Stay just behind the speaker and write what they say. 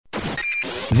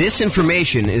This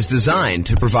information is designed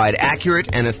to provide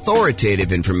accurate and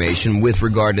authoritative information with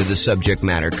regard to the subject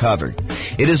matter covered.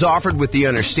 It is offered with the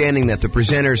understanding that the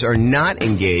presenters are not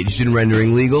engaged in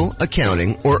rendering legal,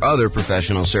 accounting, or other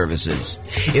professional services.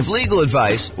 If legal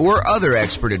advice or other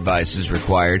expert advice is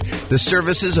required, the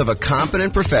services of a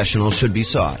competent professional should be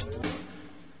sought.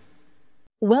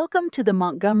 Welcome to the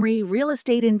Montgomery Real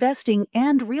Estate Investing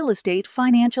and Real Estate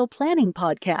Financial Planning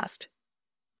Podcast.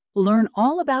 Learn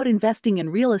all about investing in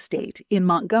real estate in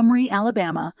Montgomery,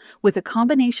 Alabama, with a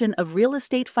combination of real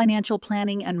estate financial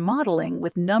planning and modeling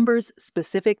with numbers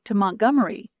specific to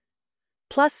Montgomery,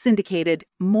 plus syndicated,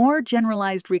 more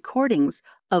generalized recordings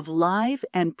of live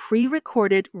and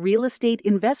pre-recorded real estate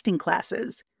investing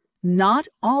classes, not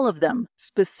all of them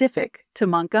specific to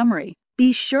Montgomery.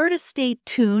 Be sure to stay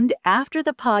tuned after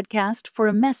the podcast for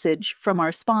a message from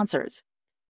our sponsors.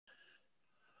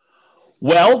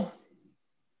 Well,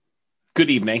 good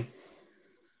evening.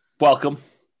 Welcome.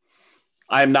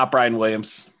 I am not Brian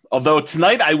Williams. Although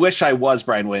tonight I wish I was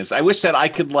Brian Williams. I wish that I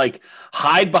could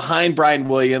hide behind Brian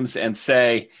Williams and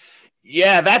say,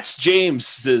 yeah, that's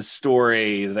James's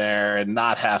story there and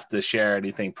not have to share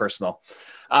anything personal.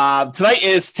 Tonight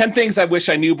is 10 things I wish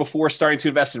I knew before starting to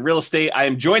invest in real estate. I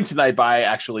am joined tonight by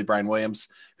actually Brian Williams,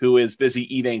 who is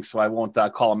busy eating, so I won't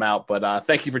call him out. But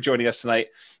thank you for joining us tonight,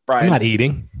 Brian. I'm not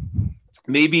eating.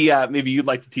 Maybe you'd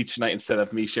like to teach tonight instead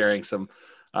of me sharing some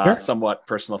somewhat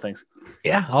personal things.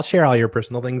 Yeah, I'll share all your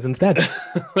personal things instead.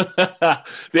 Yeah,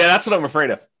 that's what I'm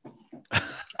afraid of.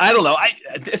 I don't know.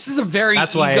 This is a very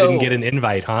That's why I didn't get an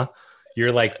invite, huh?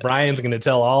 You're like, Brian's going to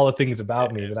tell all the things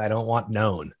about me that I don't want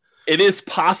known. It is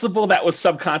possible that was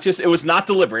subconscious. It was not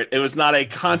deliberate. It was not a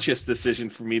conscious decision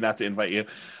for me not to invite you.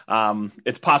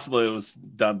 It's possible it was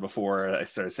done before I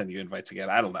started sending you invites again.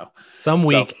 I don't know. Some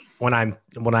week when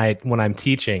I'm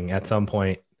teaching at some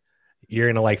point,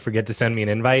 you're going to forget to send me an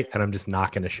invite and I'm just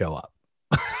not going to show up.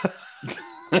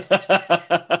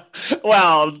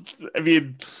 Well, I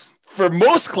mean, for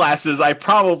most classes, I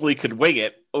probably could wing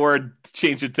it or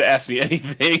change it to ask me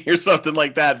anything or something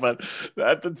like that. But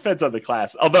that depends on the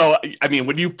class. Although, I mean,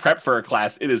 when you prep for a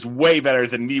class, it is way better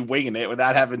than me winging it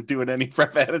without having to do any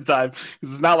prep ahead of time. Because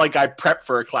it's not like I prep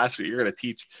for a class that you're going to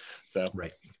teach. So,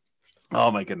 right. Oh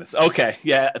my goodness. Okay.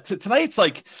 Yeah. Tonight's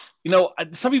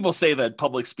some people say that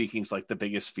public speaking is the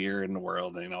biggest fear in the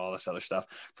world and all this other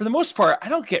stuff. For the most part, I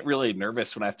don't get really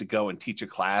nervous when I have to go and teach a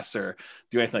class or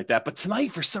do anything like that. But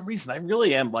tonight, for some reason, I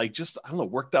really am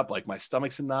worked up, my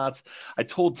stomach's in knots. I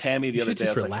told Tammy the other day,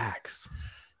 I was relax.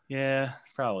 Yeah,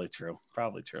 probably true.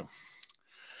 Probably true.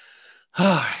 All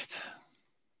right.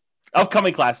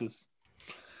 Upcoming classes.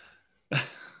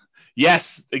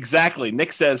 Yes, exactly.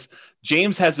 Nick says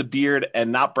James has a beard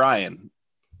and not Brian.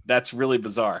 That's really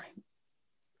bizarre.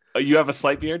 You have a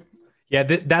slight beard? Yeah,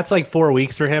 that's 4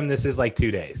 weeks for him. This is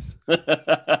 2 days.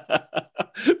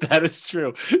 That is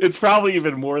true. It's probably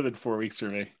even more than 4 weeks for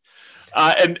me.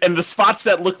 And the spots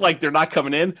that look like they're not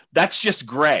coming in, that's just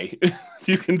gray.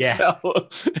 You can tell.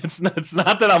 It's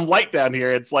not that I'm light down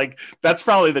here. It's that's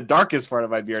probably the darkest part of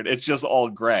my beard. It's just all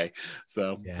gray.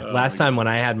 So last time when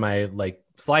I had my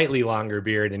slightly longer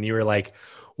beard and you were like,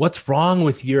 what's wrong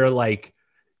with your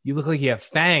you look like you have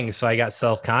fangs. So I got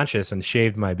self-conscious and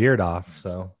shaved my beard off.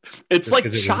 So it's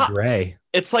gray.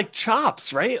 It's like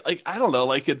chops, right? I don't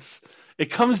know. It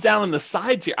comes down on the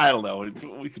sides here. I don't know.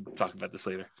 We could talk about this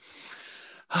later.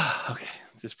 Okay.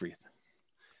 Just breathe.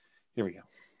 Here we go.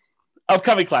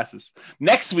 Upcoming classes.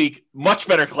 Next week, much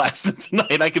better class than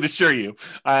tonight, I can assure you.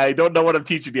 I don't know what I'm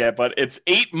teaching yet, but it's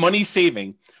 8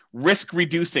 money-saving,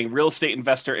 risk-reducing real estate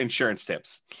investor insurance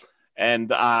tips.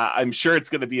 And I'm sure it's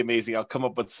going to be amazing. I'll come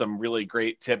up with some really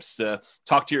great tips to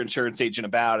talk to your insurance agent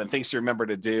about and things to remember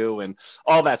to do and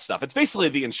all that stuff. It's basically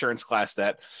the insurance class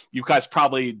that you guys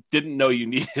probably didn't know you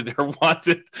needed or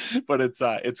wanted, but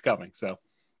it's coming. So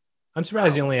I'm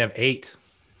surprised you only have 8.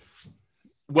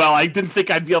 Well, I didn't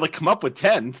think I'd be able to come up with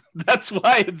 10. That's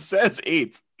why it says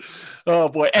 8. Oh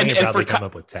boy. And probably come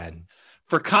up with 10.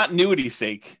 For continuity's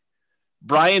sake,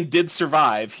 Brian did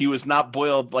survive. He was not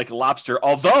boiled like a lobster,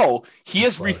 although he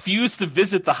has refused to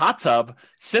visit the hot tub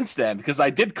since then because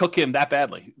I did cook him that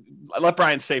badly. I let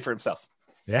Brian say for himself.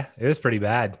 Yeah, it was pretty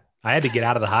bad. I had to get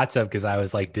out of the hot tub because I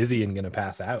was dizzy and going to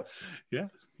pass out. Yeah.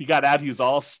 He got out. He was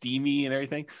all steamy and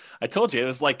everything. I told you, it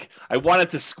was I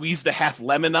wanted to squeeze the half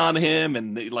lemon on him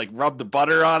and rub the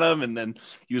butter on him. And then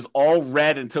he was all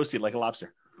red and toasty like a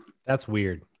lobster. That's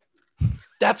weird.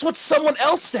 That's what someone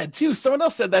else said too. Someone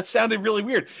else said that sounded really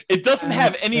weird. It doesn't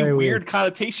have any weird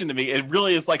connotation to me. It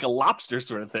really is like a lobster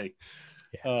sort of thing.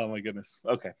 Yeah. Oh my goodness.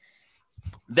 Okay.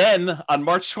 Then on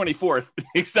March 24th,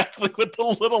 exactly with the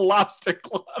little lobster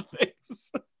claw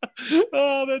things.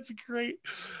 Oh, that's great.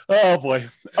 Oh boy.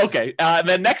 Okay. And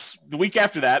then the week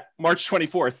after that, March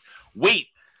 24th, wait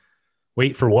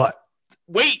for what?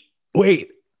 Wait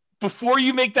before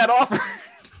you make that offer.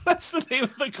 That's the name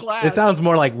of the class. It sounds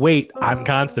more like, wait, I'm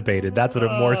constipated. That's what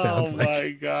it more sounds like. Oh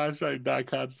my gosh, I'm not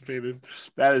constipated.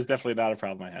 That is definitely not a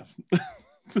problem I have.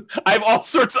 I have all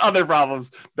sorts of other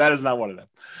problems. That is not one of them.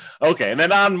 Okay, and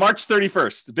then on March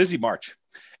 31st, busy March,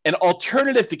 an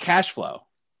alternative to cash flow,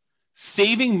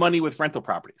 saving money with rental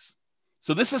properties.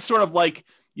 So this is sort of like,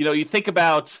 you think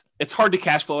about, it's hard to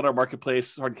cash flow in our marketplace.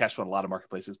 It's hard to cash flow in a lot of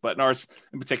marketplaces, but in ours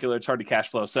in particular, it's hard to cash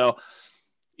flow. So,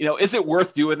 is it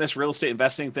worth doing this real estate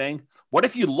investing thing? What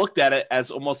if you looked at it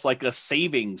as almost like a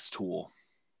savings tool?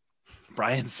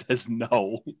 Brian says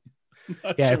no.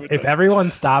 Yeah, if everyone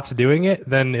stops doing it,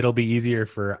 then it'll be easier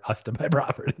for us to buy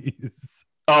properties.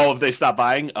 Oh, if they stop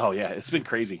buying? Oh, yeah. It's been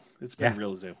crazy. It's been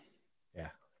real zoo. Yeah.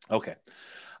 Okay.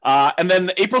 And then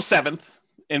April 7th,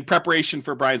 in preparation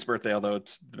for Brian's birthday, although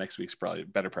the next week's probably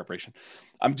better preparation,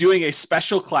 I'm doing a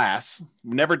special class.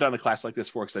 Never done a class like this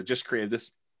before because I just created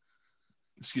this,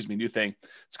 new thing.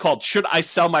 It's called Should I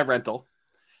Sell My Rental?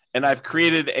 And I've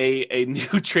created a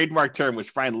new trademark term,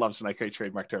 which Brian loves when I create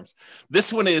trademark terms.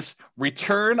 This one is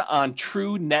return on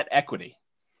true net equity.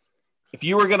 If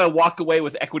you were going to walk away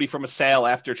with equity from a sale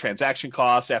after transaction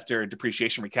costs, after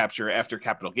depreciation recapture, after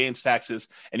capital gains taxes,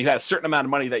 and you had a certain amount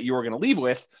of money that you were going to leave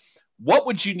with, what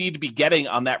would you need to be getting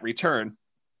on that return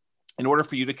in order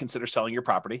for you to consider selling your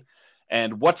property?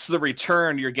 And what's the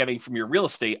return you're getting from your real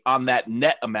estate on that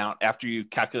net amount after you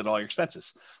calculate all your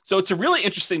expenses? So it's a really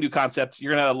interesting new concept.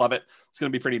 You're going to love it. It's going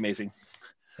to be pretty amazing.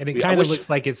 And it kind of looks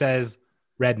like it says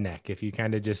redneck. If you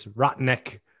kind of just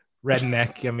redneck.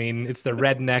 I mean, it's the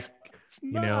redneck,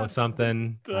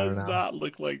 something. It does not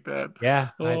look like that. Yeah.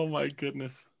 Oh my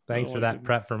goodness. Thanks for that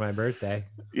prep for my birthday.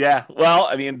 Yeah. Well,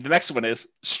 I mean, the next one is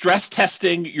stress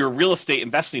testing your real estate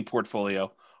investing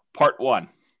portfolio, part 1.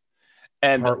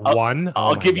 And part 1,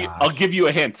 I'll give you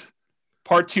a hint.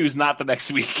 Part 2 is not the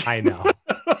next week. I know.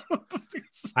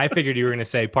 I figured you were going to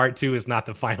say part 2 is not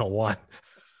the final one.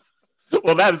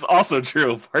 Well, that is also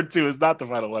true. Part 2 is not the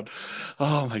final one.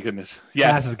 Oh my goodness.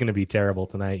 Yes. Class is going to be terrible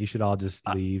tonight. You should all just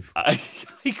leave. I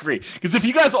agree. Because if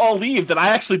you guys all leave, then I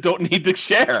actually don't need to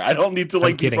share. I don't need to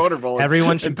be vulnerable.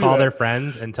 Everyone should call their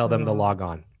friends and tell them to log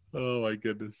on. Oh my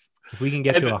goodness. If we can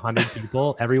get to 100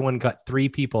 people, everyone got 3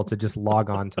 people to just log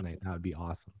on tonight. That would be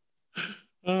awesome.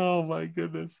 Oh my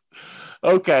goodness.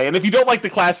 Okay. And if you don't like the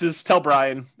classes, tell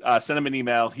Brian, send him an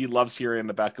email. He loves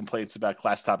hearing about complaints about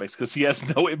class topics because he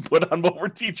has no input on what we're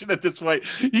teaching at this point.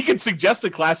 He can suggest a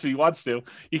class if he wants to.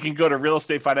 You can go to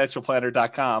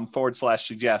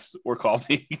realestatefinancialplanner.com/suggest or call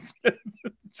me.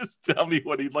 Just tell me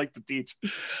what he'd like to teach.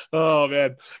 Oh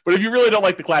man. But if you really don't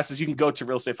like the classes, you can go to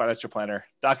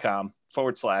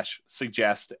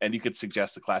realestatefinancialplanner.com/suggest and you could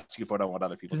suggest a class. You can vote on what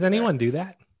other people Does anyone do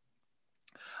that?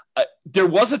 There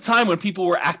was a time when people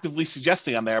were actively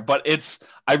suggesting on there, but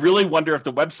I really wonder if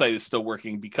the website is still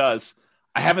working because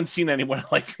I haven't seen anyone in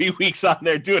like 3 weeks on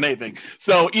there doing anything.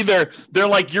 So either they're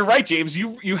like, you're right, James,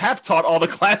 you have taught all the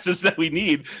classes that we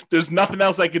need. There's nothing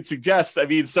else I could suggest. I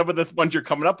mean, some of the ones you're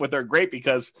coming up with are great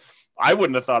because I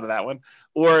wouldn't have thought of that one.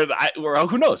 Or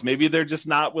who knows? Maybe they're just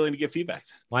not willing to give feedback.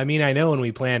 Well, I mean, I know when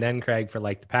we planned NCRAG for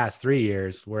like the past 3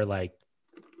 years, we're like,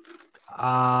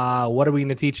 what are we going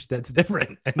to teach that's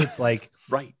different? And it's like,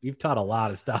 right, we've taught a lot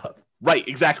of stuff. Right,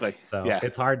 exactly. So yeah,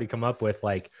 it's hard to come up with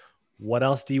like, what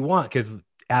else do you want? Because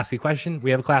ask a question,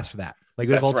 we have a class for that. Like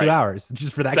we have all 2 hours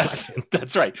just for that question.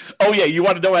 That's right. Oh yeah, you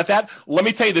want to know about that? Let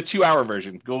me tell you the 2-hour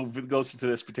version. Go listen to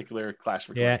this particular class.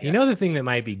 Yeah, you know the thing that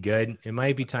might be good? It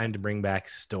might be time to bring back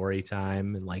story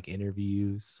time and like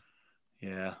interviews.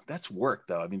 Yeah, that's work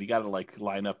though. I mean, you got to like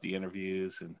line up the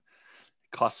interviews and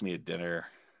it costs me a dinner.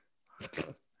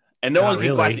 And no one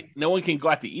can go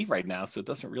out to eat right now, so it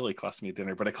doesn't really cost me a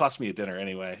dinner, but it costs me a dinner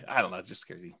anyway. I don't know, it's just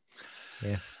crazy.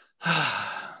 Yeah.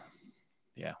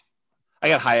 Yeah. I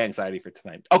got high anxiety for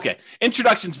tonight. Okay.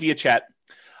 Introductions via chat.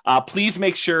 Please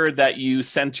make sure that you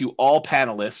send to all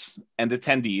panelists and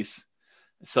attendees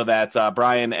so that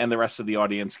Brian and the rest of the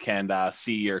audience can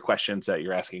see your questions that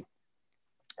you're asking.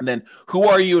 And then who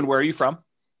are you and where are you from?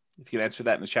 If you could answer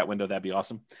that in the chat window, that'd be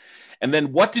awesome. And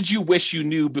then what did you wish you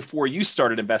knew before you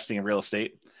started investing in real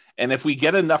estate? And if we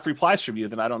get enough replies from you,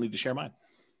 then I don't need to share mine.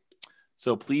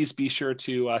 So please be sure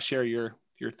to share your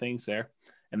things there.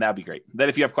 And that'd be great. Then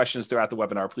if you have questions throughout the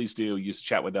webinar, please do use the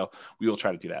chat window. We will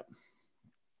try to do that.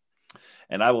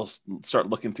 And I will start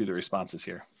looking through the responses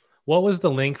here. What was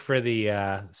the link for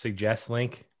the suggest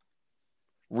link?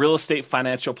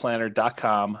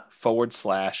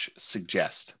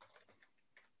 realestatefinancialplanner.com/suggest.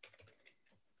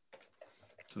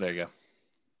 So there you go.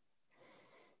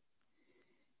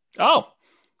 Oh,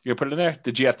 you're going to put it in there?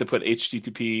 Did you have to put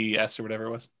HTTPS or whatever it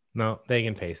was? No, they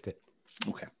can paste it.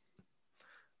 Okay.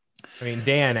 I mean,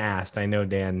 Dan asked. I know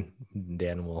Dan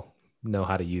will know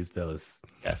how to use those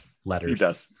letters. He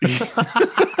does.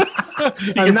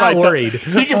 I'm not worried.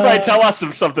 He can probably tell us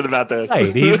something about this.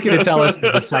 Right. He's going to tell us if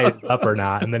the site is up or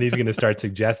not, and then he's going to start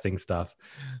suggesting stuff.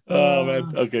 Oh,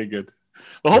 man. Okay, good.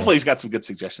 Well, hopefully he's got some good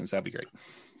suggestions. That'd be great.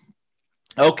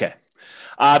 Okay.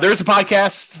 There's a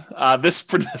podcast.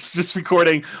 This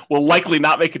recording will likely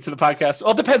not make it to the podcast.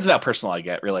 Well, it depends on how personal I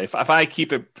get, really. If I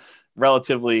keep it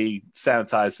relatively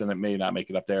sanitized, then it may not make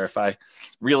it up there. If I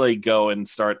really go and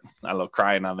start, I don't know,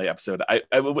 crying on the episode,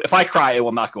 if I cry, it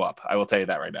will not go up. I will tell you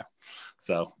that right now.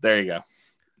 So there you go.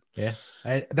 Yeah.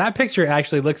 That picture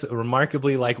actually looks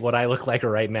remarkably like what I look like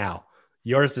right now.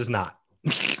 Yours does not.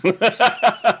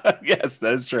 Yes,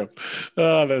 that is true.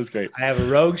 Oh, that was great. I have a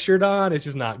Rogue shirt on. It's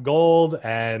just not gold.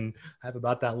 And I have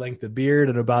about that length of beard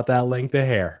and about that length of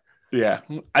hair. Yeah.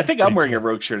 I think I'm wearing a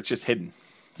Rogue shirt. It's just hidden.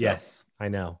 So. Yes, I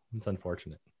know. It's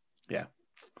unfortunate. Yeah.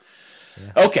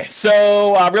 Okay.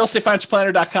 So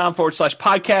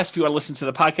realestatefinancialplanner.com/podcast if you want to listen to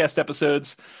the podcast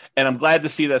episodes. And I'm glad to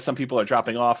see that some people are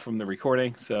dropping off from the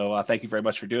recording. So thank you very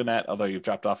much for doing that. Although you've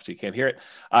dropped off so you can't hear it.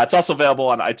 It's also available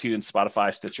on iTunes,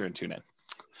 Spotify, Stitcher, and TuneIn.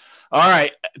 All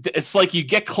right. It's like you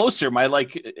get closer. My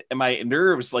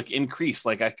nerves increase.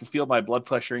 Like I can feel my blood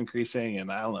pressure increasing,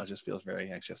 and I don't know, it just feels very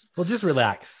anxious. Well, just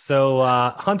relax. So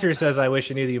Hunter says, I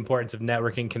wish I knew the importance of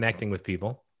networking, connecting with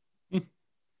people.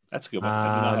 That's a good one.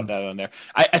 I did not have that on there.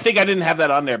 I think I didn't have that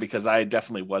on there because I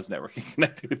definitely was networking,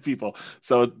 connecting with people.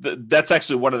 So that's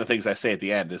actually one of the things I say at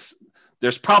the end is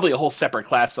there's probably a whole separate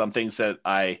class on things that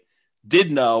I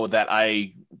did know that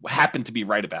I happened to be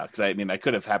right about. Because I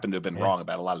could have happened to have been wrong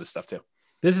about a lot of this stuff too.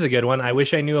 This is a good one. I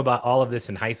wish I knew about all of this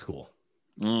in high school.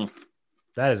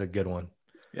 That is a good one.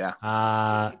 Yeah.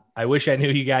 I wish I knew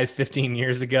you guys 15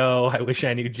 years ago. I wish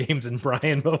I knew James and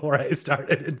Brian before I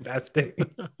started investing.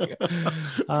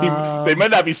 They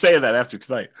might not be saying that after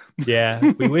tonight. Yeah.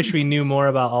 We wish we knew more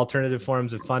about alternative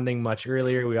forms of funding much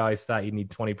earlier. We always thought you need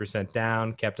 20%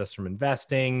 down, kept us from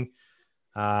investing.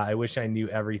 I wish I knew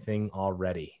everything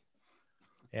already.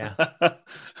 Yeah.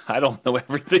 I don't know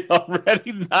everything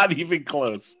already. Not even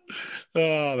close.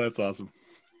 Oh, that's awesome.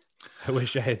 I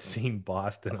wish I had seen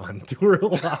Boston on tour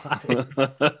live.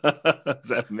 Is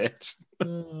that Mitch?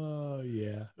 Oh,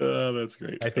 yeah. Oh, that's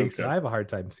great. I think so. I have a hard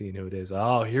time seeing who it is.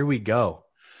 Oh, here we go.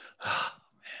 Oh,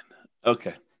 man.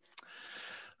 Okay.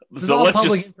 This so is all let's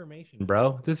public information,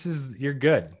 bro. You're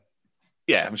good.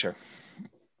 Yeah, I'm sure.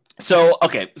 So,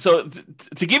 okay. So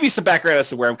to give you some background as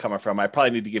to where I'm coming from, I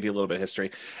probably need to give you a little bit of history.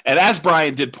 And as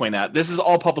Brian did point out, this is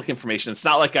all public information. It's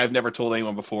not like I've never told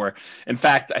anyone before. In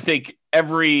fact, I think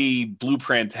every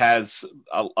blueprint has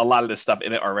a lot of this stuff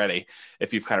in it already,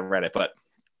 if you've kind of read it. But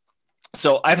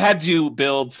so I opted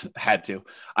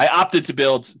to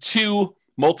build 2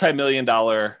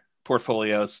 multi-million-dollar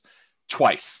portfolios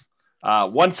twice.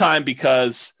 One time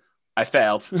because I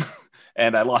failed.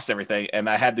 And I lost everything, and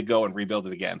I had to go and rebuild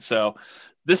it again. So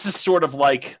this is sort of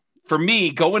like, for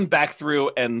me, going back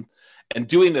through and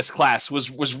doing this class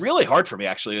was really hard for me,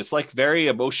 actually. It's like very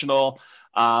emotional.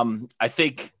 I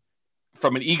think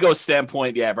from an ego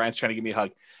standpoint, yeah, Brian's trying to give me a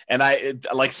hug. And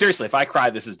seriously, if I cry,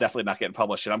 this is definitely not getting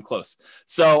published, and I'm close.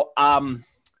 So,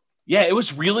 yeah, it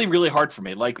was really, really hard for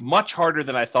me, like much harder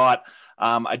than I thought.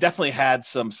 I definitely had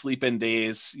some sleep-in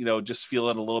days, just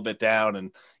feeling a little bit down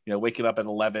and, waking up at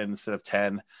 11 instead of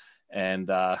 10. And,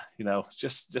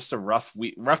 just a rough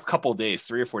couple of days,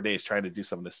 3 or 4 days trying to do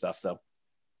some of this stuff. So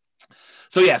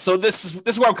yeah, so this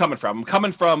is where I'm coming from. I'm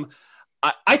coming from,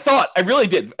 I thought, I really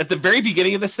did at the very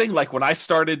beginning of this thing, like when I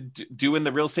started doing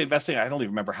the real estate investing, I don't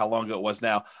even remember how long ago it was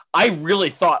now. I really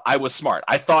thought I was smart.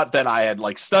 I thought that I had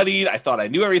studied. I thought I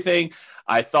knew everything.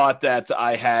 I thought that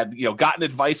I had, gotten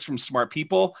advice from smart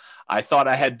people. I thought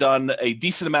I had done a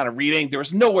decent amount of reading. There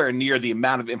was nowhere near the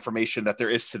amount of information that there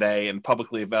is today and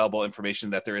publicly available information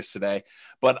that there is today.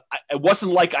 But it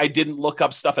wasn't like I didn't look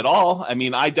up stuff at all. I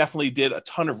mean, I definitely did a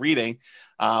ton of reading.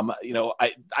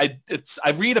 I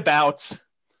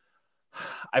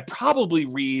probably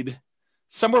read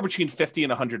somewhere between 50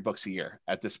 and 100 books a year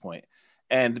at this point.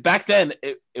 And back then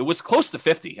it was close to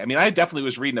 50. I mean, I definitely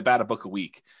was reading about a book a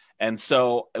week. And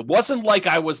so it wasn't like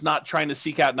I was not trying to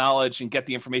seek out knowledge and get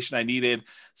the information I needed.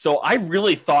 So I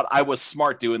really thought I was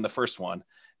smart doing the first one.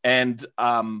 And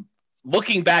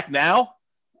looking back now,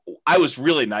 I was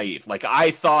really naive. Like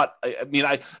I thought,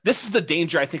 this is the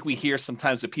danger I think we hear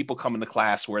sometimes that people come into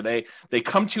class where they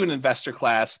come to an investor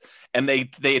class and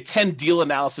they attend deal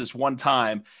analysis one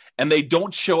time and they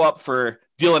don't show up for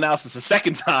deal analysis a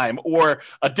second time or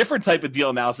a different type of deal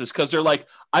analysis because they're like,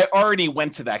 I already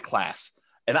went to that class.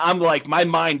 And I'm like, my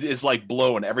mind is like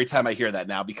blown every time I hear that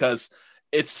now because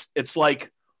it's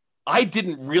like I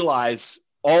didn't realize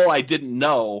all I didn't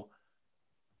know.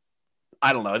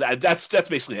 I don't know. That's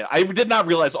basically it. I did not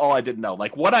realize all I didn't know.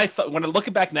 Like what I thought when I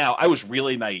look back now, I was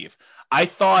really naive. I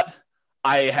thought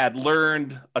I had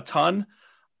learned a ton.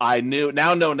 I know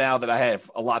now that I have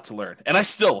a lot to learn, and I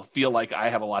still feel like I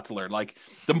have a lot to learn. Like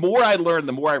the more I learn,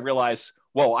 the more I realize,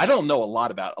 whoa, I don't know a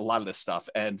lot about a lot of this stuff,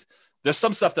 and there's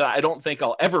some stuff that I don't think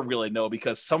I'll ever really know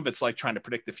because some of it's like trying to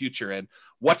predict the future and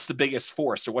what's the biggest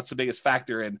force or what's the biggest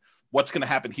factor and what's going to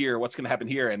happen here, what's going to happen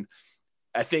here, and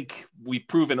I think we've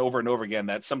proven over and over again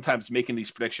that sometimes making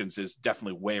these predictions is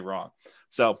definitely way wrong.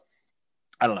 So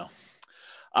I don't know.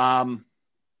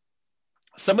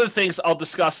 Some of the things I'll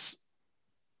discuss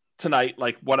tonight,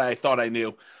 like what I thought I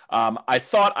knew. I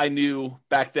thought I knew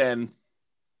back then.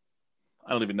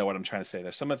 I don't even know what I'm trying to say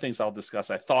there. Some of the things I'll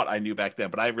discuss, I thought I knew back then,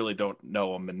 but I really don't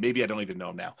know them. And maybe I don't even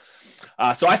know them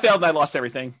now. So I failed and I lost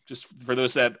everything. Just for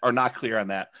those that are not clear on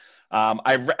that.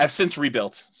 I've since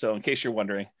rebuilt. So in case you're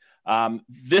wondering,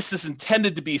 this is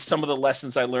intended to be some of the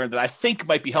lessons I learned that I think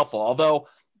might be helpful, although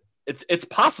it's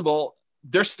possible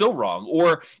they're still wrong,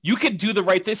 or you could do the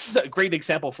right. This is a great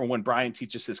example from when Brian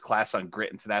teaches his class on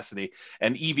grit and tenacity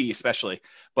and EV especially.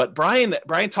 But Brian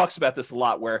talks about this a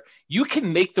lot where you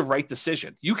can make the right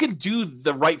decision. You can do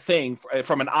the right thing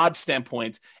from an odds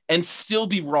standpoint and still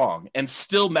be wrong and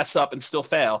still mess up and still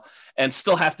fail and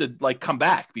still have to like come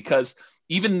back because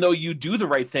even though you do the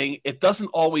right thing, it doesn't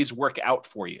always work out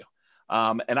for you.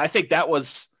 And I think that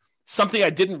was something I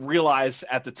didn't realize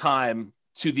at the time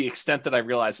to the extent that I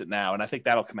realize it now. And I think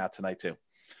that'll come out tonight too.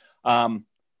 I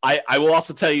will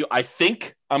also tell you, I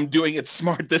think I'm doing it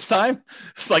smart this time.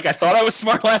 It's like I thought I was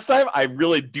smart last time. I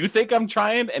really do think I'm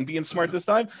trying and being smart this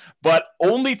time, but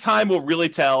only time will really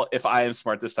tell if I am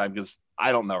smart this time because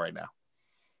I don't know right now.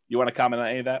 You want to comment on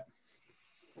any of that?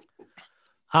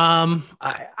 I'm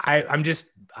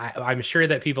sure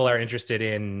that people are interested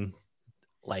in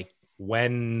like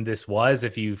when this was,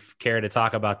 if you care to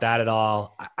talk about that at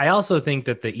all. I also think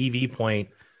that the EV point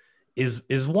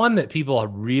is one that people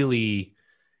really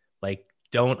like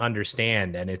don't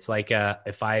understand. And it's like,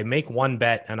 if I make one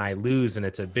bet and I lose and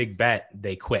it's a big bet,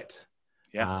 they quit.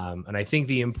 Yeah. And I think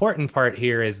the important part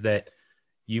here is that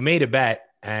you made a bet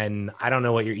and I don't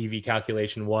know what your EV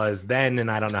calculation was then.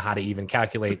 And I don't know how to even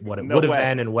calculate what it would have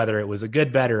been and whether it was a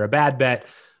good bet or a bad bet,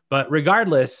 but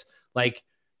regardless, like,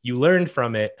 you learned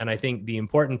from it. And I think the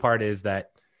important part is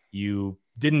that you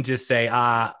didn't just say,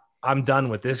 I'm done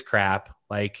with this crap.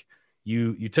 Like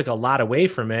you took a lot away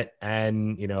from it.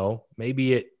 And, you know,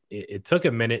 maybe it took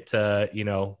a minute to, you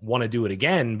know, want to do it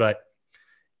again, but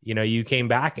you know, you came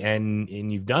back and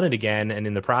you've done it again. And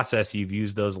in the process, you've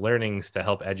used those learnings to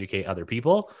help educate other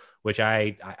people, which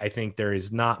I think there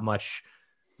is not much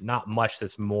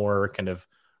that's more kind of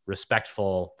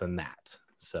respectful than that.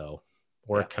 So,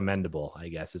 or commendable, I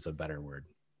guess is a better word.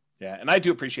 Yeah. And I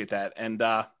do appreciate that. And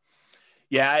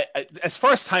as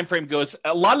far as time frame goes,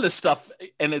 a lot of this stuff,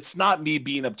 and it's not me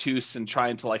being obtuse and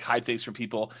trying to like hide things from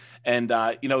people. And,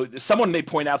 you know, someone may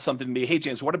point out something to me, hey,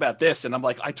 James, what about this? And I'm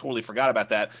like, I totally forgot about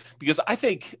that because I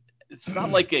think it's not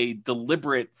like a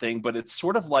deliberate thing, but it's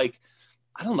sort of like,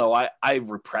 I don't know, I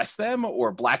repress them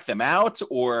or black them out,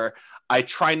 or I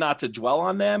try not to dwell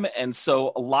on them. And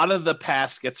so a lot of the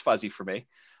past gets fuzzy for me.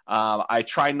 I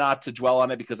try not to dwell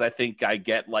on it because I think I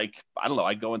get like, I don't know,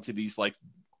 I go into these like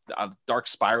dark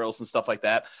spirals and stuff like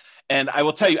that. And I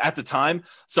will tell you at the time.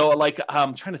 So like,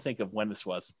 I'm trying to think of when this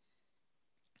was.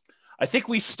 I think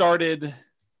we started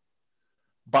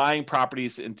buying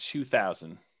properties in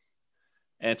 2000.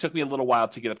 And it took me a little while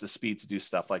to get up to speed to do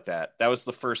stuff like that. That was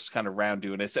the first kind of round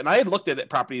doing this. And I had looked at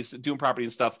properties, doing property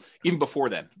and stuff even before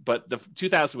then, but the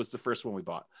 2000 was the first one we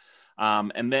bought.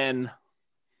 And then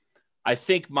I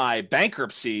think my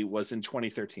bankruptcy was in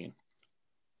 2013.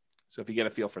 So if you get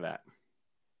a feel for that.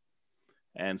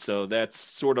 And so that's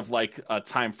sort of like a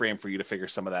time frame for you to figure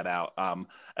some of that out.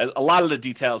 A lot of the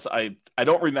details I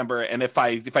don't remember. And if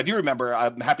I do remember,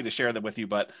 I'm happy to share them with you.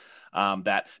 But and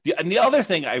the other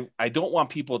thing I don't want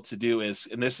people to do is,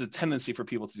 and there's a tendency for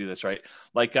people to do this, right?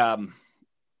 Like, I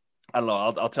don't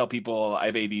know, I'll tell people I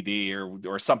have ADD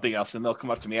or something else, and they'll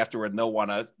come up to me afterward and they'll want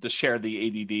to share the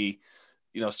ADD,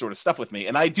 you know, sort of stuff with me.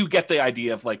 And I do get the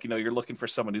idea of like, you know, you're looking for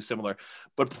someone who's similar,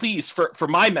 but please, for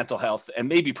my mental health and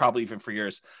maybe probably even for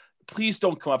yours, please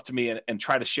don't come up to me and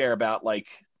try to share about like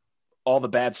all the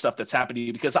bad stuff that's happened to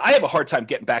you, because I have a hard time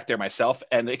getting back there myself,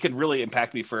 and it can really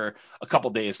impact me for a couple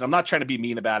of days. And I'm not trying to be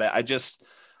mean about it.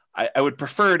 I would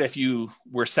prefer it if you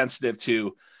were sensitive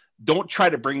to, don't try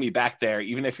to bring me back there,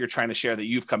 even if you're trying to share that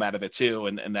you've come out of it too,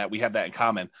 and that we have that in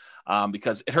common,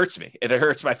 because it hurts me. It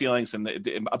hurts my feelings, and it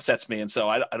upsets me. And so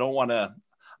I don't want to,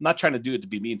 I'm not trying to do it to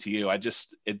be mean to you.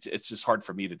 It's just hard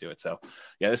for me to do it. So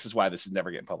yeah, this is why this is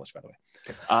never getting published, by the way.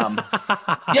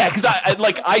 Yeah. Cause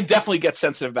I definitely get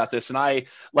sensitive about this. And I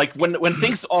like when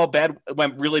things all bad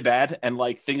went really bad and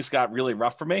like things got really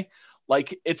rough for me,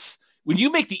 like it's when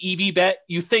you make the EV bet,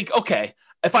 you think, okay,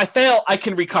 if I fail, I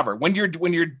can recover. When you're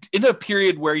in a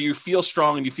period where you feel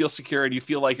strong and you feel secure and you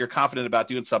feel like you're confident about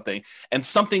doing something, and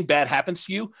something bad happens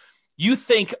to you, you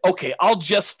think, okay, I'll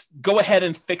just go ahead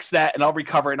and fix that and I'll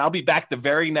recover and I'll be back the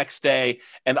very next day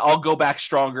and I'll go back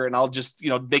stronger and I'll just,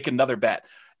 make another bet.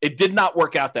 It did not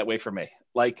work out that way for me.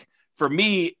 Like for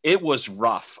me, it was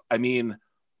rough. I mean,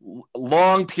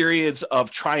 long periods of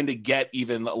trying to get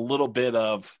even a little bit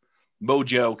of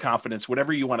mojo, confidence,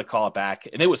 whatever you want to call it back.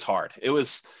 And it was hard. It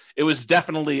was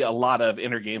definitely a lot of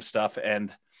inner game stuff.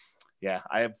 And yeah,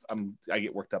 I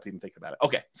get worked up even thinking about it.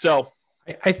 Okay. So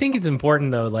I think it's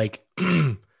important though, like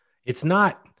it's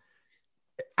not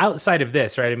outside of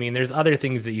this, right? I mean, there's other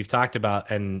things that you've talked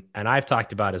about and I've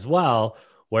talked about as well,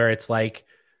 where it's like,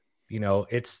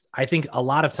 I think a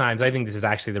lot of times, I think this is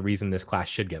actually the reason this class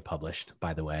should get published,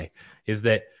 by the way, is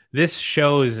that this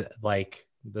shows like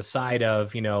the side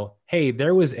of, hey,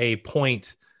 there was a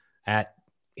point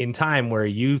in time where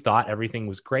you thought everything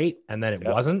was great and then it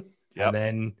wasn't. Yep. And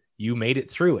then you made it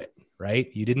through it, right?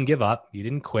 You didn't give up. You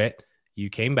didn't quit. You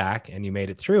came back and you made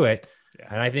it through it. Yeah.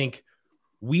 And I think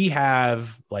we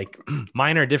have like,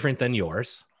 mine are different than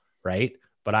yours, right?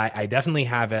 But I definitely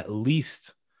have at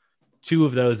least 2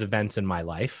 of those events in my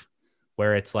life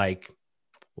where it's like,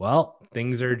 well,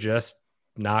 things are just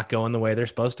not going the way they're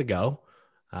supposed to go.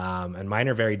 And mine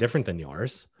are very different than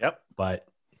yours. Yep. But,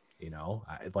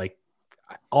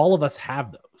 all of us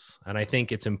have those. And I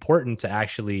think it's important to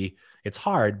actually, it's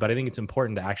hard, but I think it's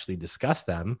important to actually discuss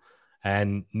them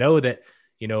and know that,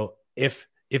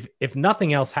 if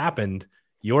nothing else happened,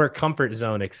 your comfort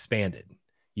zone expanded.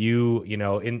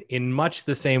 In much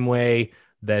the same way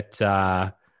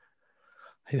that,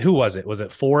 who was it? Was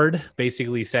it Ford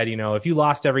basically said, if you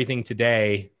lost everything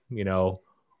today,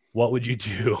 what would you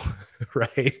do?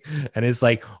 Right. And it's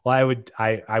like, well,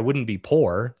 I wouldn't be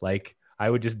poor. Like I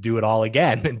would just do it all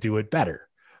again and do it better.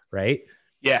 Right.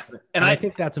 Yeah. And I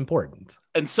think that's important.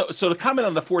 And so to comment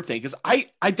on the Ford thing, because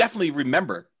I definitely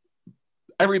remember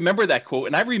that quote,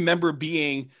 and I remember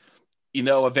being,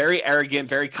 a very arrogant,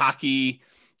 very cocky,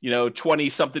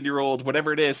 20-something-year-old,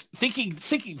 whatever it is, thinking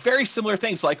very similar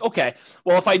things like, okay,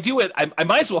 well, if I do it, I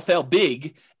might as well fail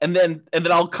big and then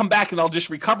I'll come back and I'll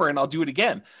just recover and I'll do it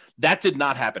again. That did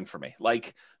not happen for me.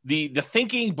 Like the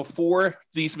thinking before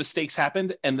these mistakes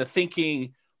happened and the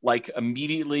thinking like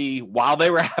immediately while they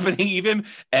were happening even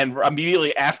and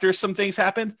immediately after some things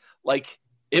happened, like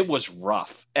it was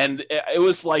rough. And it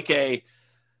was like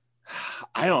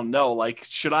I don't know, like,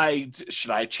 should I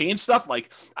change stuff?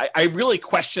 Like, I really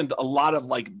questioned a lot of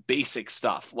like basic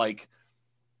stuff, like,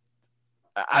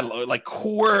 I don't know, like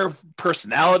core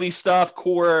personality stuff,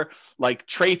 core like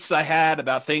traits I had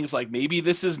about things like maybe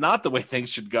this is not the way things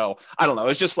should go. I don't know.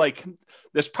 It's just like,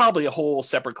 there's probably a whole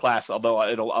separate class, although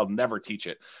I'll never teach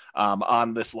it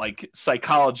on this like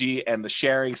psychology and the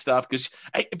sharing stuff. Cause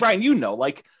Brian,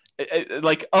 like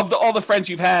of all the friends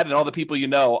you've had and all the people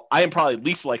I am probably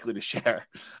least likely to share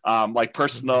like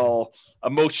personal,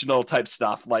 emotional type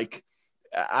stuff. Like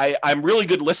I'm really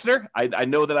good listener. I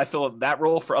know that I fill that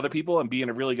role for other people and being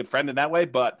a really good friend in that way.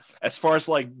 But as far as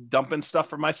like dumping stuff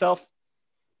for myself,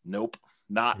 nope,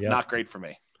 not great for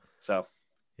me. So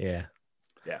yeah.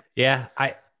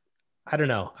 I don't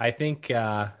know. I think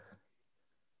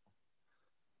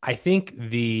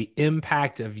the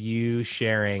impact of you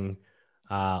sharing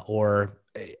or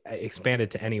expand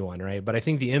it to anyone, right? But I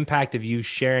think the impact of you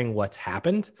sharing what's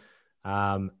happened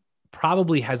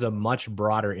probably has a much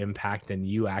broader impact than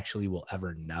you actually will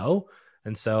ever know.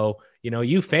 And so,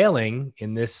 you failing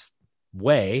in this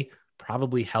way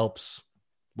probably helps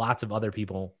lots of other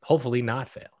people hopefully not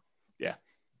fail. Yeah.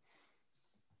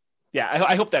 Yeah,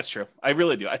 I hope that's true. I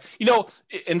really do.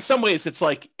 In some ways, it's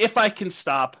like if I can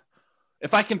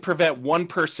prevent one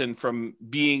person from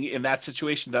being in that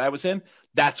situation that I was in,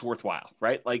 that's worthwhile,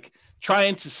 right? Like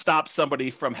trying to stop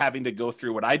somebody from having to go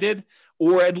through what I did,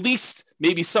 or at least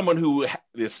maybe someone who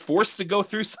is forced to go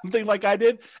through something like I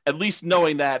did, at least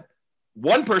knowing that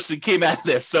one person came at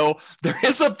this, so there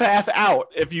is a path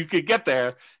out if you could get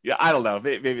there. Yeah, I don't know.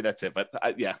 Maybe that's it, but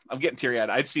yeah, I'm getting teary-eyed.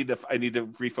 I need to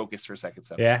refocus for a second.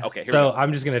 So yeah, okay. So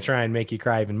I'm just gonna try and make you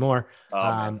cry even more.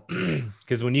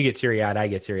 Because when you get teary-eyed, I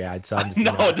get teary-eyed. So I'm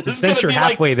just since you're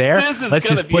halfway there, let's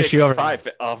just push you over.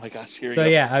 Oh my gosh. Here we go.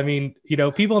 Yeah, I mean,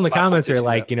 people in the comments are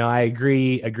like, I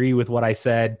agree with what I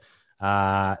said.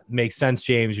 Makes sense,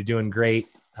 James. You're doing great.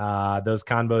 Those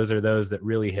convos are those that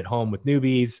really hit home with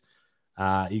newbies.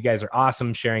 You guys are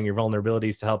awesome. Sharing your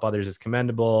vulnerabilities to help others is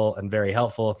commendable and very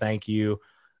helpful. Thank you.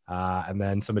 And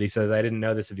then somebody says, I didn't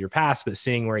know this of your past, but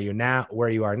seeing where you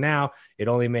are now, it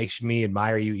only makes me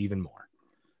admire you even more.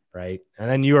 Right. And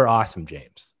then you are awesome,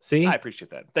 James. See, I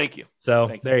appreciate that. Thank you.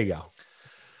 So there you go.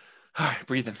 All right.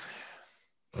 Breathing.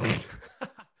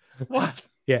 What?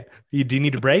 Yeah. Do you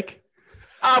need a break?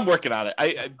 I'm working on it.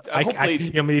 I hopefully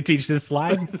you want me to teach this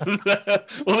slide?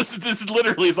 Well, this is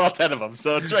literally is all 10 of them,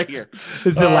 so it's right here. This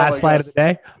is the last slide of the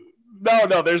day.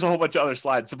 No, there's a whole bunch of other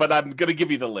slides, but I'm going to give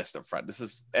you the list up front. This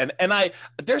is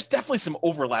there's definitely some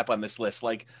overlap on this list.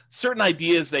 Like certain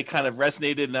ideas, they kind of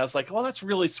resonated, and I was like, well, that's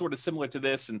really sort of similar to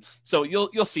this, and so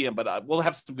you'll see them. But we'll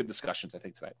have some good discussions, I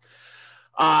think, tonight.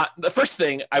 The first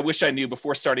thing I wish I knew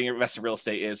before starting to invest in real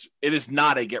estate is it is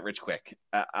not a get rich quick,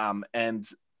 and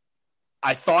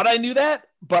I thought I knew that,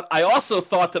 but I also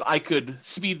thought that I could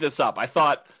speed this up. I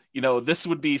thought, this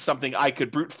would be something I could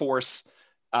brute force,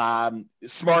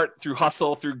 smart through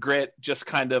hustle, through grit, just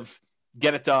kind of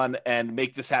get it done and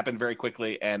make this happen very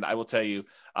quickly. And I will tell you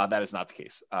that is not the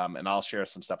case. And I'll share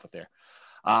some stuff with there.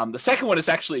 The second one is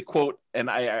actually a quote, and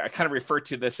I kind of refer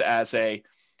to this as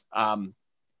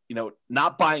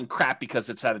not buying crap because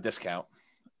it's at a discount.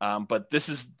 But this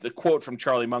is the quote from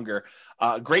Charlie Munger.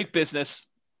 Great business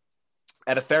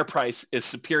at a fair price is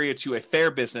superior to a fair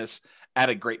business at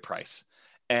a great price.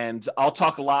 And I'll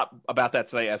talk a lot about that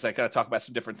today as I kind of talk about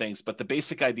some different things. But the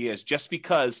basic idea is just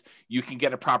because you can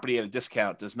get a property at a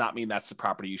discount does not mean that's the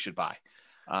property you should buy.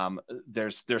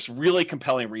 There's really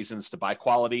compelling reasons to buy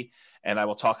quality. And I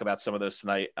will talk about some of those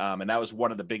tonight. And that was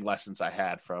one of the big lessons I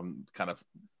had from kind of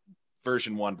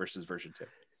version 1 versus version 2.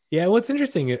 Yeah. What's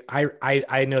interesting,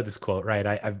 I know this quote, right?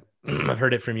 I've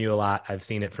heard it from you a lot. I've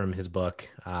seen it from his book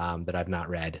that I've not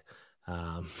read.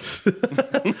 But,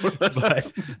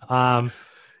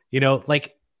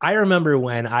 I remember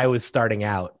when I was starting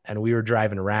out and we were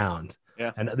driving around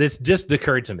and this just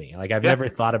occurred to me. Like I've never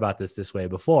thought about this way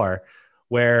before,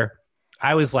 where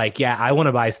I was like, yeah, I want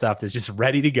to buy stuff that's just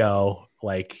ready to go.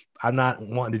 Like I'm not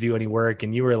wanting to do any work.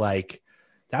 And you were like,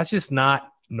 that's just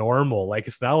not normal. Like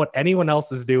it's not what anyone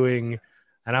else is doing.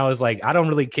 And I was like, I don't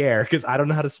really care because I don't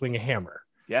know how to swing a hammer.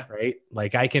 Yeah. Right.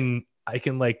 Like I can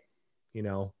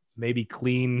maybe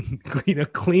clean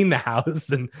the house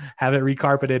and have it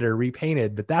recarpeted or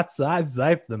repainted, but that's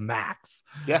the max.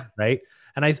 Yeah. Right.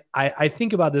 And I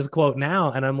think about this quote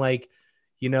now and I'm like,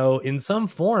 in some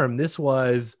form,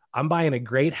 I'm buying a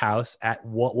great house at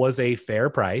what was a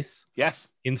fair price. Yes.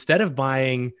 Instead of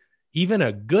buying even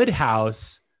a good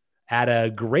house at a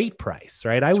great price.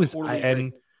 Right.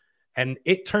 And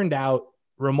it turned out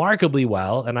remarkably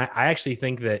well. And I actually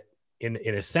think that in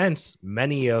a sense,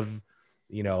 many of,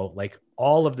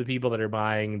 all of the people that are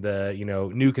buying the,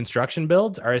 new construction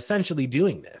builds are essentially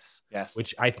doing this. Yes.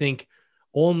 Which I think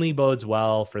only bodes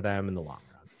well for them in the long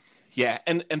run. Yeah.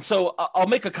 And so I'll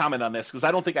make a comment on this because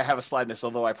I don't think I have a slide in this,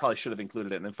 although I probably should have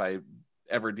included it. And if I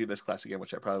ever do this class again,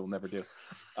 which I probably will never do.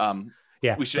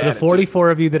 We should the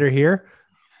 44 of you that are here.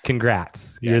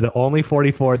 Congrats. Yeah. You're the only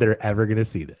 44 that are ever going to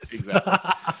see this. Exactly.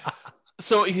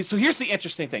 So here's the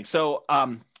interesting thing. So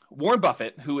Warren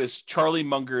Buffett, who is Charlie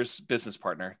Munger's business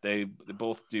partner, they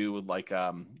both do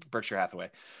Berkshire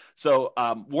Hathaway. So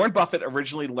Warren Buffett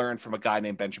originally learned from a guy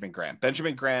named Benjamin Graham.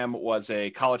 Benjamin Graham was a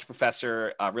college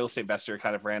professor, a real estate investor,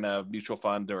 kind of ran a mutual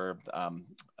fund or a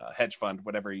hedge fund,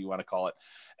 whatever you want to call it.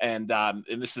 And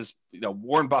this is,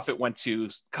 Warren Buffett went to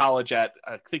college at,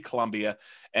 I think, Columbia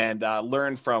and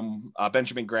learned from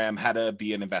Benjamin Graham how to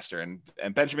be an investor.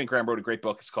 And Benjamin Graham wrote a great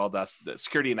book. It's called The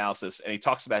Security Analysis. And he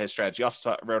talks about his strategy. He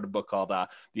also wrote a book called The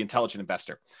Intelligent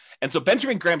Investor. And so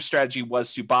Benjamin Graham's strategy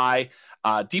was to buy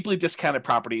deeply discounted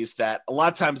properties that a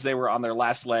lot of times they were on their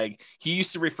last leg. He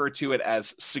used to refer to it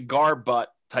as cigar butt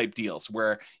type deals,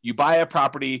 where you buy a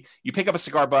property, you pick up a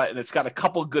cigar butt and it's got a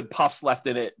couple good puffs left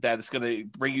in it that is going to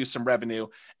bring you some revenue.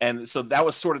 And so that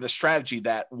was sort of the strategy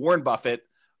that Warren Buffett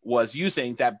was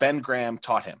using that Ben Graham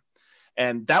taught him.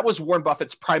 And that was Warren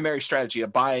Buffett's primary strategy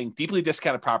of buying deeply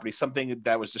discounted property, something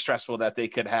that was distressful that they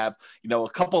could have, a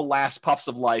couple last puffs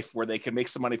of life where they could make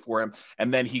some money for him.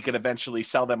 And then he could eventually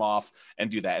sell them off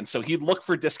and do that. And so he'd look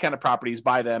for discounted properties,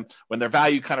 buy them when their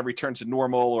value kind of returned to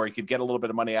normal, or he could get a little bit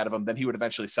of money out of them. Then he would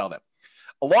eventually sell them.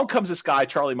 Along comes this guy,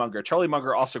 Charlie Munger. Charlie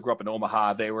Munger also grew up in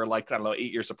Omaha. They were 8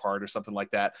 years apart or something like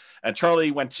that. And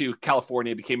Charlie went to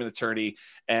California, became an attorney,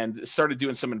 and started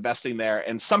doing some investing there.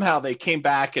 And somehow they came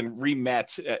back and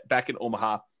re-met back in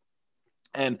Omaha.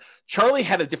 And Charlie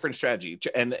had a different strategy.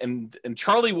 And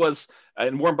Charlie was,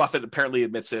 and Warren Buffett apparently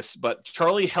admits this, but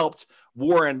Charlie helped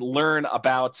Warren learn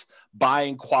about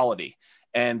buying quality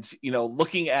and,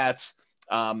 looking at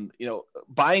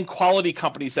buying quality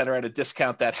companies that are at a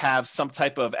discount that have some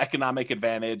type of economic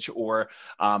advantage or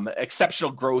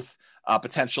exceptional growth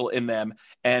potential in them,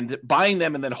 and buying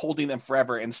them and then holding them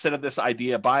forever, instead of this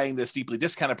idea of buying this deeply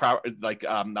discounted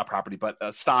not property, but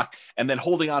stock, and then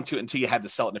holding on to it until you had to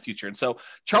sell it in the future. And so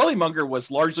Charlie Munger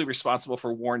was largely responsible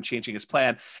for Warren changing his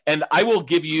plan. And I will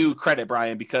give you credit,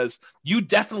 Brian, because you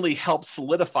definitely helped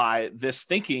solidify this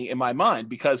thinking in my mind,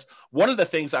 because one of the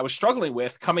things I was struggling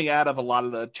with coming out of a lot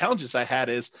of the challenges I had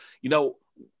is,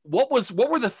 what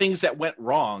were the things that went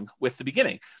wrong with the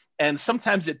beginning? And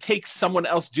sometimes it takes someone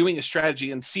else doing a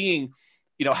strategy and seeing,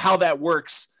 how that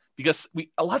works, because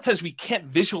a lot of times we can't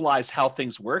visualize how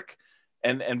things work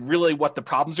and really what the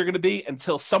problems are going to be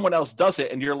until someone else does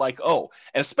it. And you're like, oh,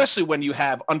 and especially when you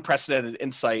have unprecedented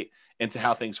insight into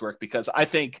how things work, because I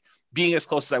think being as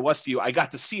close as I was to you, I got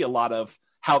to see a lot of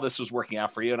how this was working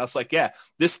out for you. And I was like, yeah,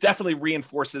 this definitely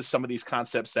reinforces some of these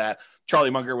concepts that Charlie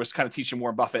Munger was kind of teaching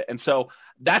Warren Buffett. And so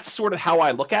that's sort of how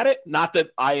I look at it. Not that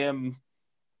I am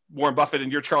Warren Buffett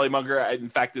and you're Charlie Munger. In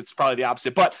fact, it's probably the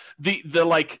opposite, but the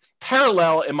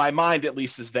parallel in my mind, at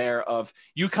least, is there of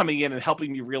you coming in and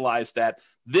helping me realize that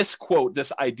this quote,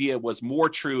 this idea was more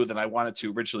true than I wanted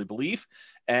to originally believe,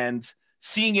 and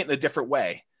seeing it in a different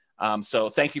way. So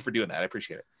thank you for doing that. I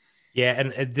appreciate it. Yeah.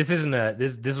 And this isn't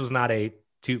this was not a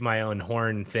toot my own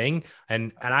horn thing.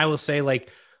 And I will say,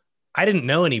 I didn't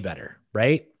know any better,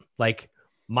 right?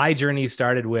 My journey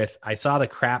started with, I saw the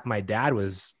crap my dad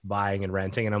was buying and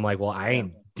renting. And I'm like, well, I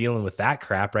ain't dealing with that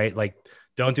crap, right?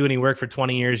 Don't do any work for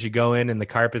 20 years. You go in and the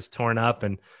carpet's torn up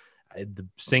and the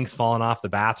sink's falling off the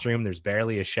bathroom. There's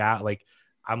barely a shower.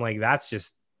 I'm like, that's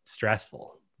just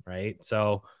stressful. Right.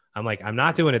 So I'm like, I'm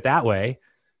not doing it that way.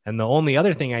 And the only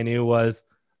other thing I knew was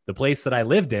the place that I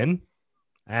lived in.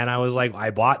 And I was like,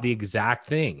 I bought the exact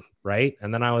thing. Right.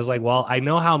 And then I was like, well, I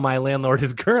know how my landlord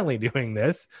is currently doing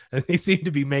this, and they seem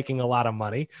to be making a lot of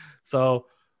money. So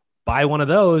buy one of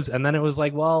those. And then it was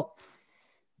like, well,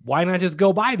 why not just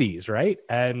go buy these? Right.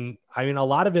 And I mean, a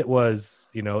lot of it was,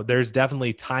 there's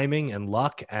definitely timing and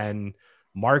luck and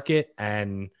market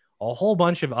and a whole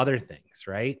bunch of other things.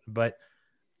 Right. But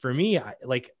for me,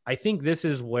 I think this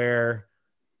is where,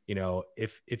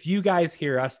 if you guys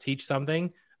hear us teach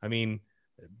something, I mean,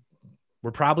 we're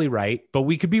probably right, but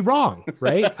we could be wrong,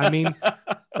 right? I mean,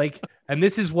 and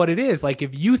this is what it is.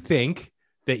 If you think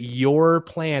that your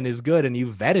plan is good and you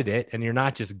vetted it and you're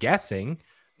not just guessing,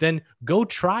 then go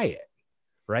try it,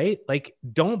 right?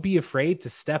 Don't be afraid to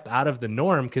step out of the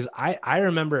norm. Cause I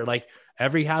remember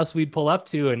every house we'd pull up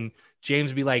to and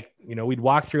James would be like, we'd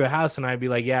walk through a house and I'd be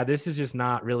like, yeah, this is just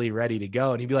not really ready to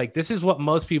go. And he'd be like, this is what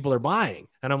most people are buying.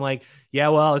 And I'm like, yeah,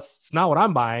 well, it's not what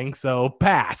I'm buying. So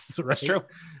pass. Right? That's true.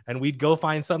 And we'd go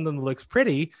find something that looks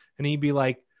pretty. And he'd be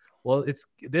like, well,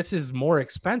 this is more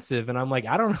expensive. And I'm like,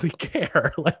 I don't really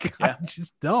care. I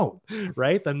just don't.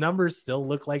 Right. The numbers still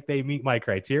look like they meet my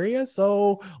criteria.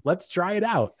 So let's try it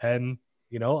out. And,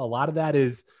 a lot of that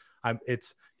is,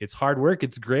 it's hard work.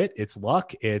 It's grit. It's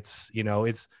luck. And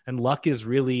luck is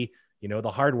really,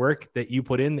 the hard work that you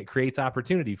put in that creates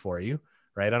opportunity for you.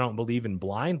 Right. I don't believe in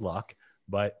blind luck,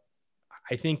 but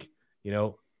I think,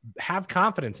 have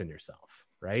confidence in yourself.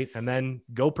 Right. And then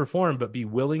go perform, but be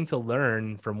willing to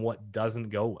learn from what doesn't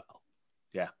go well.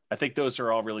 Yeah, I think those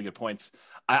are all really good points.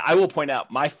 I will point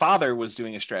out my father was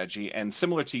doing a strategy, and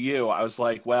similar to you, I was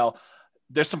like, well,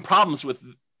 there's some problems with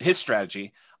his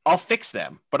strategy. I'll fix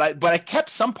them. But I kept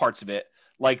some parts of it,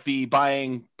 like the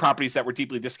buying properties that were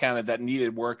deeply discounted that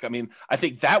needed work. I mean, I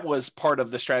think that was part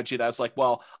of the strategy that I was like,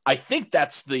 well, I think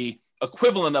that's the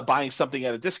equivalent of buying something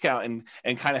at a discount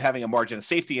and kind of having a margin of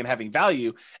safety and having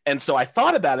value. And so I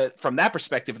thought about it from that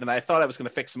perspective. And then I thought I was going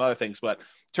to fix some other things, but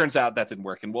turns out that didn't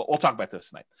work. And we'll talk about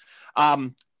this tonight.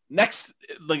 Next,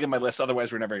 look at my list.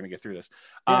 Otherwise, we're never going to get through this.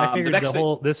 I figured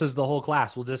this is the whole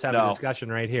class. We'll just have a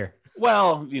discussion right here.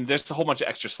 Well, there's a whole bunch of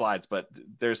extra slides, but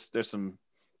there's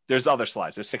other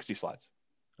slides. There's 60 slides.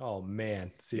 Oh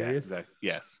man, serious? Yeah, exactly.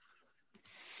 Yes.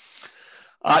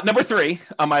 Number 3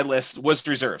 on my list was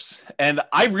reserves. And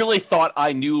I really thought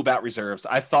I knew about reserves.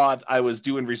 I thought I was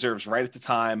doing reserves right at the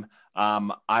time.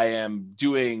 I am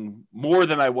doing more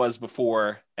than I was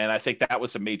before. And I think that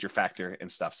was a major factor in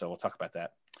stuff. So we'll talk about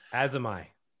that. As am I.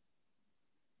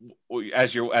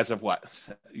 As of what?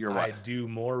 You're what? I do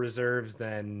more reserves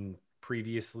than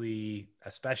previously,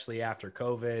 especially after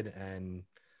COVID and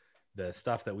the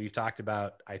stuff that we've talked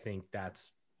about. I think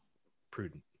that's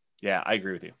prudent. Yeah, I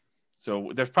agree with you.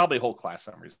 So there's probably a whole class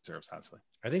on reserves, honestly.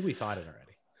 I think we taught it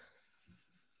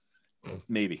already.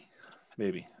 Maybe.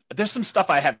 There's some stuff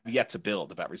I have yet to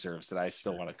build about reserves that I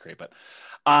still want to create, but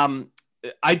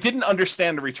I didn't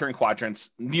understand the return quadrants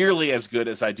nearly as good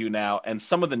as I do now, and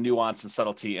some of the nuance and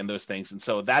subtlety in those things. And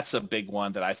so that's a big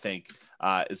one that I think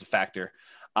is a factor.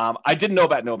 I didn't know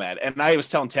about Nomad, and I was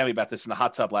telling Tammy about this in the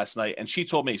hot tub last night, and she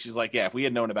told me, she's like, yeah, if we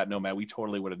had known about Nomad, we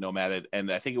totally would have nomaded,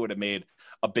 and I think it would have made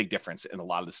a big difference in a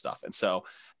lot of this stuff. And so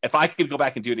if I could go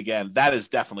back and do it again, that is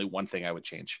definitely one thing I would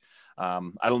change. I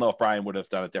don't know if Brian would have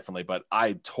done it differently, but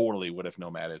I totally would have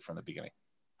nomaded from the beginning.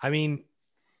 I mean,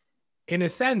 in a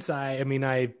sense, I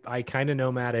kind of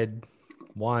nomaded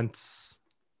once.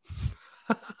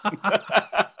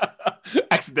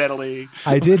 Accidentally.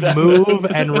 I did move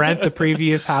and rent the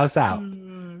previous house out.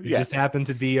 It just happened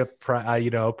to be a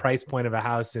price point of a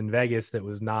house in Vegas that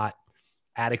was not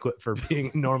adequate for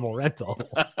being a normal rental.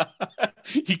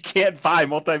 You can't buy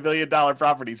multi-million-dollar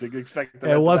properties and expect them.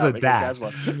 It wasn't that.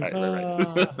 Right.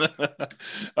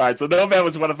 All right. So Nomad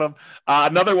was one of them.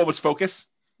 Another one was Focus.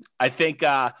 I think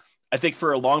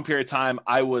for a long period of time,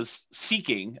 I was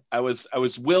seeking. I was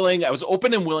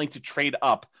open and willing to trade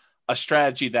up a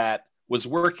strategy that was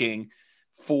working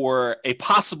for a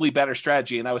possibly better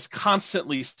strategy. And I was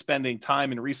constantly spending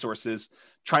time and resources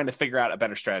trying to figure out a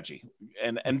better strategy.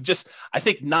 And just, I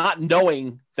think not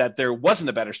knowing that there wasn't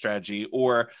a better strategy,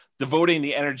 or devoting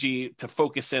the energy to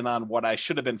focus in on what I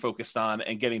should have been focused on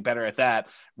and getting better at that,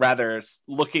 rather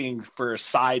looking for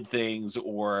side things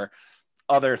or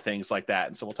other things like that.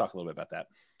 And so we'll talk a little bit about that.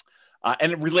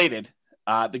 And related,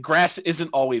 the grass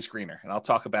isn't always greener. And I'll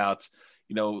talk about,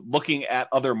 looking at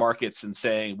other markets and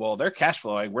saying, well, they're cash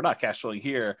flowing, we're not cash flowing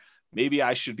here. Maybe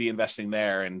I should be investing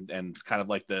there, and kind of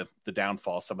like the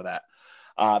downfall, some of that.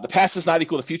 The past is not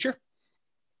equal to the future.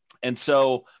 And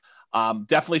so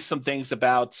definitely some things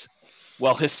about,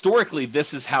 well, historically,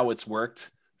 this is how it's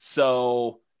worked.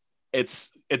 So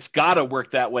it's got to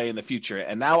work that way in the future.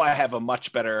 And now I have a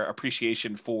much better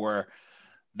appreciation for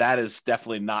that is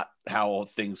definitely not how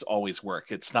things always work.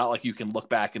 It's not like you can look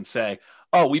back and say,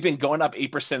 oh, we've been going up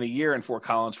 8% a year in Fort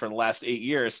Collins for the last 8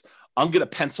 years. I'm going to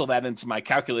pencil that into my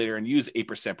calculator and use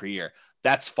 8% per year.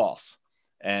 That's false.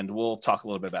 And we'll talk a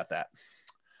little bit about that.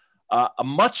 A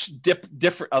much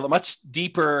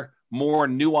deeper, more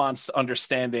nuanced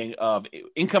understanding of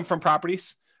income from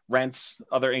properties, rents,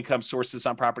 other income sources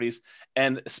on properties,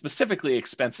 and specifically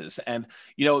expenses. And,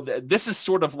 this is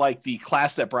sort of like the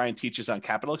class that Brian teaches on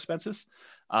capital expenses.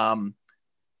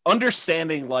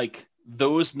 Understanding like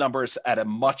those numbers at a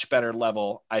much better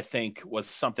level, I think, was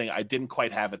something I didn't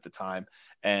quite have at the time.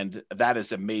 And that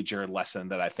is a major lesson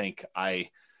that I think I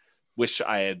wish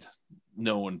I had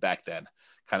known back then.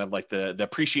 Kind of like the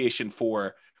appreciation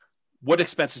for what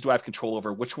expenses do I have control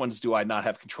over? Which ones do I not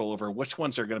have control over? Which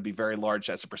ones are going to be very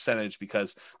large as a percentage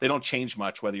because they don't change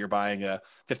much, whether you're buying a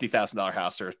 $50,000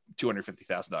 house or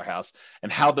 $250,000 house,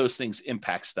 and how those things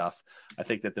impact stuff. I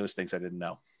think that those things I didn't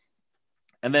know.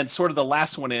 And then sort of the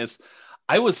last one is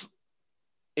I was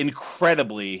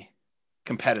incredibly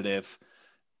competitive,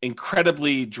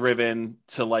 incredibly driven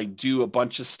to like do a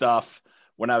bunch of stuff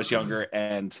when I was younger.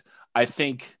 And I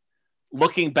think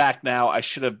looking back now, I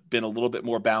should have been a little bit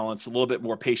more balanced, a little bit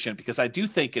more patient, because I do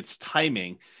think it's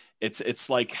timing. It's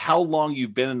like how long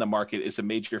you've been in the market is a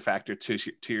major factor to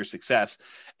your success.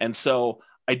 And so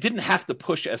I didn't have to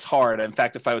push as hard. In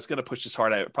fact, if I was going to push as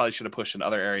hard, I probably should have pushed in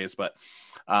other areas, but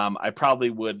I probably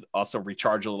would also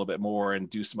recharge a little bit more and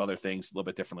do some other things a little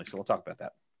bit differently. So we'll talk about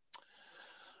that.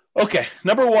 Okay.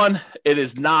 Number one, it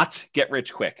is not get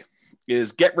rich quick. It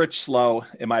is get rich slow,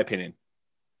 in my opinion.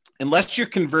 Unless you're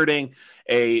converting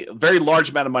a very large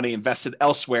amount of money invested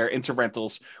elsewhere into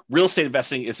rentals, real estate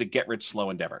investing is a get rich slow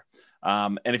endeavor.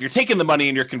 And if you're taking the money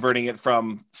and you're converting it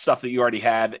from stuff that you already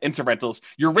had into rentals,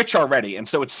 you're rich already. And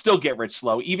so it's still get rich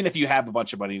slow, even if you have a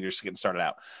bunch of money and you're just getting started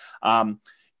out.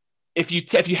 If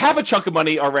you have a chunk of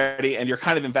money already and you're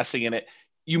kind of investing in it,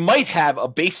 you might have a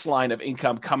baseline of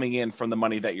income coming in from the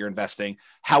money that you're investing.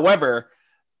 However,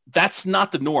 that's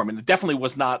not the norm. And it definitely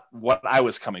was not what I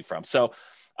was coming from. So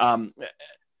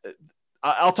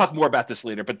I'll talk more about this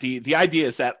later, but the idea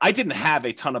is that I didn't have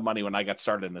a ton of money when I got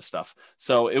started in this stuff.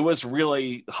 So it was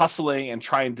really hustling and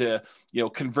trying to,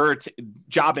 convert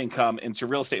job income into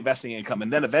real estate investing income.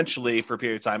 And then eventually, for a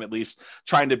period of time, at least,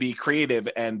 trying to be creative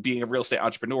and being a real estate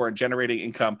entrepreneur and generating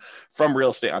income from real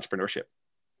estate entrepreneurship.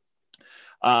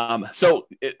 So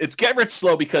it's get rich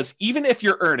slow, because even if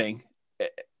you're earning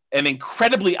an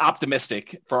incredibly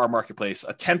optimistic, for our marketplace,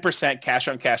 a 10% cash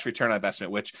on cash return on investment,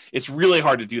 which it's really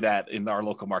hard to do that in our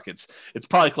local markets. It's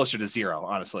probably closer to zero,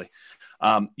 honestly.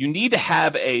 You need to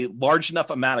have a large enough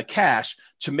amount of cash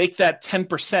to make that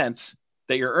 10%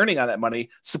 that you're earning on that money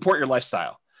support your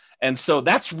lifestyle. And so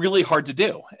that's really hard to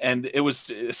do. And it was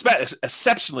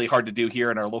exceptionally hard to do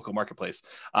here in our local marketplace.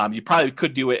 You probably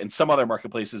could do it in some other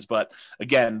marketplaces, but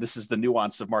again, this is the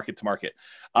nuance of market to market.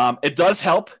 It does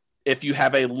help if you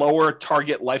have a lower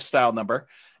target lifestyle number.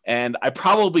 And I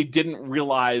probably didn't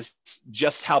realize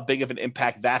just how big of an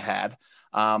impact that had.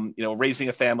 Raising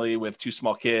a family with 2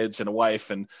 small kids and a wife,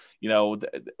 and,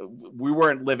 we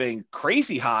weren't living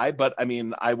crazy high, but I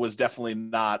mean, I was definitely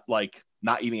not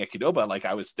eating at Qdoba. Like,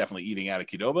 I was definitely eating out at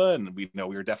Qdoba, and we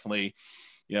were definitely,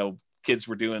 kids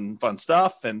were doing fun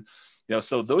stuff. And,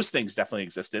 so those things definitely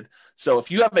existed. So if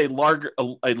you have a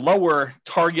lower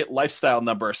target lifestyle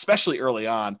number, especially early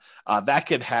on, that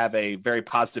could have a very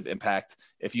positive impact.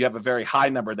 If you have a very high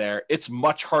number there, it's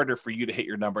much harder for you to hit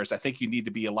your numbers. I think you need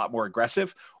to be a lot more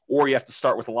aggressive, or you have to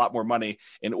start with a lot more money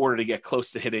in order to get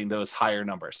close to hitting those higher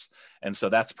numbers. And so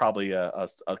that's probably a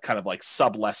kind of like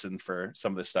sub lesson for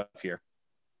some of this stuff here.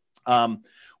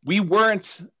 We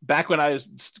weren't, back when I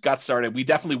got started, we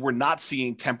definitely were not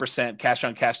seeing 10% cash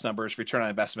on cash numbers, return on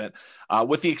investment,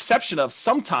 with the exception of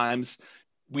sometimes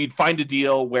we'd find a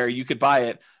deal where you could buy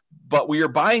it, but we were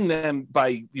buying them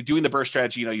by doing the BRRRR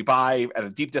strategy. You buy at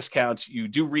a deep discount, you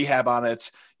do rehab on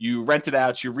it, you rent it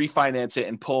out, you refinance it,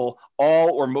 and pull all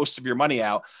or most of your money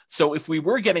out. So if we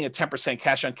were getting a 10%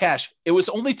 cash on cash, it was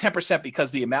only 10%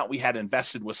 because the amount we had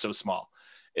invested was so small.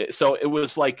 So it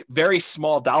was like very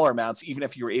small dollar amounts, even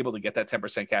if you were able to get that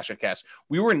 10% cash on cash.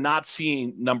 We were not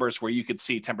seeing numbers where you could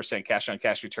see 10% cash on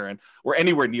cash return or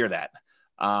anywhere near that,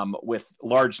 with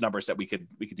large numbers that we could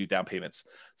do down payments.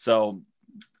 So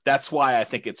that's why I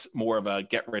think it's more of a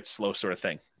get rich slow sort of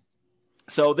thing.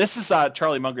 So this is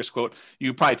Charlie Munger's quote. You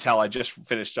can probably tell I just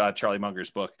finished Charlie Munger's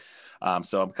book.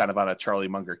 So I'm kind of on a Charlie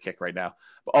Munger kick right now.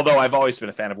 Although I've always been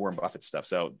a fan of Warren Buffett stuff.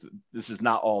 So this is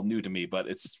not all new to me, but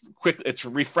it's quick. It's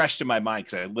refreshed in my mind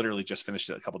because I literally just finished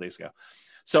it a couple days ago.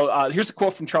 So here's a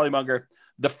quote from Charlie Munger.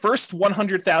 The first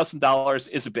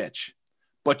 $100,000 is a bitch,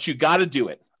 but you got to do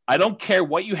it. I don't care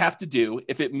what you have to do.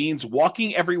 If it means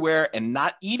walking everywhere and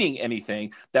not eating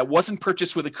anything that wasn't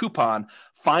purchased with a coupon,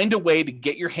 find a way to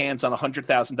get your hands on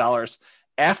 $100,000.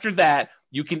 After that,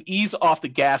 you can ease off the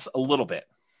gas a little bit.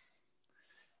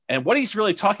 And what he's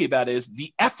really talking about is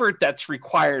the effort that's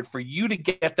required for you to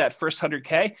get that first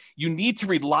 100K. You need to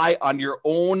rely on your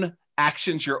own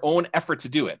actions, your own effort to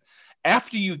do it.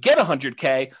 After you get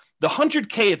 100K, the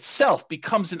 100K itself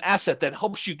becomes an asset that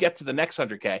helps you get to the next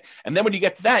 100K. And then when you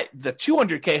get to that, the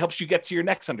 200K helps you get to your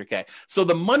next 100K. So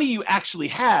the money you actually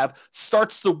have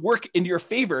starts to work in your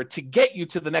favor to get you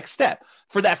to the next step.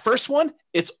 For that first one,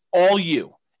 it's all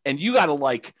you. And you got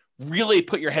to really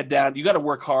put your head down. You got to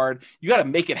work hard. You got to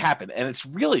make it happen. And it's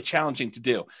really challenging to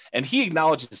do. And he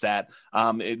acknowledges that.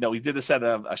 We did this at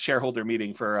a shareholder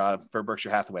meeting for Berkshire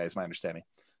Hathaway, is my understanding.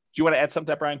 Do you want to add something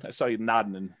to that, Brian? I saw you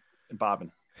nodding and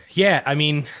bobbing. Yeah, I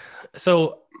mean,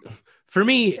 so for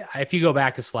me, if you go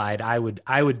back a slide, I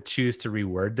would choose to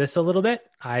reword this a little bit.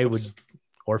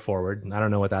 Or forward. I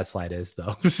don't know what that slide is,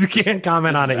 though. Can't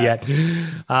comment on it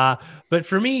yet. But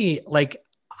for me,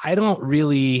 I don't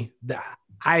really.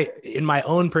 In my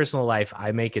own personal life,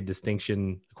 I make a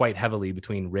distinction quite heavily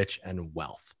between rich and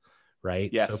wealth, right?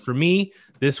 Yes. So for me,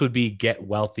 this would be get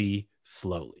wealthy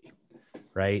slowly,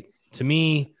 right? To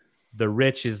me, the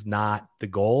rich is not the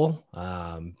goal.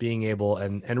 Being able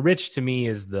and rich to me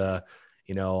is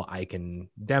I can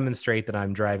demonstrate that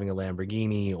I'm driving a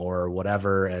Lamborghini or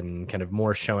whatever and kind of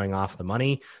more showing off the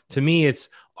money. To me, it's,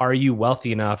 are you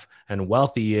wealthy enough? And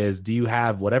wealthy is, do you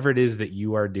have whatever it is that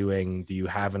you are doing? Do you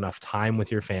have enough time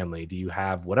with your family? Do you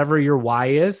have whatever your why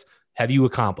is? Have you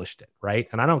accomplished it? Right.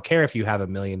 And I don't care if you have $1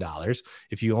 million.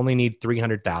 If you only need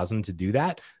 300,000 to do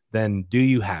that, then do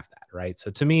you have that? Right.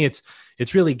 So to me, it's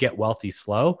really get wealthy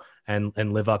slow and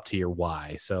live up to your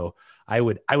why. So I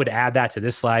would add that to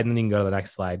this slide, and then you can go to the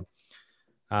next slide.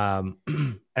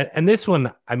 And this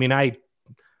one, I mean, I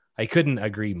couldn't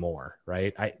agree more.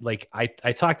 Right.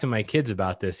 I talked to my kids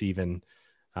about this even.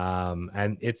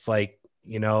 And it's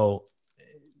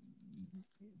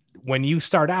when you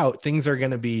start out, things are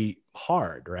going to be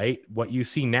hard, right? What you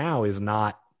see now is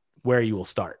not where you will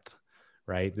start,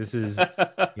 right? This is,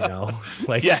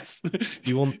 like, yes,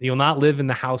 you'll not live in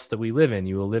the house that we live in.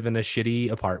 You will live in a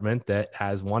shitty apartment that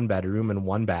has 1 bedroom and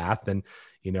 1 bath. And,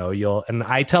 and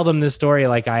I tell them this story.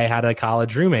 Like, I had a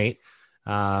college roommate,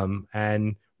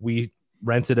 and we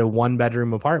rented a 1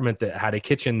 bedroom apartment that had a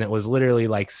kitchen that was literally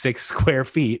like 6 square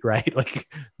feet, right?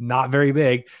 Like, not very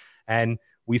big. And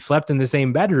we slept in the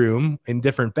same bedroom in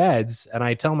different beds. And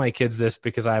I tell my kids this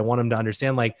because I want them to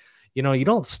understand, like, you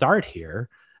don't start here.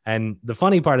 And the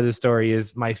funny part of the story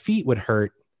is my feet would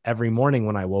hurt every morning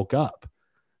when I woke up,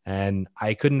 and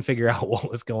I couldn't figure out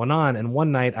what was going on. And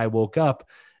one night I woke up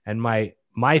and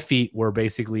my feet were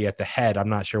basically at the head. I'm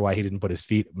not sure why he didn't put his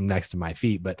feet next to my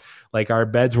feet, but like, our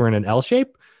beds were in an L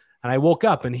shape. And I woke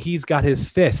up and he's got his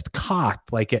fist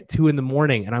cocked like at 2 a.m.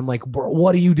 And I'm like, bro,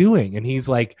 what are you doing? And he's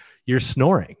like, you're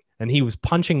snoring. And he was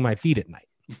punching my feet at night.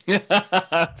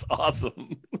 That's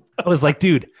awesome. I was like,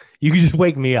 dude, you can just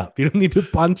wake me up. You don't need to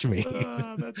punch me.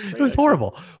 That's great, it was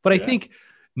horrible. But yeah. I think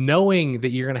knowing that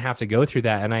you're going to have to go through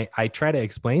that. And I try to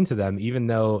explain to them, even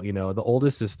though, the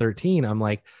oldest is 13, I'm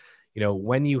like,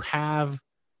 when you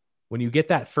get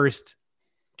that first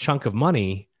chunk of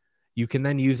money, you can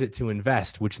then use it to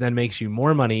invest, which then makes you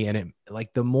more money. And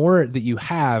the more that you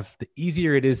have, the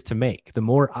easier it is to make, the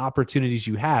more opportunities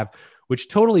you have, which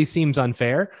totally seems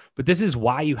unfair, but this is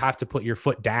why you have to put your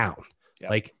foot down,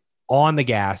 like on the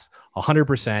gas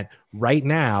 100% right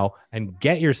now, and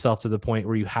get yourself to the point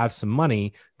where you have some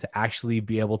money to actually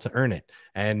be able to earn it.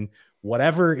 And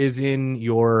whatever is in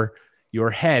your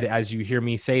head as you hear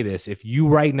me say this, if you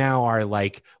right now are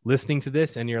like listening to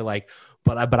this and you're like,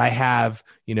 but I have,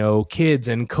 kids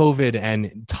and COVID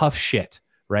and tough shit,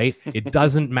 right? It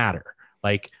doesn't matter.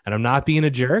 Like, and I'm not being a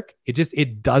jerk.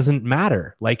 It doesn't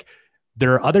matter. Like,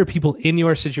 there are other people in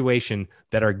your situation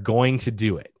that are going to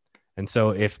do it. And so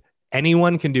if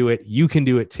anyone can do it, you can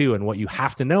do it too. And what you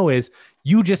have to know is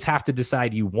you just have to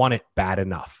decide you want it bad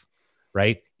enough,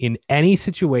 right? In any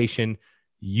situation,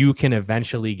 you can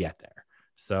eventually get there.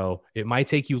 So it might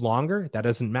take you longer. That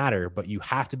doesn't matter, but you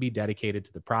have to be dedicated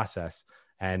to the process.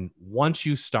 And once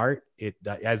you start it,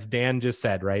 as Dan just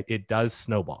said, right, it does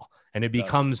snowball, and it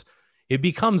becomes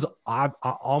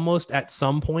almost at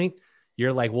some point,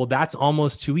 you're like, well, that's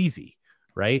almost too easy,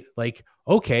 right? Like,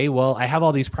 okay, well, I have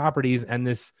all these properties and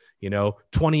this,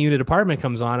 20-unit apartment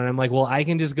comes on, and I'm like, well, I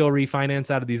can just go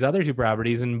refinance out of these other 2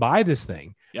 properties and buy this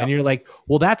thing. Yep. And you're like,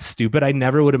 well, that's stupid. I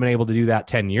never would have been able to do that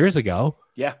 10 years ago.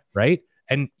 Yeah. Right.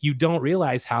 And you don't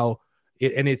realize how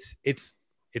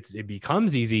it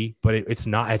becomes easy, but it's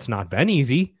not been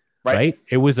easy. Right.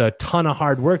 It was a ton of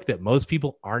hard work that most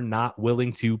people are not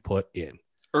willing to put in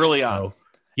early on. So,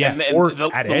 yeah. And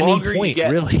at any point,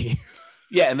 really.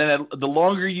 Yeah. And then the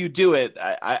longer you do it,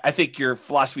 I think your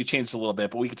philosophy changed a little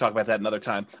bit, but we can talk about that another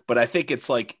time. But I think it's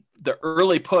like the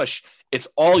early push, it's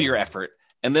all your effort.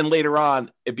 And then later on,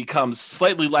 it becomes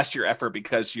slightly less your effort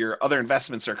because your other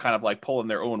investments are kind of like pulling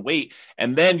their own weight.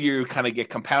 And then you kind of get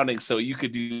compounding. So you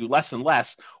could do less and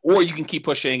less, or you can keep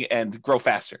pushing and grow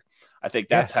faster. I think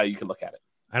that's how you can look at it.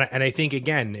 And I think,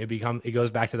 again, it goes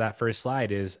back to that first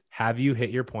slide is, have you hit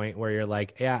your point where you're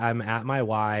like, yeah, I'm at my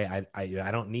why.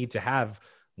 I don't need to have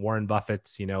Warren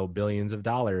Buffett's, billions of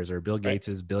dollars, or Bill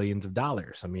Gates's billions of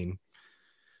dollars. I mean,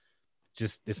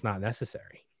 just, it's not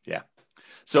necessary. Yeah.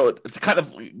 So to kind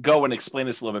of go and explain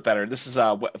this a little bit better, this is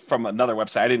from another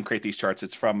website. I didn't create these charts.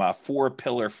 It's from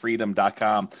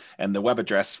 4pillarfreedom.com, and the web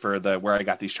address for where I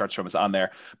got these charts from is on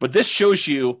there. But this shows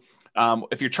you,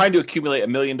 if you're trying to accumulate $1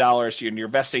 million and you're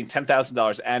investing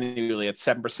 $10,000 annually at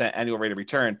 7% annual rate of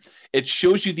return, it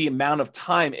shows you the amount of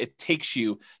time it takes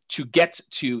you to get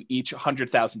to each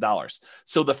 $100,000.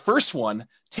 So the first one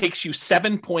takes you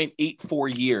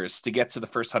 7.84 years to get to the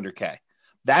first 100K.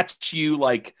 That's you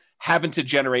like having to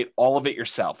generate all of it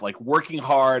yourself, like working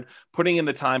hard, putting in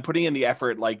the time, putting in the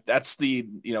effort. Like that's the,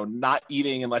 not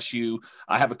eating unless you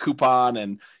have a coupon,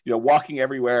 and, walking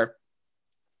everywhere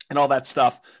and all that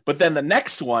stuff. But then the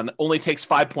next one only takes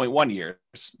 5.1 years.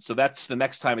 So that's the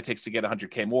next time it takes to get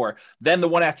 100K more. Then the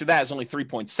one after that is only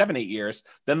 3.78 years.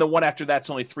 Then the one after that's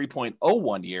only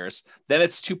 3.01 years. Then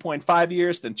it's 2.5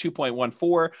 years, then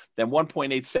 2.14, then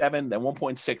 1.87, then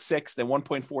 1.66, then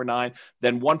 1.49,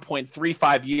 then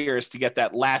 1.35 years to get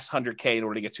that last 100K in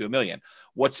order to get to $1 million.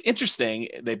 What's interesting,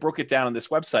 they broke it down on this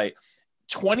website.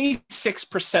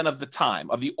 26% of the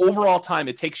time, of the overall time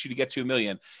it takes you to get to $1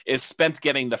 million, is spent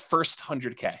getting the first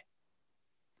 100K.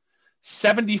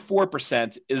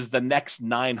 74% is the next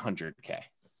 900K.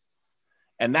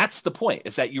 And that's the point,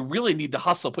 is that you really need to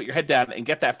hustle, put your head down and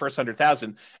get that first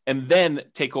 100,000 and then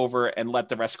take over and let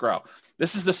the rest grow.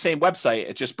 This is the same website.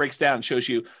 It just breaks down and shows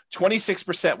you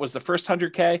 26% was the first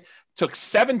 100K, took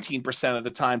 17% of the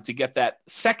time to get that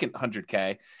second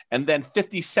 100K, and then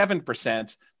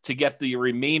 57% to get the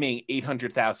remaining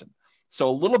 800,000. So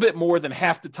a little bit more than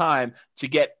half the time to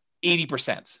get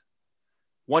 80%.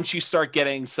 Once you start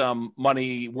getting some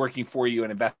money working for you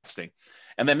and investing.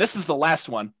 And then this is the last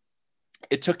one.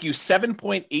 It took you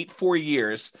 7.84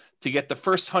 years to get the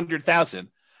first 100,000,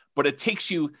 but it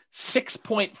takes you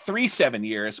 6.37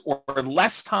 years or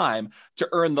less time to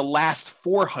earn the last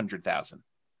 400,000.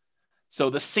 So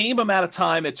the same amount of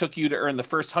time it took you to earn the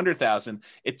first 100,000,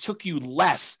 it took you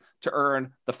less to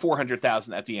earn the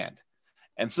 400,000 at the end.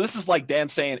 And so this is like Dan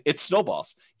saying, it's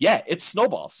snowballs. Yeah, it's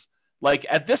snowballs. Like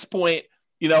at this point,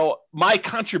 you know, my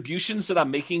contributions that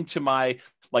I'm making to my,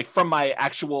 like from my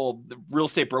actual real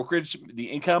estate brokerage,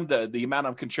 the income, the amount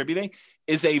I'm contributing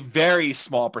is a very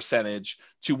small percentage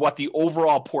to what the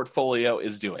overall portfolio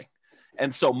is doing.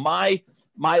 And so my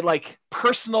like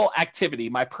personal activity,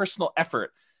 my personal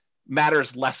effort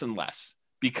matters less and less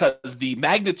because the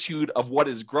magnitude of what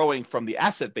is growing from the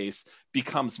asset base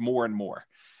becomes more and more.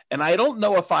 And I don't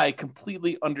know if I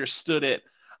completely understood it.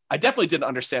 I definitely didn't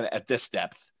understand it at this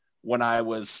depth when I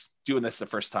was doing this the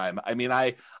first time. I mean,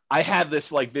 I had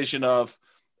this like vision of,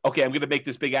 okay, I'm going to make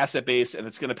this big asset base and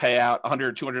it's going to pay out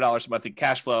 $100, $200 a month in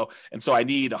cash flow. And so I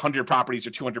need 100 properties or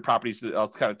 200 properties. I'll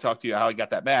kind of talk to you how I got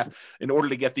that math in order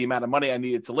to get the amount of money I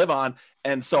needed to live on.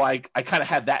 And so I kind of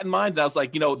had that in mind. And I was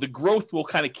like, you know, the growth will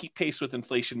kind of keep pace with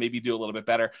inflation, maybe do a little bit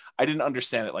better. I didn't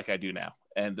understand it like I do now.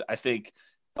 And I think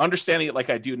understanding it like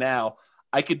I do now,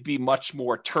 I could be much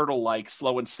more turtle-like,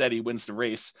 slow and steady wins the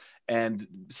race and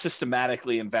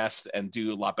systematically invest and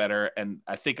do a lot better. And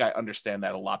I think I understand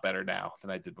that a lot better now than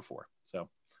I did before. So I don't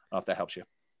know if that helps you.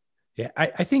 Yeah,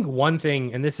 I think one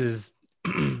thing, and this is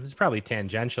this is probably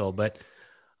tangential, but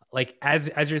like as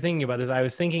you're thinking about this, I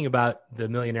was thinking about the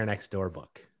Millionaire Next Door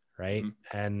book, right?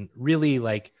 Mm-hmm. And really,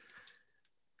 like,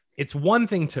 it's one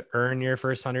thing to earn your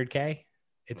first 100K.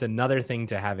 It's another thing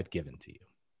to have it given to you.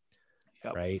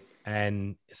 Yep. Right.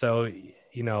 And so,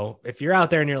 you know, if you're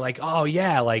out there and you're like, oh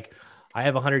yeah, like I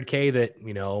have 100K that,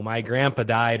 you know, my grandpa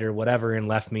died or whatever and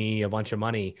left me a bunch of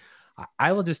money.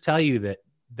 I will just tell you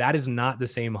that is not the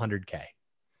same 100K.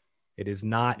 It is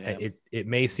not. Yep. It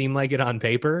may seem like it on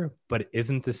paper, but it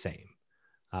isn't the same.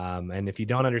 And if you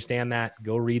don't understand that,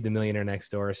 go read The Millionaire Next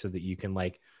Door so that you can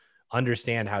like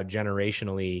understand how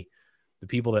generationally the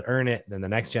people that earn it, then the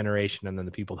next generation, and then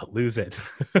the people that lose it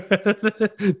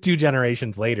 2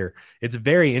 generations later. It's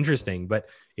very interesting, but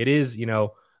it is, you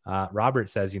know,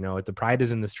 Robert says, you know, the pride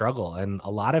is in the struggle. And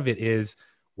a lot of it is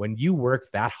when you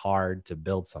work that hard to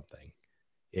build something,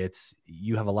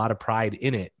 you have a lot of pride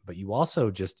in it, but you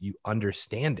also you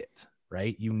understand it,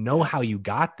 right? You know how you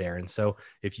got there. And so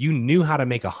if you knew how to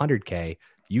make 100K,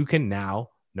 you can now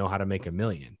know how to make $1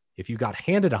 million. If you got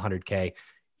handed 100K,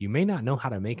 you may not know how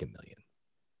to make $1 million.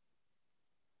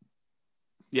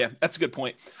 Yeah, that's a good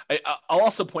point. I'll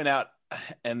also point out,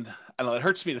 and I don't know, it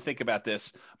hurts me to think about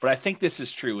this, but I think this is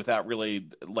true without really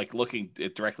like looking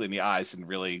it directly in the eyes and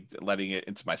really letting it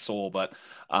into my soul. But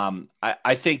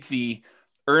I think the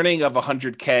earning of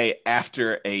 100K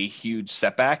after a huge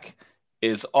setback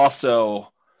is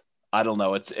also, I don't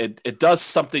know, it does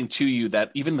something to you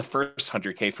that even the first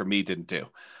 100K for me didn't do.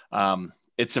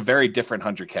 It's a very different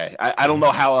 100K. I don't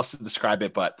know how else to describe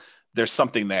it, but there's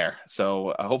something there.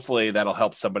 So hopefully that'll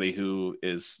help somebody who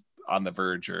is on the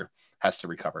verge or has to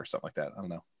recover or something like that. I don't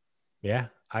know. Yeah.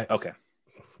 Okay.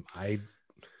 I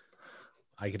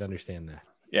could understand that.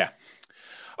 Yeah.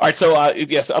 All right. So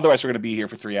yes, otherwise we're going to be here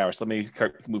for 3 hours. Let me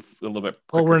move a little bit.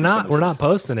 Well, we're not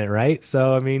posting it, right?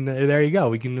 So, I mean, there you go.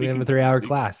 We can have a 3-hour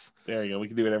class. There you go. We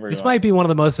can do whatever. This might be one of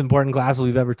the most important classes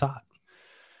we've ever taught.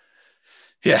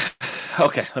 Yeah.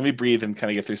 Okay. Let me breathe and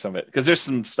kind of get through some of it because there's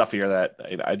some stuff here that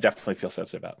I definitely feel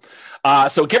sensitive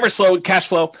about. So Giver Slow, cash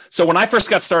flow. So when I first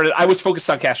got started, I was focused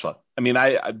on cash flow. I mean,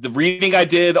 the reading I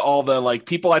did, all the like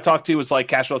people I talked to was like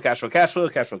cash flow, cash flow, cash flow,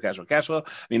 cash flow, cash flow, cash flow.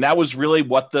 I mean, that was really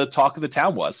what the talk of the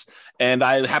town was. And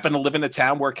I happened to live in a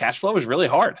town where cash flow was really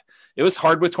hard. It was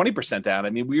hard with 20% down. I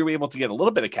mean, we were able to get a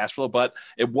little bit of cash flow, but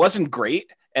it wasn't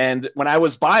great. And when I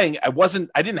was buying,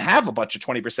 I didn't have a bunch of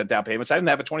 20% down payments. I didn't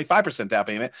have a 25% down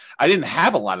payment. I didn't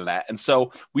have a lot of that. And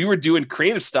so we were doing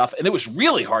creative stuff and it was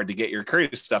really hard to get your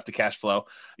creative stuff to cash flow,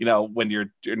 you know, when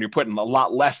you're putting a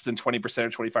lot less than 20%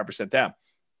 or 25% down.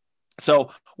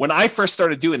 So when I first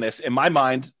started doing this in my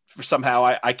mind,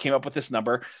 somehow I came up with this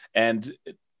number and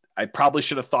I probably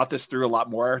should have thought this through a lot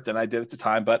more than I did at the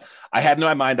time, but I had in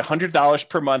my mind $100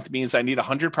 per month means I need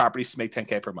 100 properties to make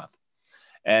 10K per month.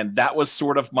 And that was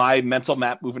sort of my mental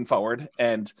map moving forward.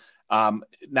 And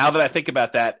now that I think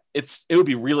about that, it would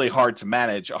be really hard to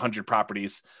manage 100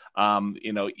 properties.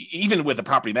 Even with a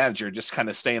property manager, just kind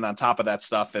of staying on top of that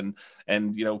stuff and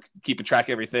keeping track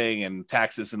of everything and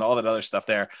taxes and all that other stuff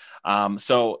there.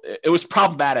 So it was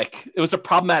problematic. It was a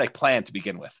problematic plan to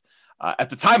begin with.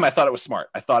 At the time, I thought it was smart.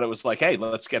 I thought it was like, hey,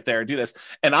 let's get there and do this.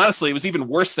 And honestly, it was even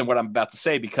worse than what I'm about to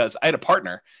say, because I had a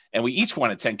partner and we each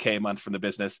wanted 10K a month from the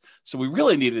business. So we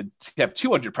really needed to have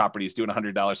 200 properties doing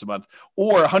 $100 a month,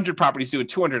 or 100 properties doing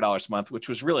 $200 a month, which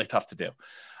was really tough to do.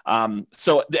 And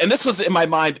this was in my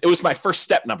mind, it was my first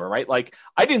step number, right? Like,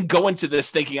 I didn't go into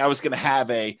this thinking I was going to have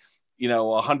a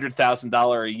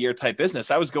 $100,000 a year type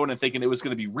business. I was going and thinking it was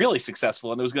going to be really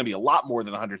successful, and it was going to be a lot more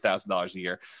than $100,000 a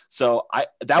year. So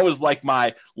that was like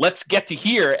let's get to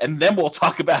here, and then we'll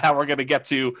talk about how we're going to get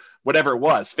to whatever it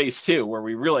was, phase 2, where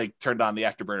we really turned on the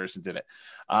afterburners and did it.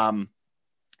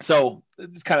 So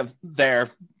it's kind of there.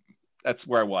 That's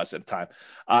where I was at the time.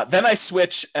 Then I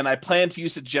switched, and I planned to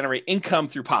use it to generate income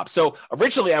through POP. So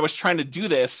originally I was trying to do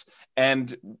this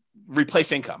and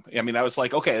replace income. I mean, I was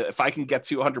like, okay, if I can get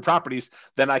to 100 properties,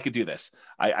 then I could do this.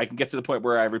 I can get to the point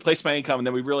where I replace my income, and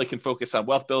then we really can focus on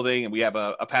wealth building, and we have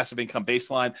a passive income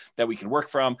baseline that we can work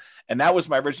from. And that was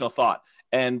my original thought.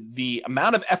 And the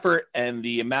amount of effort and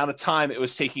the amount of time it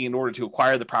was taking in order to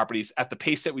acquire the properties at the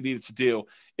pace that we needed to do,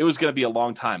 it was going to be a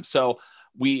long time. So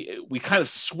we kind of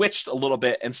switched a little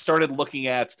bit and started looking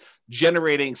at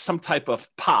generating some type of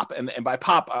POP. And by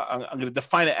POP, I'm going to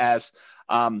define it as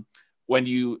when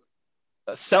you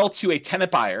sell to a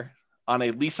tenant buyer on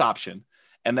a lease option,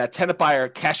 and that tenant buyer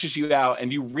cashes you out,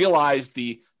 and you realize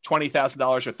the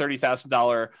 $20,000 or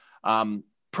 $30,000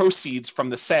 proceeds from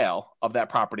the sale of that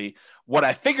property. What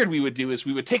I figured we would do is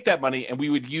we would take that money and we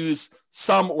would use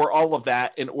some or all of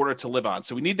that in order to live on.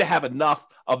 So we need to have enough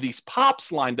of these POPs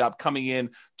lined up coming in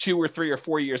 2 or 3 or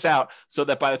 4 years out, so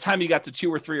that by the time you got to 2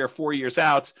 or 3 or 4 years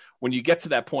out, when you get to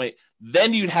that point,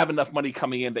 then you'd have enough money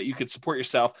coming in that you could support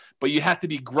yourself, but you have to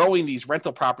be growing these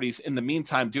rental properties in the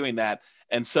meantime doing that.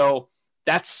 And so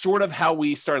that's sort of how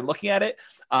we started looking at it.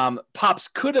 POPs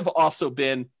could have also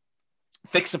been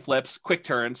fix and flips, quick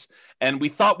turns. And we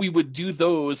thought we would do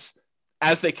those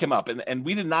as they came up. And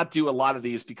we did not do a lot of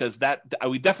these, because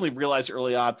we definitely realized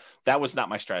early on that was not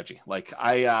my strategy. Like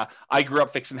I grew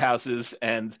up fixing houses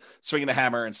and swinging a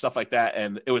hammer and stuff like that,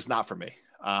 and it was not for me.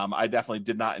 I definitely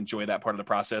did not enjoy that part of the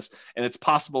process. And it's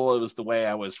possible it was the way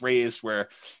I was raised, where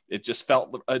it just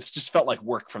felt like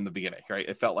work from the beginning, right?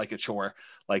 It felt like a chore.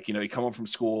 Like, you come home from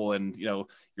school and,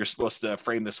 you're supposed to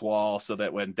frame this wall so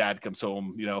that when dad comes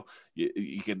home,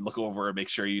 you can look over and make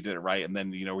sure you did it right. And then,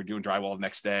 we're doing drywall the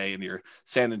next day, and you're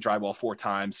sanding drywall 4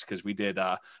 times, because we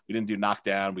didn't do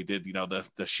knockdown. We did,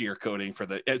 the shear coating for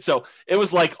so it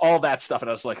was like all that stuff. And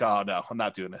I was like, oh no, I'm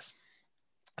not doing this.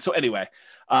 So anyway,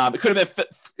 it could have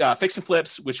been fix and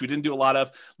flips, which we didn't do a lot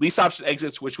of, lease option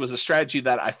exits, which was a strategy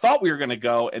that I thought we were going to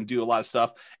go and do a lot of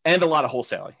stuff, and a lot of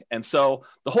wholesaling. And so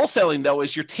the wholesaling, though,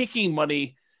 is you're taking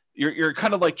money, you're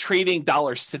kind of like trading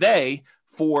dollars today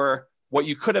for what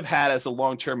you could have had as a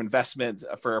long-term investment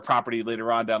for a property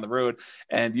later on down the road.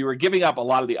 And you were giving up a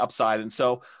lot of the upside. And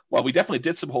so while we definitely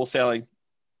did some wholesaling,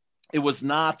 it was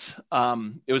not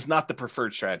the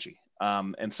preferred strategy.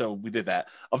 And so we did that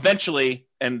eventually.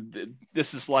 And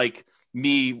this is like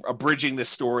me abridging this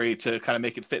story to kind of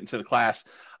make it fit into the class.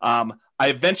 I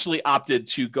eventually opted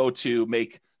to go to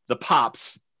make the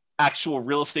POPs actual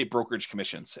real estate brokerage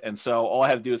commissions. And so all I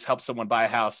had to do is help someone buy a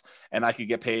house, and I could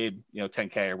get paid,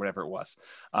 $10K or whatever it was,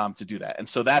 to do that. And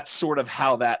so that's sort of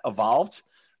how that evolved,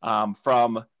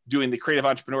 from doing the creative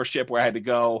entrepreneurship, where I had to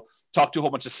go talk to a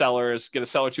whole bunch of sellers, get a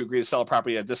seller to agree to sell a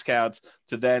property at discounts,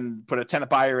 to then put a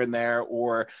tenant buyer in there,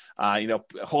 or,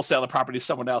 wholesale the property to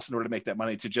someone else in order to make that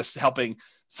money, to just helping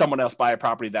someone else buy a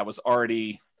property that was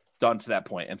already done to that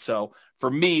point. And so for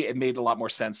me, it made a lot more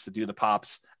sense to do the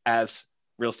POPs as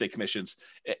real estate commissions.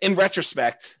 In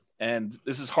retrospect, and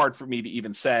this is hard for me to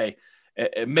even say,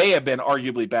 it may have been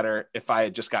arguably better if I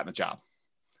had just gotten a job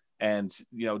and,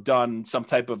 done some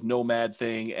type of nomad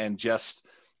thing and just,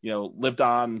 lived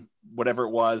on whatever it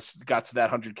was, got to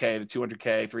that 100K to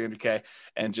 200K, 300K,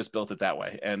 and just built it that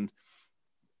way. And,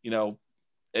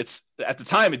 it's at the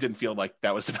time, it didn't feel like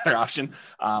that was the better option,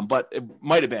 but it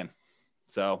might've been.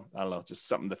 So I don't know, just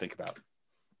something to think about.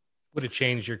 Would have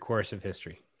changed your course of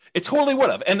history. It totally would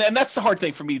have. And that's the hard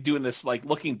thing for me doing this, like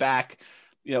looking back,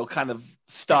 kind of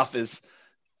stuff is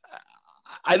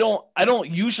I don't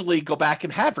usually go back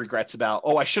and have regrets about,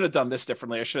 oh, I should have done this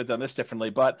differently. I should have done this differently.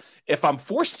 But if I'm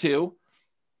forced to,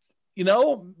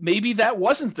 maybe that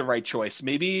wasn't the right choice.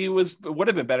 Maybe it would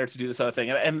have been better to do this other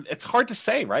thing. And it's hard to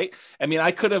say, right? I mean,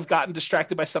 I could have gotten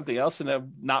distracted by something else and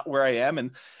I'm not where I am.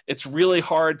 And it's really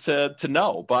hard to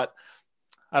know, but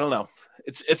I don't know.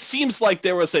 It seems like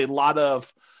there was a lot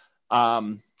of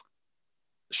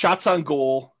shots on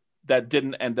goal that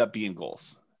didn't end up being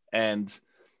goals. And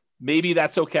maybe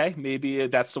that's okay. Maybe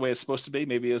that's the way it's supposed to be.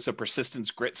 Maybe it was a persistence,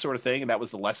 grit sort of thing, and that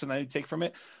was the lesson I need to take from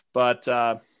it. But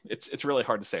it's really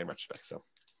hard to say in retrospect.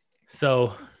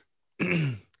 So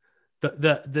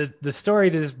the story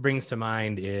that this brings to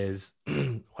mind is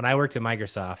when I worked at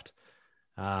Microsoft,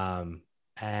 and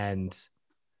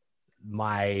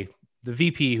the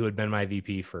VP who had been my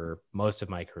VP for most of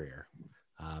my career,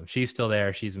 she's still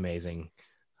there. She's amazing.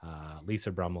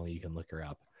 Lisa Brummel, you can look her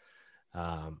up.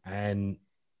 And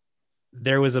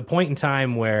there was a point in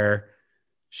time where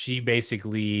she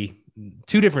basically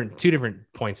two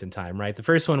different points in time, right? The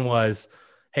first one was,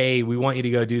 hey, we want you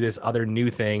to go do this other new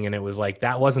thing. And it was like,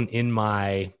 that wasn't in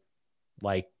my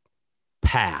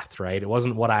path, right? It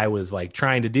wasn't what I was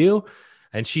trying to do.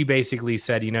 And she basically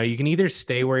said, you can either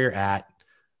stay where you're at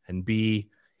and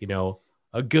be,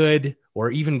 a good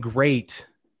or even great,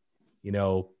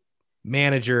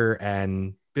 manager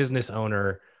and business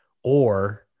owner,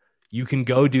 or you can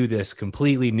go do this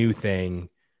completely new thing.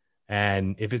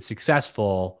 And if it's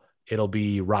successful, it'll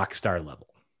be rock star level.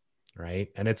 Right.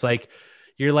 And it's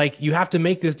you have to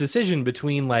make this decision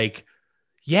between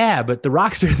yeah, but the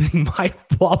rock star thing might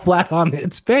fall flat on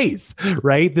its face,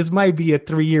 right? This might be a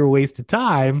 3-year waste of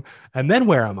time. And then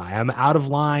where am I? I'm out of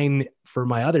line for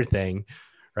my other thing.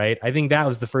 Right. I think that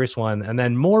was the first one. And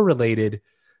then more related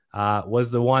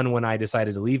was the one when I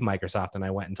decided to leave Microsoft and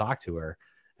I went and talked to her.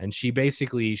 And she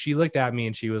looked at me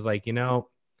and she was like, and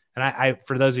I,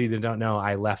 for those of you that don't know,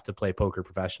 I left to play poker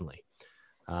professionally.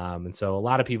 And so a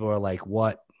lot of people are like,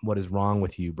 what is wrong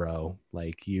with you, bro?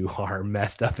 You are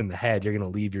messed up in the head. You're going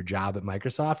to leave your job at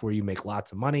Microsoft where you make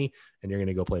lots of money and you're going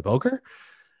to go play poker.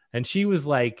 And she was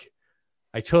like,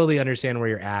 I totally understand where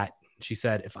you're at. She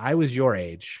said, if I was your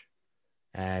age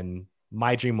and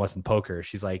my dream wasn't poker,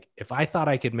 she's like, if I thought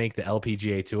I could make the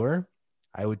LPGA tour,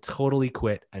 I would totally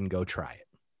quit and go try it.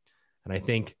 And I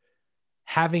think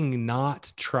having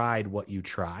not tried what you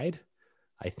tried,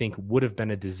 I think would have been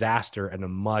a disaster and a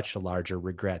much larger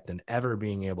regret than ever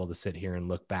being able to sit here and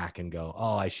look back and go,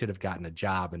 oh, I should have gotten a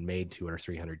job and made 200 or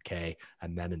 300K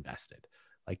and then invested.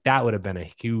 That would have been a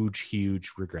huge,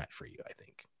 huge regret for you, I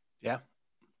think. Yeah,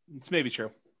 it's maybe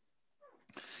true.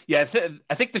 Yeah,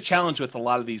 I think the challenge with a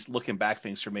lot of these looking back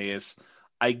things for me is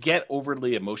I get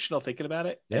overly emotional thinking about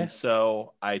it. Yeah. And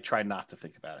so I try not to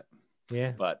think about it.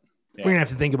 Yeah. But we're going to have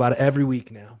to think about it every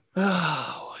week now.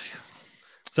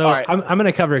 So right. I'm going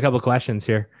to cover a couple questions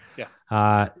here. Yeah.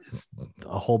 A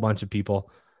whole bunch of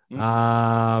people.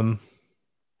 I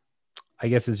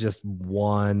guess it's just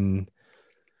one.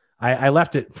 I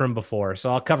left it from before,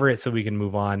 so I'll cover it so we can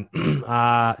move on.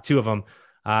 Two of them.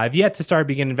 I've yet to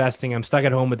begin investing. I'm stuck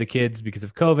at home with the kids because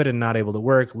of COVID and not able to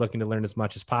work, looking to learn as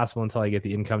much as possible until I get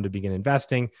the income to begin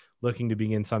investing, looking to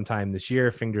begin sometime this year,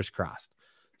 fingers crossed.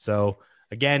 So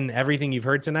again, everything you've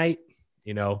heard tonight,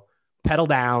 pedal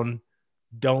down,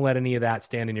 don't let any of that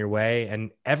stand in your way. And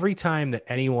every time that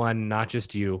anyone, not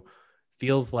just you,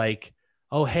 feels like,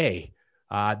 oh, hey,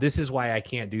 this is why I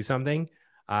can't do something.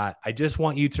 I just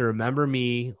want you to remember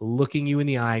me looking you in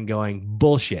the eye and going,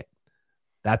 bullshit.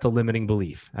 That's a limiting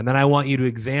belief. And then I want you to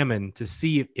examine to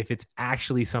see if it's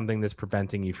actually something that's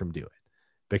preventing you from doing it,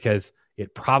 because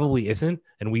it probably isn't.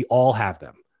 And we all have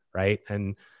them. Right.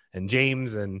 And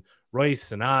James and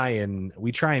Royce and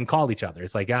we try and call each other.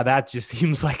 It's that just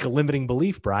seems like a limiting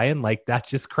belief, Brian. That's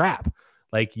just crap.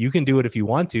 You can do it if you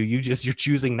want to, you're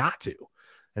choosing not to.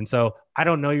 And so I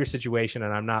don't know your situation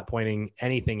and I'm not pointing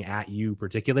anything at you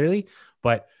particularly,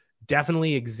 but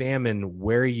definitely examine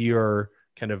where your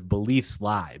kind of beliefs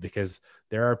lie, because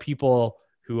there are people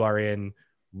who are in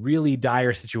really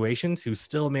dire situations who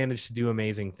still manage to do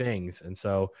amazing things. And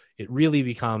so it really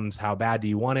becomes, how bad do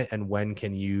you want it? And when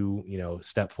can you,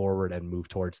 step forward and move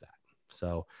towards that?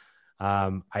 So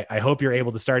I hope you're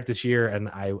able to start this year. And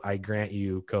I grant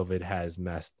you, COVID has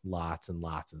messed lots and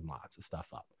lots and lots of stuff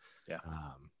up. Yeah.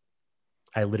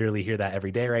 I literally hear that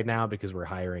every day right now because we're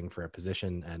hiring for a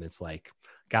position and it's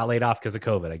got laid off because of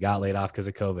COVID. I got laid off because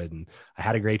of COVID and I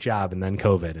had a great job and then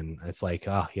COVID. And it's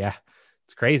oh yeah,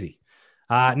 it's crazy.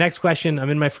 Next question. I'm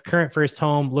in my current first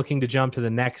home looking to jump to the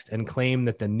next and claim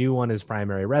that the new one is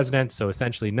primary residence. So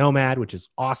essentially nomad, which is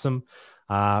awesome.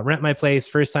 Rent my place,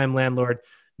 first time landlord,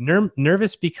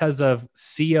 Nervous because of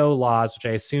CO laws, which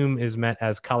I assume is meant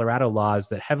as Colorado laws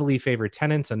that heavily favor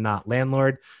tenants and not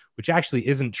landlord, which actually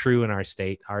isn't true in our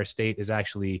state. Our state is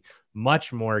actually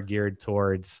much more geared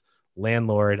towards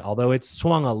landlord, although it's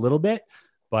swung a little bit,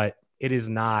 but it is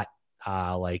not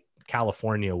like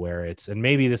California where it's, and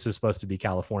maybe this is supposed to be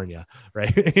California,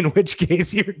 right? In which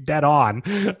case you're dead on.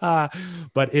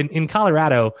 But in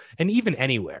Colorado and even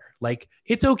anywhere, like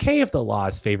it's okay if the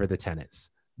laws favor the tenants,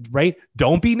 right?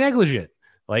 Don't be negligent.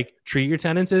 Like treat your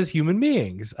tenants as human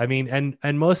beings. I mean,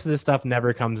 and most of this stuff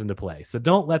never comes into play. So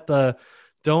don't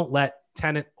let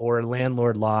tenant or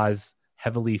landlord laws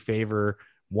heavily favor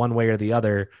one way or the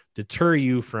other deter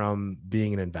you from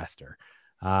being an investor.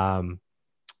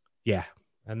 Yeah.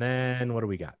 And then what do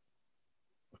we got?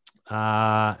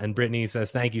 And Brittany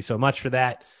says, thank you so much for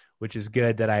that, which is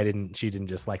good that she didn't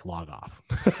just like log off.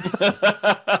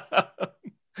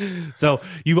 So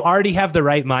you already have the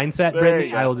right mindset,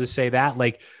 Brittany. I will just say that,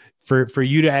 like for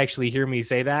you to actually hear me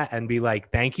say that and be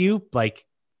like, thank you. Like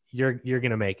you're going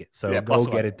to make it. So yeah, go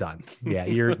get it done. Yeah.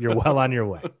 You're well on your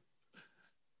way.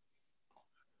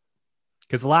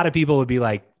 Cause a lot of people would be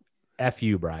like, F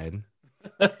you, Brian.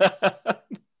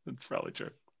 That's probably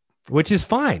true. Which is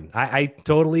fine. I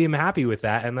totally am happy with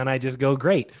that. And then I just go,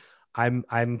 great. I'm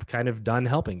kind of done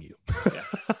helping you.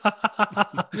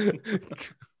 Yeah.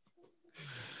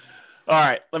 All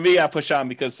right. Let me push on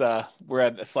because we're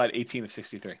at slide 18 of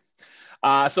 63.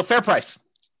 So fair price.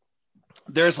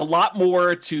 There's a lot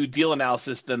more to deal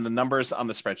analysis than the numbers on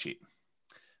the spreadsheet.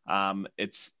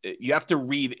 You have to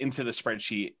read into the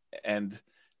spreadsheet, and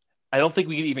I don't think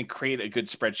we can even create a good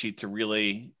spreadsheet to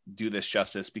really do this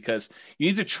justice, because you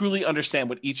need to truly understand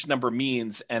what each number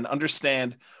means and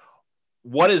understand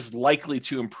what is likely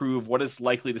to improve, what is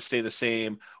likely to stay the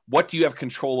same, what do you have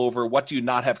control over, what do you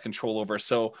not have control over.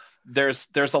 So there's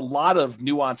a lot of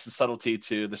nuance and subtlety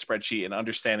to the spreadsheet and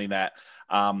understanding that.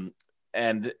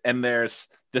 And there's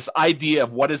this idea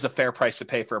of what is a fair price to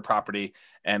pay for a property.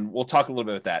 And we'll talk a little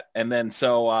bit about that. And then,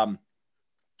 so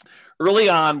early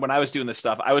on when I was doing this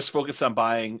stuff, I was focused on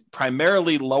buying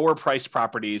primarily lower priced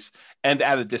properties and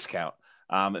at a discount.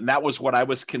 And that was what I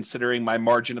was considering my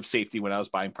margin of safety when I was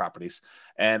buying properties.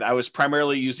 And I was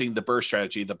primarily using the BRRRR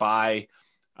strategy, the buy,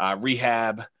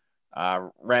 rehab,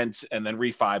 rent, and then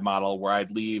refi model, where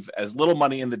I'd leave as little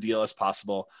money in the deal as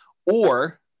possible,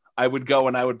 or I would go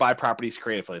and I would buy properties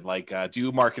creatively, like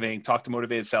do marketing, talk to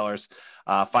motivated sellers,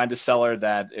 find a seller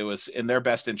that it was in their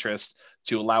best interest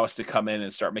to allow us to come in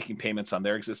and start making payments on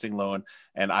their existing loan.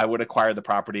 And I would acquire the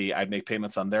property. I'd make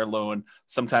payments on their loan.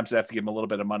 Sometimes I'd have to give them a little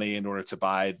bit of money in order to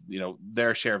buy,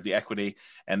 their share of the equity.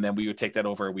 And then we would take that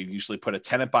over. We'd usually put a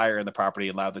tenant buyer in the property,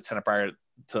 allow the tenant buyer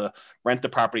to rent the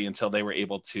property until they were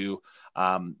able to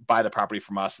buy the property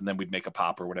from us. And then we'd make a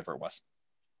pop or whatever it was.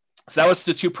 So that was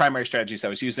the two primary strategies I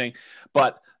was using,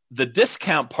 but the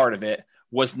discount part of it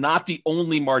was not the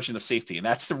only margin of safety. And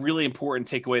that's the really important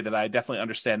takeaway that I definitely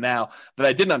understand now that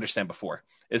I didn't understand before,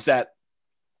 is that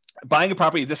buying a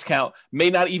property at discount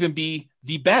may not even be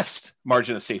the best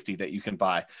margin of safety that you can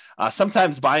buy.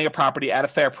 Sometimes buying a property at a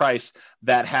fair price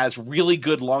that has really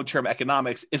good long-term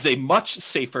economics is a much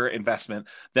safer investment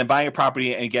than buying a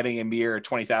property and getting a mere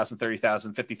 $20,000,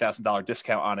 $30,000, $50,000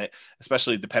 discount on it,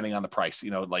 especially depending on the price,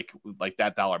 like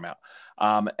that dollar amount.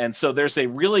 And so there's a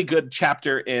really good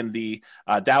chapter in the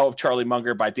Tao of Charlie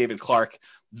Munger by David Clark.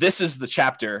 This is the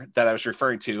chapter that I was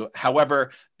referring to.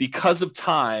 However, because of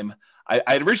time,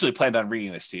 I originally planned on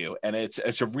reading this to you, and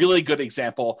it's a really good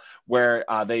example where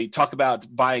they talk about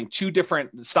buying two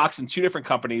different stocks in two different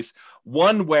companies,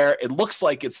 one where it looks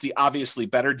like it's the obviously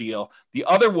better deal, the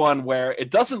other one where it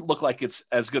doesn't look like it's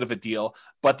as good of a deal,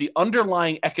 but the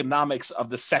underlying economics of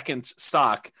the second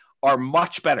stock are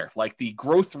much better. Like the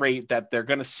growth rate that they're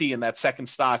going to see in that second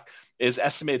stock is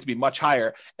estimated to be much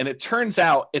higher. And it turns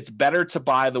out it's better to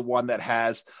buy the one that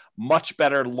has much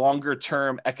better longer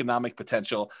term economic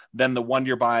potential than the one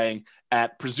you're buying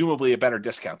at presumably a better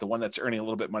discount, the one that's earning a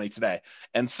little bit of money today.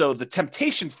 And so the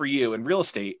temptation for you in real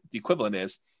estate, the equivalent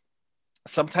is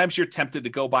sometimes you're tempted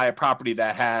to go buy a property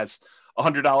that has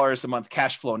 $100 a month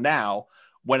cash flow now,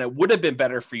 when it would have been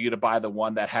better for you to buy the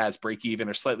one that has break even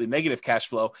or slightly negative cash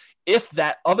flow if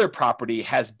that other property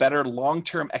has better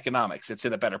long-term economics. It's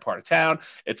in a better part of town.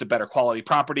 It's a better quality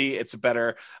property. It's a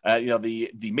better,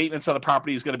 the maintenance on the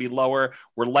property is going to be lower.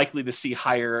 We're likely to see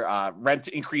higher rent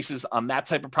increases on that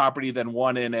type of property than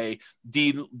one in a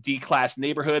D-class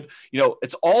neighborhood.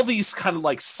 It's all these kind of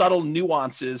like subtle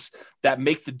nuances that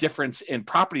make the difference in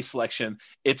property selection.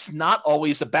 It's not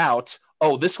always about,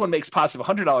 oh, this one makes positive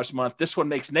 $100 a month. This one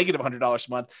makes negative $100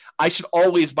 a month. I should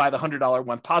always buy the $100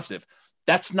 one positive.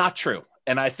 That's not true.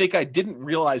 And I think I didn't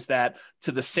realize that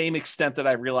to the same extent that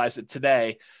I realized it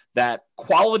today, that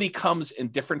quality comes in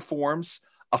different forms.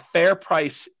 A fair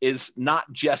price is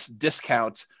not just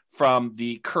discount from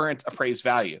the current appraised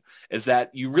value, is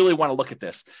that you really want to look at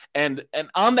this. And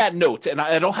on that note, and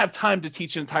I don't have time to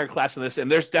teach an entire class on this,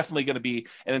 and there's definitely going to be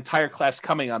an entire class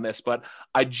coming on this, but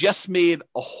I just made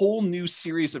a whole new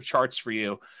series of charts for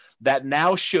you that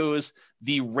now shows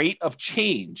the rate of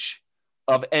change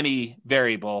of any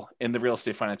variable in the real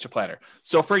estate financial planner.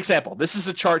 So for example, this is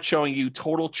a chart showing you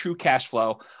total true cash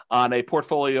flow on a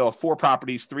portfolio of 4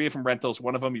 properties, 3 of them rentals,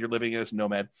 1 of them you're living in as a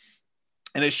nomad.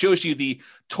 And it shows you the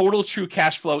total true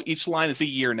cash flow. Each line is a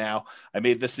year now. I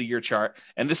made this a year chart.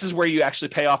 And this is where you actually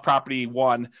pay off property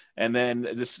 1. And then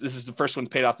this is the first one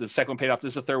paid off. The second one paid off.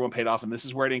 This is the third one paid off. And this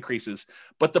is where it increases.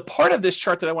 But the part of this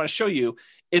chart that I want to show you,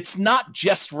 it's not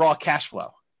just raw cash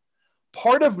flow.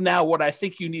 Part of now what I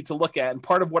think you need to look at, and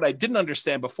part of what I didn't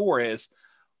understand before, is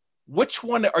which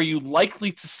one are you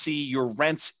likely to see your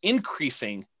rents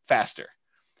increasing faster?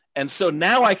 And so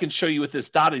now I can show you with this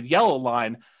dotted yellow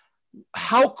line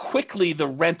how quickly the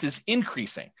rent is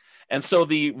increasing. And so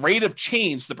the rate of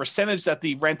change, the percentage that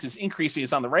the rent is increasing,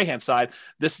 is on the right-hand side.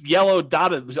 This yellow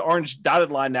dotted, this orange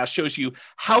dotted line now shows you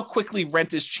how quickly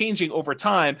rent is changing over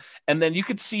time. And then you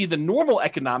could see the normal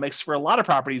economics for a lot of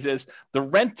properties is the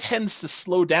rent tends to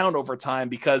slow down over time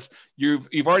because you've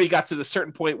already got to the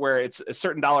certain point where it's a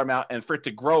certain dollar amount, and for it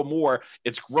to grow more,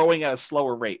 it's growing at a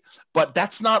slower rate. But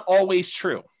that's not always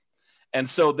true. And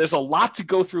so there's a lot to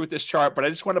go through with this chart, but I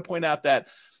just want to point out that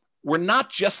we're not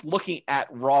just looking at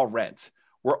raw rent.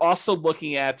 We're also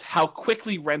looking at how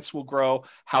quickly rents will grow,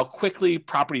 how quickly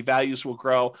property values will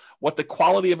grow, what the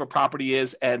quality of a property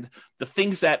is, and the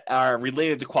things that are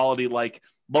related to quality, like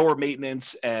lower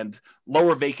maintenance and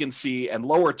lower vacancy and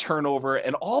lower turnover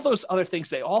and all those other things.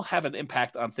 They all have an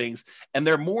impact on things, and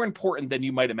they're more important than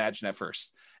you might imagine at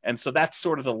first. And so that's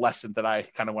sort of the lesson that I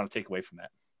kind of want to take away from that.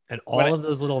 And all of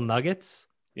those little nuggets,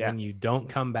 yeah, when you don't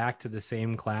come back to the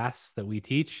same class that we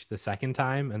teach the second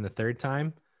time and the third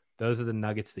time, those are the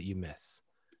nuggets that you miss.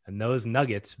 And those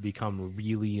nuggets become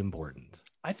really important.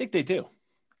 I think they do.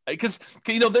 Because,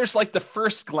 there's like the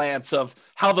first glance of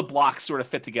how the blocks sort of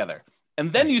fit together.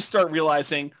 And then you start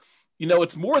realizing,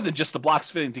 it's more than just the blocks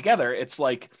fitting together. It's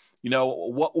like,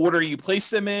 what order you place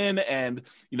them in, and,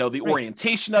 the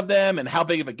orientation of them, and how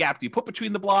big of a gap do you put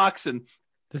between the blocks. And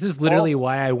this is literally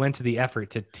why I went to the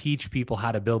effort to teach people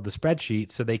how to build the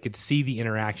spreadsheet so they could see the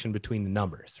interaction between the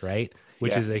numbers, right?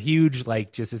 Which is a huge,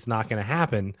 it's not going to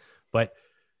happen, but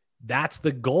that's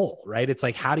the goal, right? It's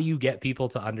like, how do you get people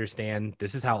to understand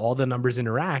this is how all the numbers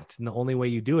interact? And the only way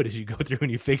you do it is you go through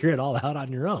and you figure it all out on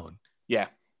your own. Yeah.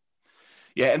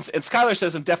 Yeah. And Skylar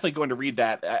says, I'm definitely going to read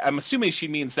that. I'm assuming she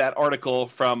means that article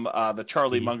from the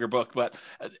Charlie Munger book, but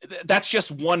that's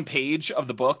just one page of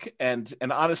the book. And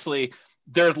honestly,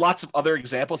 there's lots of other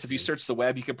examples. If you search the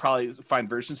web, you could probably find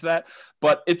versions of that,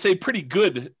 but it's a pretty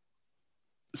good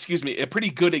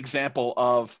example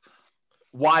of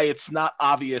why it's not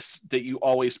obvious that you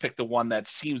always pick the one that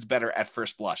seems better at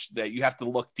first blush, that you have to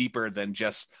look deeper than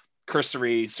just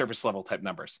cursory surface level type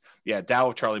numbers. Yeah. Tao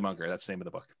of Charlie Munger. That's the name of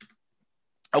the book.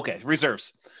 Okay,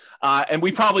 reserves. And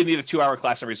we probably need a 2-hour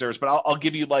class on reserves, but I'll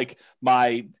give you like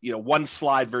my, one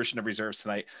slide version of reserves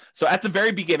tonight. So at the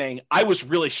very beginning, I was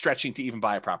really stretching to even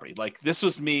buy a property. Like this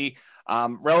was me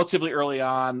relatively early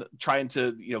on trying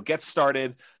to, get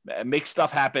started, make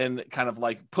stuff happen, kind of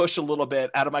like push a little bit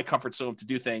out of my comfort zone to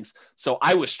do things. So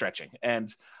I was stretching,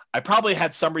 and I probably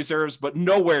had some reserves, but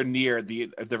nowhere near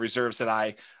the reserves that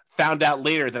I found out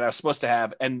later that I was supposed to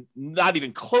have, and not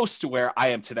even close to where I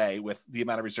am today with the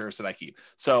amount of reserves that I keep.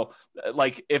 So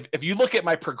like, if you look at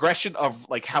my progression of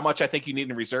like how much I think you need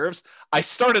in reserves, I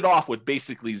started off with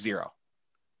basically 0.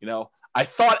 I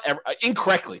thought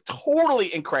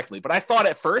totally incorrectly, but I thought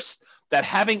at first that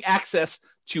having access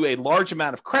to a large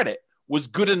amount of credit was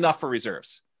good enough for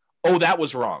reserves. Oh, that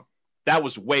was wrong. That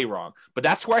was way wrong. But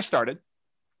that's where I started.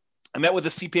 I met with a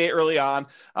CPA early on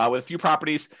with a few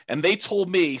properties, and they told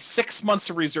me 6 months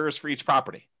of reserves for each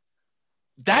property.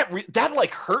 That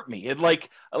like hurt me. It like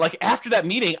after that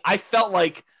meeting, I felt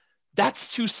like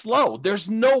that's too slow. There's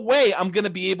no way I'm going to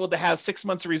be able to have 6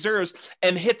 months of reserves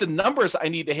and hit the numbers I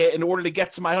need to hit in order to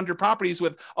get to my 100 properties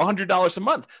with $100 a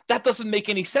month. That doesn't make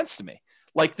any sense to me.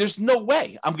 Like, there's no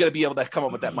way I'm going to be able to come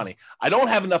up with that money. I don't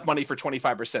have enough money for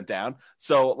 25% down.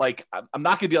 So like, I'm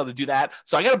not going to be able to do that.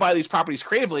 So I got to buy these properties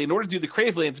creatively in order to do the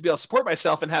creatively and to be able to support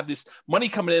myself and have this money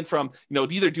coming in from,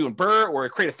 either doing BRRRR or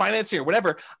creative financing or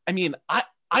whatever. I mean,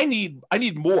 I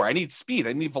need more. I need speed.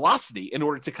 I need velocity in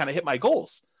order to kind of hit my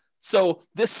goals. So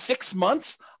this 6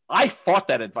 months, I fought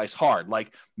that advice hard.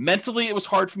 Like mentally, it was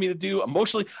hard for me to do.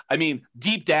 Emotionally, I mean,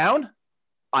 deep down,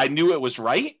 I knew it was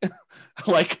right.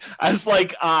 Like I was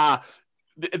like,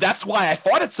 that's why I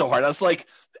fought it so hard. I was like,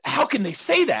 how can they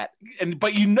say that?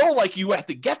 But like you have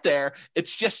to get there.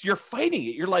 It's just, you're fighting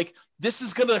it. You're like, this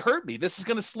is going to hurt me. This is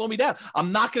going to slow me down.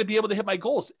 I'm not going to be able to hit my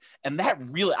goals. And that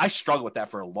really, I struggled with that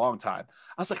for a long time.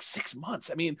 I was like 6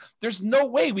 months. I mean, there's no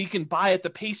way we can buy at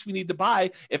the pace we need to buy.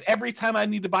 If every time I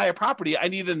need to buy a property, I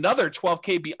need another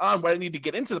 12K beyond what I need to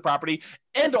get into the property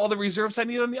and all the reserves I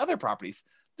need on the other properties.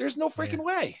 There's no freaking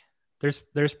way.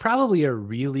 There's probably a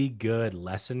really good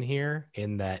lesson here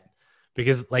in that,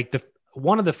 because like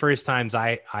one of the first times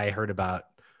I heard about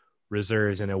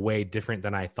reserves in a way different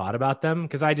than I thought about them,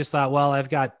 because I just thought, well, I've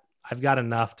got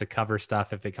enough to cover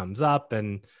stuff if it comes up,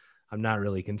 and I'm not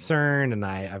really concerned, and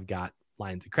I've got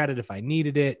lines of credit if I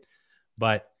needed it.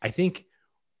 But I think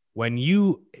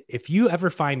if you ever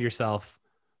find yourself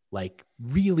like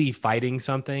really fighting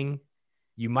something,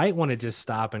 you might want to just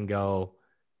stop and go,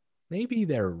 maybe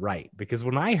they're right. Because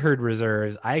when I heard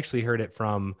reserves, I actually heard it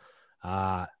from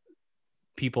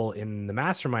people in the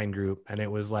mastermind group, and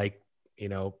it was like,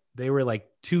 they were like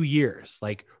 2 years,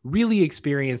 like really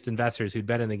experienced investors who'd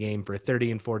been in the game for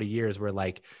 30 and 40 years were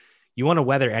like, you want to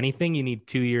weather anything, you need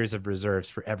 2 years of reserves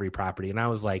for every property. And I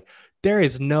was like, there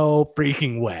is no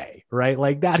freaking way, right?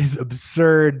 Like that is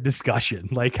absurd discussion.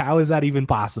 Like, how is that even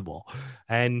possible?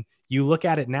 And you look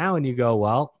at it now and you go,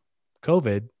 well,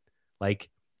 COVID, like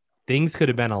things could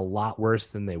have been a lot worse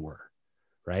than they were,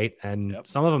 right? And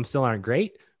some of them still aren't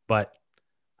great, but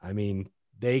I mean,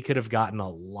 they could have gotten a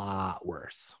lot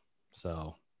worse.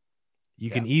 So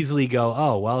you can easily go,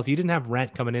 oh, well, if you didn't have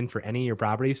rent coming in for any of your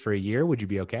properties for a year, would you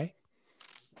be okay?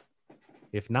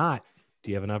 If not, do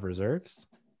you have enough reserves?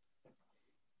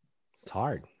 It's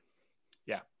hard.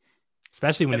 Yeah.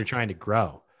 Especially when you're trying to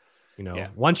grow.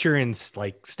 Once you're in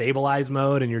like stabilized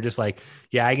mode and you're just like,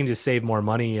 yeah, I can just save more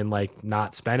money and like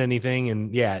not spend anything.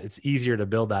 And yeah, it's easier to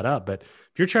build that up. But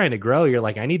if you're trying to grow, you're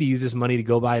like, I need to use this money to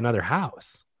go buy another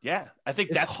house. Yeah. I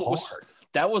think that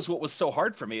was what was so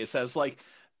hard for me, is I was like,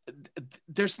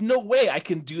 there's no way I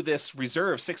can do this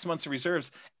reserve, 6 months of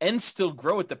reserves, and still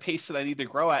grow at the pace that I need to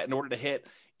grow at in order to hit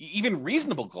even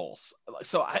reasonable goals.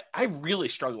 So I really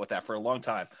struggled with that for a long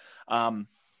time.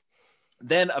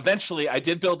 Then eventually I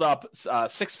did build up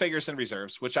 6 figures in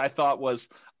reserves, which I thought was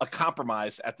a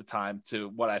compromise at the time to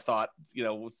what I thought,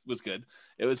 was good.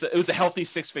 It was a healthy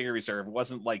 6-figure reserve. It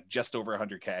wasn't like just over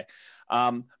 100K.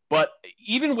 But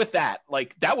even with that,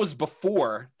 like that was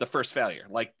before the first failure.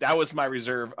 Like that was my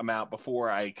reserve amount before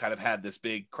I kind of had this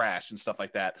big crash and stuff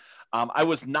like that. I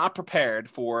was not prepared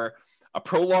for a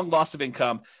prolonged loss of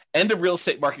income and a real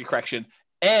estate market correction,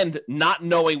 and not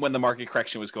knowing when the market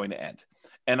correction was going to end.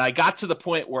 And I got to the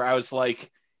point where I was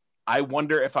like, I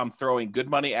wonder if I'm throwing good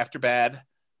money after bad.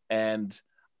 And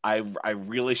I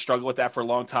really struggled with that for a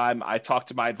long time. I talked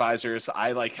to my advisors.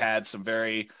 I like had some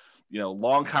very,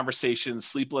 long conversations,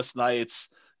 sleepless nights,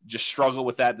 just struggle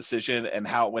with that decision and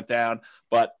how it went down.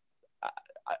 But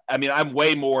I mean, I'm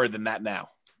way more than that now,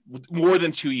 more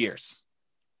than 2 years,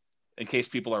 in case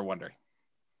people are wondering.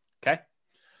 Okay.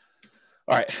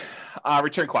 All right.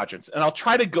 Return quadrants. And I'll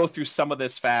try to go through some of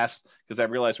this fast because I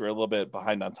realize we're a little bit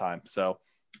behind on time. So,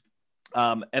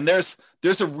 and there's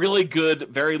a really good,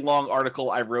 very long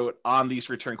article I wrote on these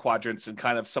return quadrants and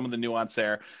kind of some of the nuance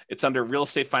there. It's under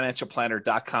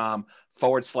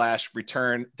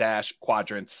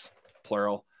realestatefinancialplanner.com/return-quadrants,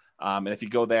 plural. And if you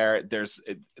go there, there's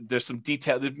some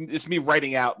detail. It's me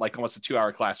writing out like almost a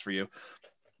 2-hour class for you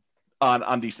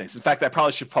on these things. In fact, I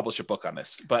probably should publish a book on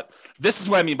this, but this is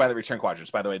what I mean by the return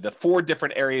quadrants, by the way. The 4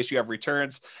 different areas you have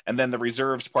returns, and then the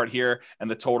reserves part here, and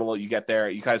the total you get there.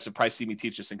 You guys have probably seen me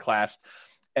teach this in class.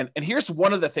 And here's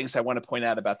one of the things I want to point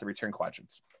out about the return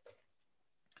quadrants.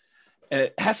 And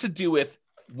it has to do with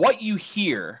what you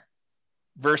hear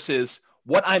versus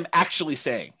what I'm actually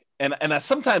saying. And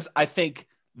sometimes I think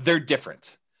they're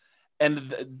different.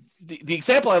 And the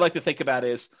example I like to think about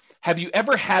is, have you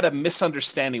ever had a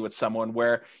misunderstanding with someone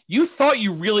where you thought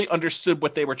you really understood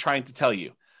what they were trying to tell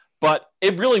you, but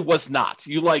it really was not?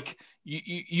 You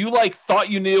thought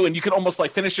you knew, and you could almost like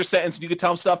finish your sentence and you could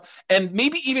tell them stuff, and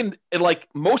maybe even like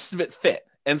most of it fit.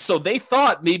 And so they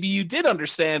thought maybe you did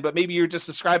understand, but maybe you're just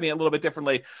describing it a little bit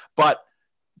differently. But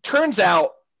turns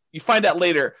out, you find out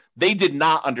later, they did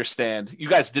not understand. You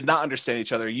guys did not understand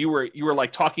each other. You were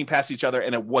like talking past each other,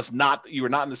 and you were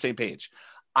not on the same page.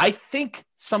 I think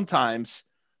sometimes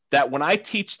that when I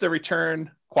teach the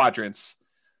return quadrants,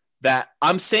 that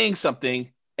I'm saying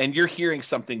something and you're hearing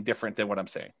something different than what I'm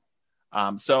saying.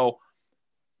 So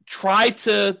try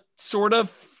to sort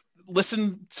of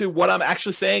listen to what I'm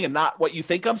actually saying and not what you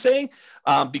think I'm saying,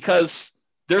 because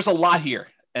there's a lot here,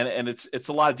 and it's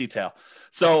a lot of detail.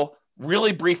 So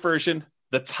really brief version,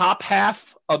 the top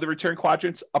half of the return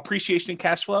quadrants, appreciation and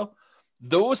cash flow,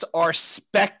 those are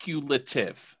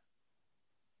speculative.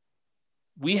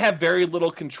 We have very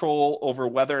little control over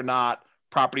whether or not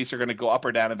properties are going to go up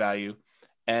or down in value.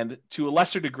 And to a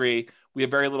lesser degree, we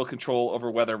have very little control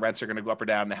over whether rents are going to go up or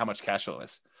down and how much cash flow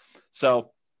is.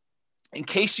 So in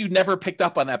case you never picked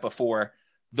up on that before,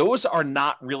 those are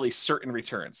not really certain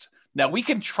returns. Now, we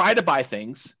can try to buy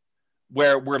things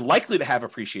where we're likely to have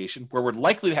appreciation, where we're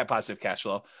likely to have positive cash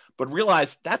flow, but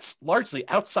realize that's largely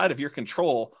outside of your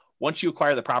control once you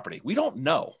acquire the property. We don't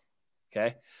know,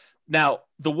 okay? Now,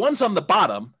 the ones on the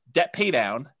bottom, debt pay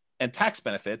down and tax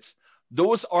benefits,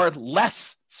 those are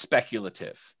less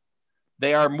speculative.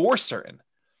 They are more certain.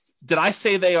 Did I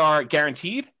say they are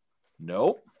guaranteed?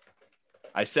 No.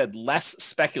 I said less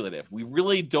speculative. We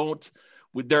really don't,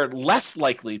 they're less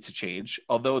likely to change,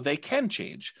 although they can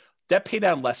change. Debt pay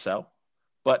down less so,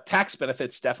 but tax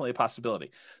benefits definitely a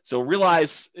possibility. So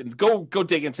realize, and go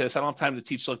dig into this. I don't have time to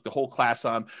teach like the whole class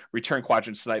on return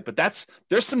quadrants tonight, but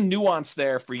there's some nuance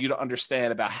there for you to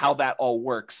understand about how that all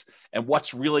works and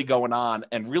what's really going on,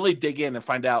 and really dig in and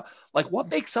find out like what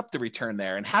makes up the return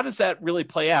there and how does that really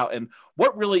play out and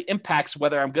what really impacts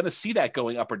whether I'm going to see that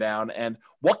going up or down, and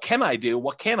what can I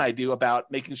do about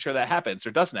making sure that happens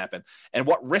or doesn't happen, and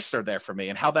what risks are there for me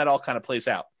and how that all kind of plays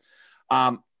out.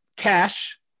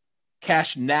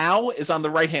 Cash now is on the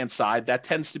right-hand side. That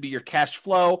tends to be your cash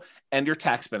flow and your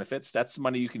tax benefits. That's the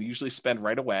money you can usually spend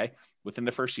right away within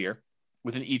the first year,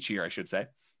 within each year, I should say.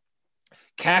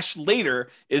 Cash later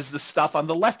is the stuff on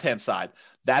the left-hand side.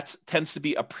 That tends to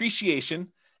be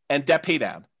appreciation and debt pay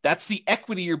down. That's the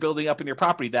equity you're building up in your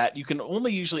property that you can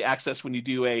only usually access when you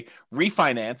do a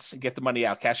refinance and get the money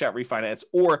out, cash out refinance,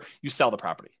 or you sell the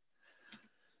property.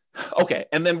 Okay,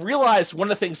 and then realize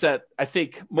one of the things that I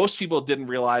think most people didn't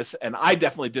realize, and I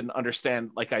definitely didn't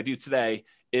understand like I do today,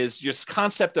 is this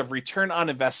concept of return on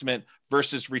investment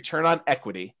versus return on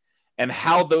equity and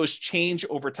how those change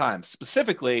over time.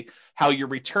 Specifically, how your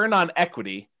return on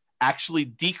equity actually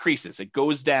decreases. It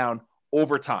goes down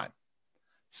over time.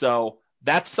 So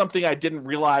that's something I didn't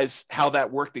realize how that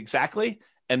worked exactly,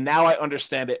 and now I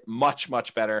understand it much,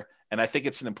 much better, and I think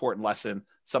it's an important lesson,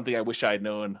 something I wish I had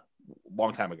known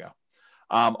long time ago.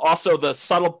 Also, the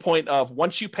subtle point of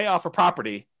once you pay off a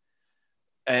property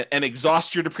and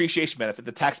exhaust your depreciation benefit,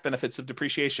 the tax benefits of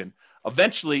depreciation,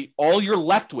 eventually all you're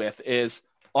left with is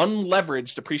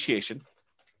unleveraged depreciation,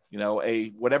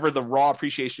 whatever the raw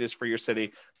appreciation is for your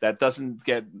city that doesn't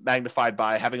get magnified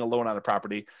by having a loan on a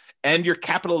property, and your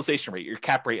capitalization rate, your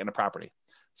cap rate in a property.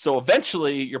 So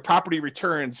eventually your property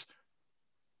returns,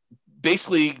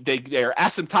 basically they're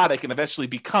asymptotic and eventually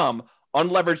become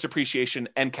unleveraged depreciation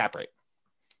and cap rate.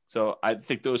 So I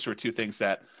think those were two things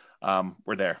that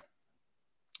were there.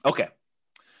 Okay.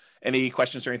 Any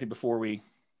questions or anything before we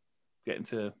get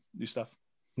into new stuff?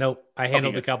 Nope. I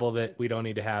handled a couple that we don't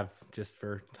need to have just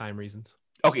for time reasons.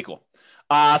 Okay, cool.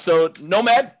 So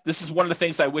Nomad, this is one of the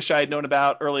things I wish I had known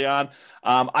about early on.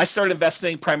 I started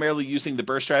investing primarily using the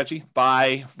BRRRR strategy,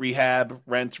 buy, rehab,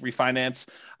 rent, refinance,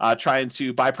 trying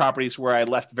to buy properties where I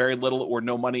left very little or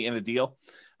no money in a deal.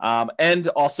 And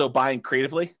also buying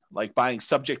creatively, like buying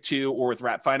subject to or with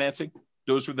wrap financing.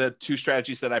 Those were the two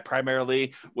strategies that I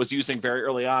primarily was using very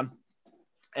early on.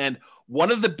 And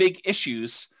one of the big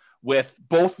issues with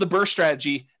both the BRRRR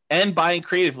strategy and buying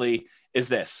creatively is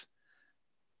this: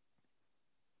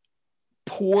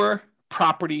 poor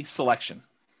property selection.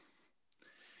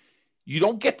 You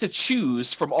don't get to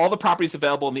choose from all the properties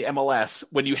available in the MLS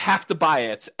when you have to buy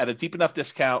it at a deep enough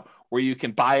discount where you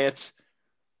can buy it,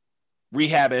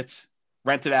 rehab it,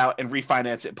 rent it out, and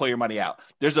refinance it and pull your money out.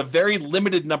 There's a very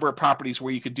limited number of properties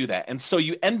where you could do that. And so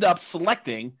you end up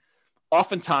selecting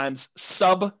oftentimes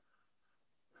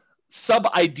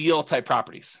sub-ideal type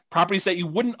properties that you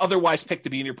wouldn't otherwise pick to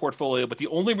be in your portfolio, but the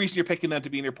only reason you're picking them to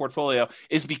be in your portfolio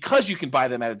is because you can buy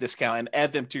them at a discount and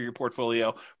add them to your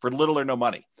portfolio for little or no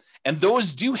money. And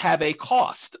those do have a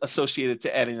cost associated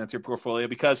to adding them to your portfolio,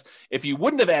 because if you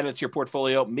wouldn't have added to your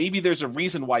portfolio, maybe there's a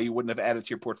reason why you wouldn't have added to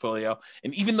your portfolio.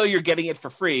 And even though you're getting it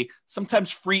for free, sometimes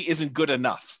free isn't good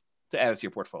enough to add it to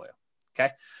your portfolio.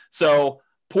 Okay. So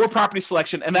poor property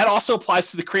selection. And that also applies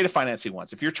to the creative financing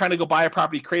ones. If you're trying to go buy a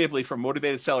property creatively from a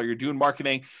motivated seller, you're doing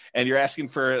marketing and you're asking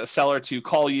for a seller to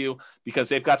call you because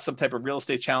they've got some type of real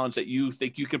estate challenge that you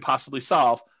think you can possibly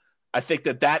solve, I think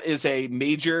that is a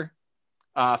major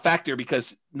factor,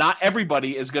 because not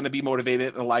everybody is going to be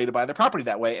motivated and allow you to buy their property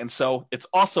that way. And so it's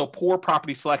also poor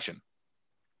property selection.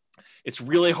 It's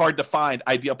really hard to find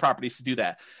ideal properties to do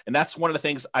that. And that's one of the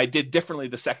things I did differently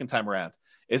the second time around,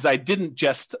 is I didn't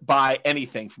just buy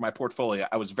anything for my portfolio.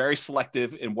 I was very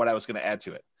selective in what I was going to add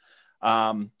to it.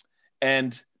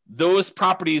 And those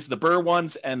properties, the BRRRR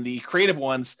ones and the creative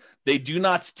ones, they do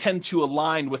not tend to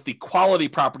align with the quality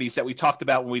properties that we talked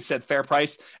about when we said fair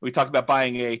price. We talked about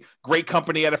buying a great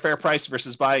company at a fair price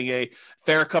versus buying a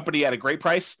fair company at a great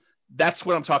price. That's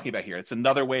what I'm talking about here. It's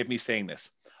another way of me saying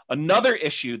this. Another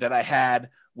issue that I had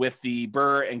with the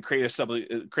BRRRR and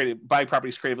creative buying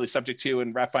properties creatively subject to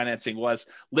and wrap financing was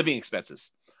living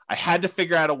expenses. I had to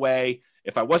figure out a way,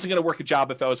 if I wasn't going to work a job,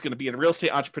 if I was going to be a real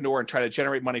estate entrepreneur and try to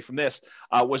generate money from this,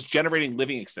 was generating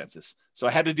living expenses. So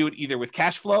I had to do it either with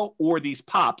cash flow or these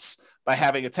pops by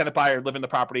having a tenant buyer live in the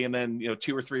property. And then,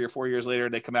 2 or 3 or 4 years later,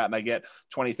 they come out and I get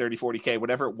 20, 30, 40K,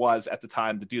 whatever it was at the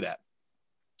time to do that.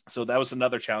 So that was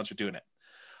another challenge of doing it.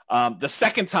 The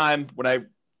second time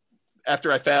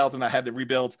after I failed and I had to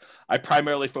rebuild, I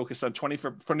primarily focused on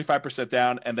 25%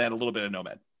 down and then a little bit of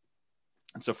Nomad.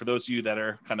 And so for those of you that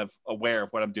are kind of aware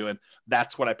of what I'm doing,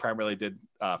 that's what I primarily did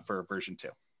for version 2.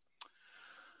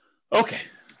 Okay.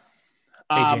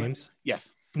 Hey, James.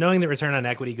 Yes. Knowing that return on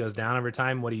equity goes down over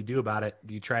time, what do you do about it?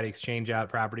 Do you try to exchange out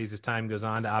properties as time goes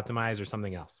on to optimize, or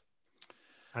something else?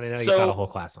 I didn't know you taught a whole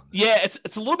class on this. Yeah,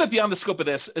 it's a little bit beyond the scope of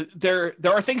this. There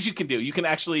are things you can do. You can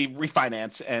actually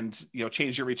refinance and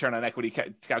change your return on equity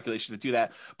calculation to do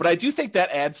that. But I do think that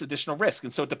adds additional risk,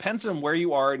 and so it depends on where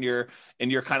you are in your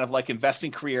kind of like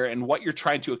investing career and what you're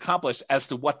trying to accomplish as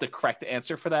to what the correct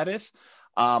answer for that is.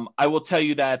 I will tell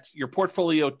you that your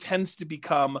portfolio tends to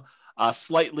become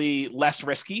slightly less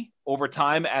risky over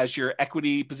time as your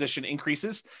equity position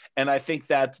increases. And I think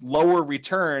that lower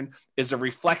return is a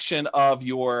reflection of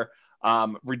your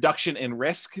reduction in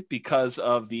risk because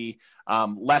of the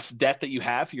less debt that you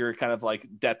have. Your kind of like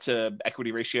debt to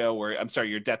equity ratio,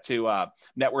 your debt to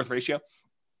net worth ratio.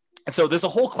 And so there's a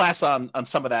whole class on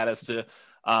some of that as to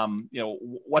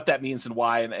what that means and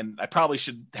why. And I probably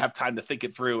should have time to think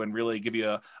it through and really give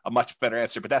you a much better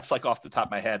answer. But that's like off the top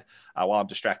of my head while I'm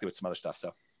distracted with some other stuff.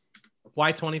 So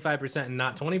why 25% and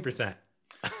not 20%?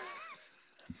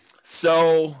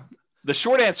 So the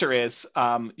short answer is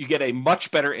you get a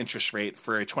much better interest rate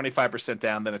for a 25%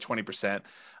 down than a 20%.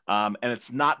 And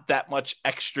it's not that much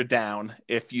extra down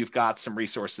if you've got some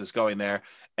resources going there,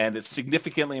 and it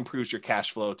significantly improves your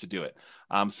cash flow to do it.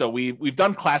 So we've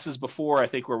done classes before, I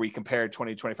think, where we compared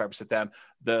 20 to 25% down.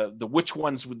 The which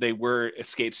ones they were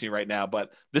escapes me right now,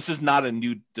 but this is not a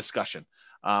new discussion.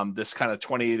 This kind of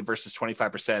 20 versus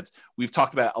 25%, we've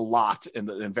talked about a lot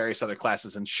in various other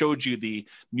classes and showed you the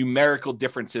numerical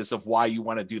differences of why you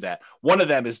want to do that. One of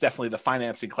them is definitely the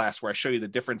financing class, where I show you the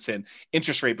difference in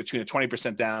interest rate between a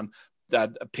 20% down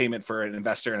payment for an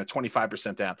investor and a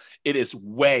 25% down. It is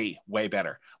way, way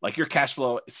better. Like your cash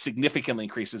flow significantly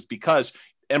increases because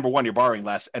number one, you're borrowing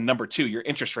less. And number two, your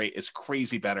interest rate is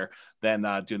crazy better than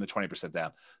doing the 20%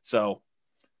 down. So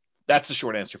that's the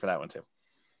short answer for that one too.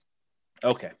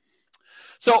 Okay.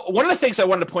 So one of the things I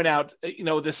wanted to point out,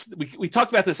 we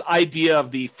talked about this idea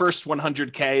of the first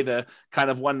 100K, the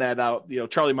kind of one that,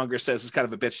 Charlie Munger says is kind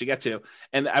of a bitch to get to.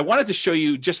 And I wanted to show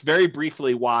you just very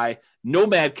briefly why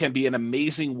Nomad can be an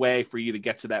amazing way for you to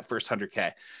get to that first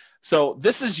 100K. So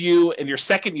this is you in your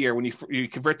second year when you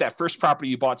convert that first property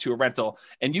you bought to a rental.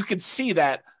 And you can see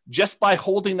that just by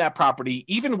holding that property,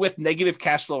 even with negative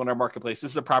cash flow in our marketplace,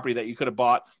 this is a property that you could have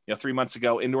bought 3 months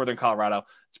ago in Northern Colorado.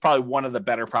 It's probably one of the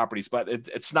better properties, but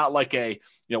it's not like a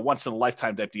once in a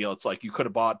lifetime type deal. It's like you could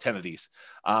have bought 10 of these.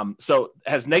 So it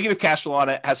has negative cash flow on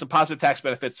it, has some positive tax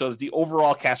benefits so that the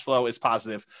overall cash flow is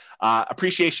positive.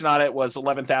 Appreciation on it was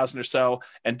 11,000 or so,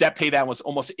 and debt pay down was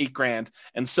almost $8,000.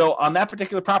 And so on that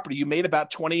particular property, you made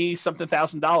about $20-something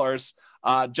thousand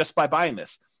just by buying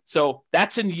this. So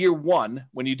that's in year one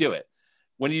when you do it.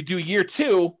 When you do year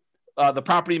two, the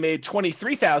property made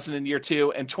 $23,000 in year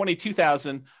two and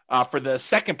 $22,000 for the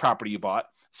second property you bought.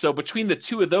 So between the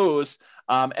two of those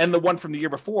and the one from the year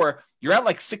before, you're at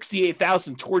like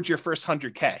 $68,000 towards your first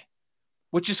 100K,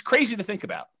 which is crazy to think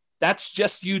about. That's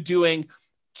just you doing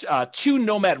 2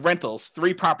 Nomad rentals,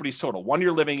 3 properties total, 1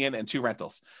 you're living in and 2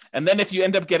 rentals. And then if you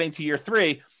end up getting to year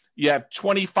 3, you have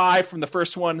 25 from the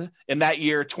first one in that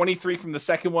year, 23 from the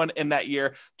second one in that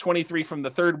year, 23 from the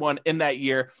third one in that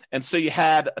year. And so you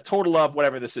had a total of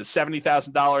whatever this is,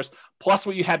 $70,000 plus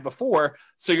what you had before.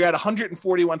 So you're at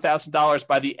 $141,000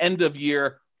 by the end of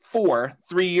year 4,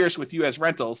 3 years with you as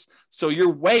rentals. So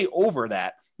you're way over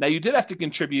that. Now you did have to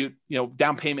contribute,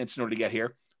 down payments in order to get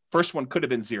here. First one could have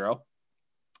been 0,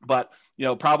 but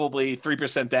probably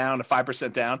 3% down to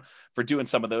 5% down for doing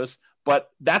some of those.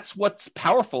 But that's what's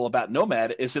powerful about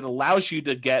Nomad is it allows you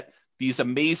to get these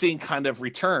amazing kind of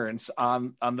returns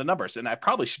on the numbers. And I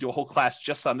probably should do a whole class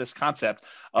just on this concept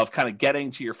of kind of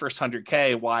getting to your first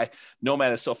 100K, why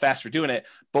Nomad is so fast for doing it.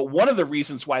 But one of the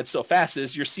reasons why it's so fast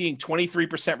is you're seeing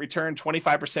 23% return,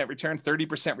 25% return,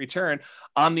 30% return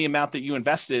on the amount that you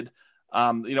invested,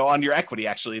 on your equity,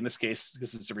 actually, in this case,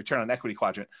 because it's a return on equity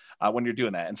quadrant when you're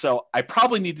doing that. And so I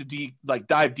probably need to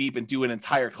dive deep and do an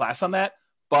entire class on that.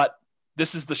 But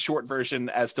this is the short version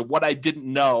as to what I didn't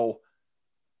know,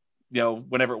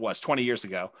 whenever it was 20 years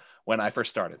ago when I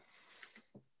first started.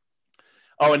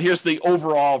 Oh, and here's the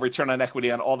overall return on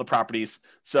equity on all the properties.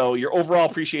 So your overall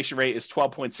appreciation rate is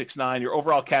 12.69. Your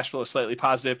overall cash flow is slightly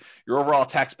positive. Your overall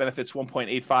tax benefits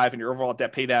 1.85, and your overall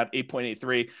debt paid out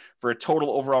 8.83 for a total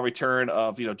overall return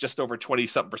of just over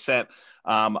 20-something%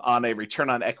 on a return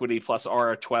on equity plus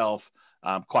R12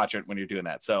 quadrant when you're doing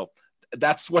that. So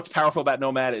that's what's powerful about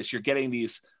Nomad is you're getting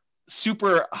these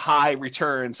super high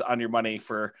returns on your money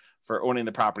for owning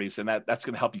the properties, and that's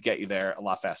going to help you get you there a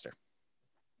lot faster.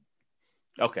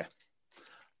 Okay.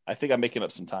 I think I'm making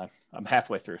up some time. I'm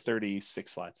halfway through,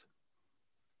 36 slides.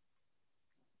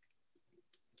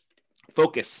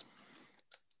 Focus.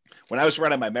 When I was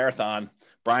running my marathon,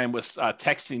 Brian was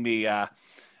texting me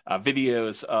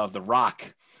videos of The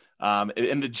Rock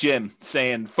in the gym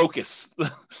saying "focus."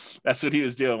 That's what he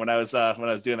was doing when I was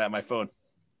doing that on my phone.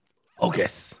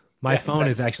 Focus. My phone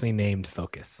is actually named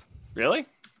Focus. Really?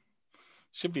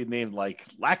 Should be named like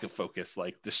lack of focus,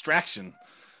 like distraction.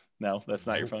 No, that's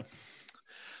not your phone.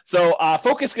 So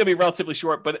focus is going to be relatively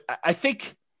short, but I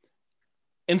think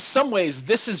in some ways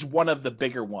this is one of the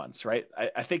bigger ones, right?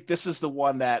 I think this is the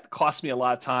one that cost me a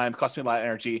lot of time, cost me a lot of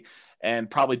energy, and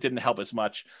probably didn't help as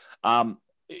much.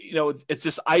 It's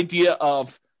this idea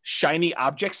of shiny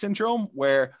object syndrome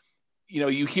where,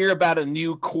 you hear about a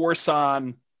new course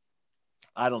on,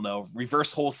 I don't know,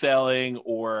 reverse wholesaling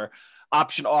or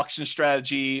option auction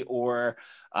strategy or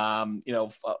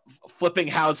flipping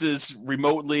houses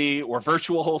remotely or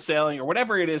virtual wholesaling or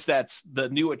whatever it is that's the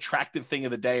new attractive thing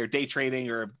of the day, or day trading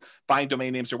or buying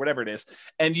domain names or whatever it is.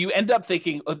 And you end up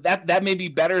thinking, that may be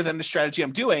better than the strategy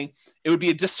I'm doing. It would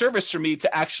be a disservice for me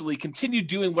to actually continue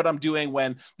doing what I'm doing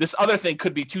when this other thing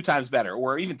could be 2 times better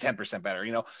or even 10%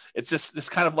 better. It's just this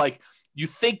kind of like, you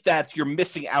think that you're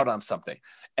missing out on something.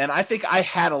 And I think I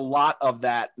had a lot of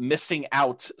that missing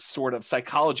out sort of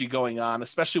psychology going on,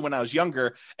 especially when I was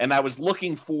younger, and I was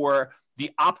looking for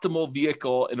the optimal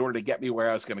vehicle in order to get me where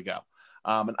I was going to go.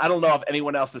 And I don't know if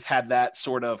anyone else has had that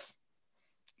sort of,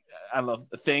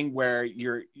 thing where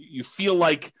you feel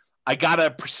like I got to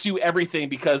pursue everything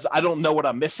because I don't know what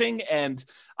I'm missing. And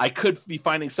I could be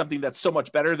finding something that's so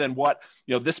much better than what,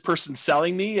 this person's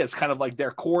selling me as kind of like their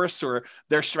course or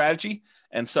their strategy.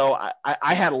 And so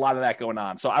I had a lot of that going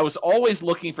on. So I was always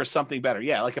looking for something better.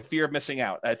 Yeah. Like a fear of missing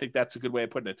out. I think that's a good way of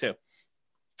putting it too.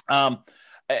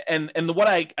 What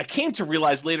I came to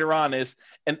realize later on is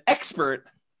an expert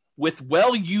with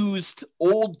well-used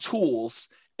old tools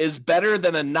is better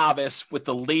than a novice with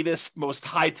the latest, most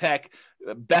high-tech,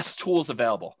 best tools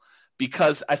available,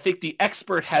 because I think the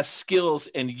expert has skills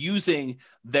in using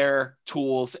their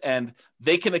tools and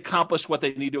they can accomplish what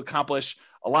they need to accomplish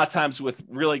a lot of times with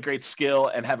really great skill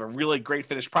and have a really great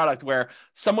finished product, where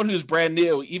someone who's brand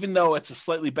new, even though it's a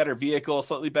slightly better vehicle,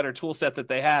 slightly better tool set that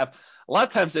they have, a lot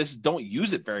of times they just don't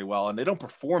use it very well and they don't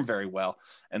perform very well.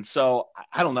 And so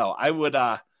I don't know, I would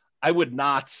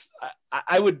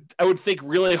think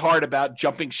really hard about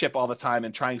jumping ship all the time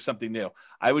and trying something new.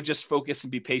 I would just focus and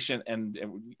be patient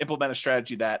and implement a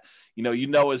strategy that,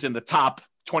 is in the top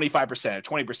 25% or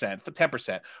 20%,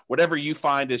 10%, whatever you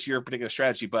find is your particular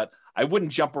strategy. But I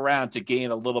wouldn't jump around to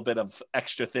gain a little bit of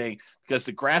extra thing, because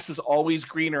the grass is always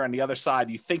greener on the other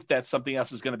side. You think that something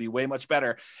else is going to be way much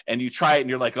better, and you try it and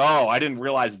you're like, oh, I didn't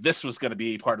realize this was going to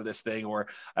be part of this thing, or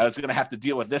I was going to have to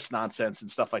deal with this nonsense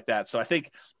and stuff like that. So I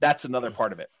think that's another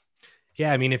part of it.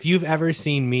 Yeah. I mean, if you've ever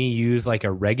seen me use like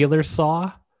a regular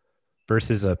saw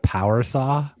versus a power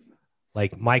saw,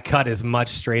 like my cut is much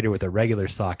straighter with a regular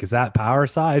saw, because that power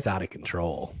saw is out of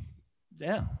control.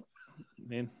 Yeah. I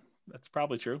mean, that's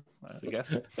probably true, I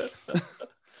guess.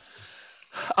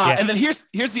 And then here's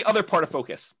the other part of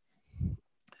focus.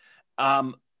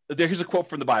 Here's a quote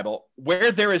from the Bible: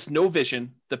 "Where there is no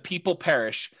vision, the people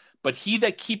perish, but he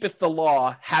that keepeth the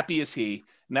law, happy is he."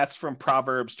 And that's from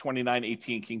Proverbs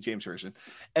 29:18, King James Version.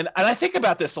 And I think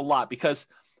about this a lot, because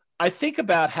I think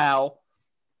about how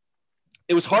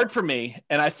it was hard for me,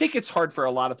 and I think it's hard for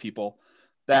a lot of people,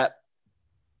 that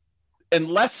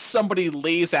unless somebody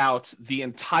lays out the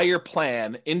entire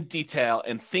plan in detail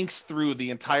and thinks through the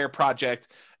entire project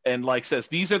and like says,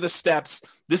 these are the steps,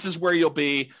 this is where you'll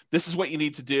be, this is what you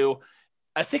need to do,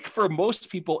 I think for most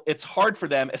people, it's hard for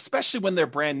them, especially when they're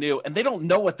brand new and they don't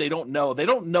know what they don't know. They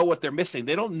don't know what they're missing.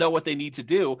 They don't know what they need to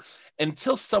do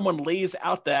until someone lays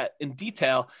out that in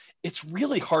detail. It's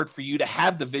really hard for you to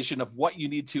have the vision of what you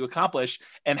need to accomplish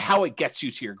and how it gets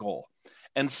you to your goal.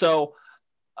 And so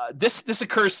this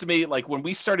occurs to me, like when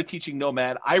we started teaching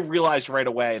Nomad, I realized right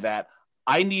away that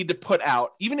I need to put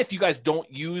out, even if you guys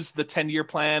don't use the 10-year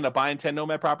plan of buying 10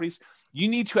 Nomad properties, you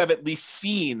need to have at least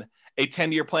seen a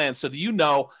 10-year plan so that you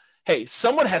know, hey,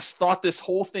 someone has thought this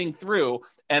whole thing through,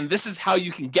 and this is how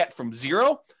you can get from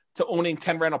 0 to owning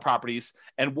 10 rental properties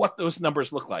and what those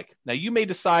numbers look like. Now, you may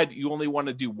decide you only want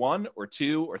to do 1 or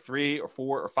 2 or 3 or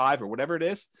 4 or 5 or whatever it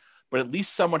is, but at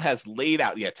least someone has laid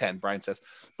out, 10, Brian says,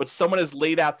 but someone has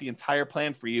laid out the entire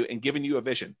plan for you and given you a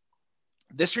vision.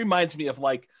 This reminds me of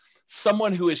like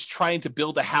someone who is trying to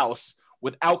build a house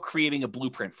without creating a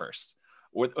blueprint first,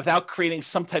 or without creating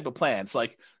some type of plan. It's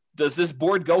like, does this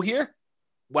board go here?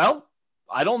 Well,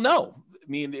 I don't know. I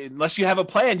mean, unless you have a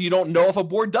plan, you don't know if a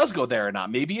board does go there or not.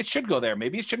 Maybe it should go there.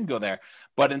 Maybe it shouldn't go there.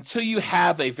 But until you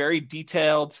have a very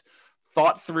detailed,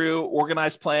 thought through,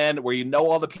 organized plan where you know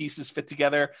all the pieces fit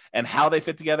together and how they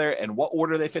fit together and what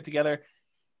order they fit together,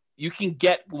 you can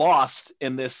get lost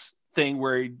in this thing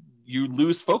where you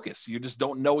lose focus. You just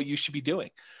don't know what you should be doing.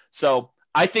 So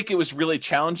I think it was really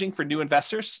challenging for new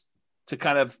investors to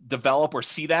kind of develop or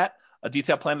see that a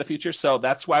detailed plan of the future. So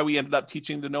that's why we ended up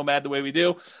teaching the Nomad the way we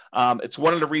do. It's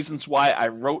one of the reasons why I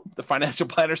wrote the financial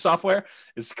planner software,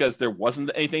 is because there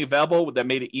wasn't anything available that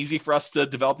made it easy for us to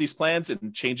develop these plans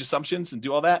and change assumptions and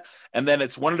do all that. And then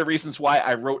it's one of the reasons why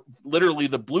I wrote literally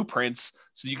the blueprints,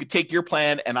 so you could take your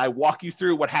plan and I walk you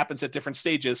through what happens at different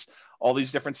stages, all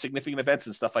these different significant events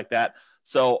and stuff like that.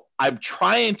 So I'm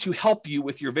trying to help you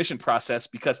with your vision process,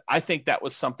 because I think that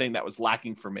was something that was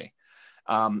lacking for me.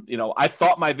 I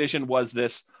thought my vision was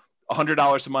this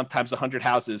 $100 a month times 100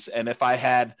 houses. And if I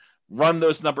had run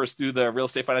those numbers through the real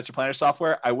estate financial planner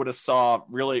software, I would have saw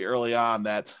really early on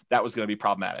that was going to be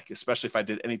problematic, especially if I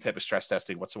did any type of stress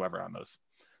testing whatsoever on those.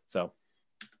 So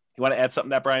you want to add something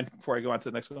to that, Brian, before I go on to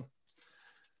the next one?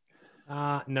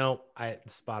 No,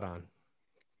 spot on.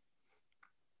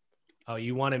 Oh,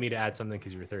 you wanted me to add something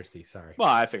because you were thirsty. Sorry. Well,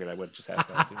 I figured I would just ask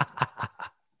that.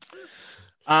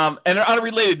 And on a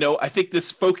related note, I think this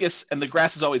focus and the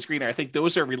grass is always greener, I think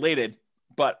those are related.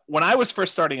 But when I was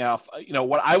first starting off,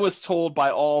 what I was told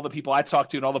by all the people I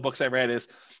talked to and all the books I read is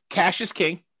cash is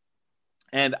king.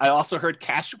 And I also heard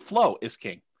cash flow is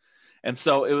king. And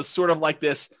so it was sort of like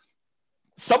this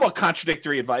somewhat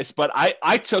contradictory advice, but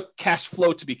I took cash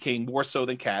flow to be king more so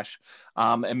than cash.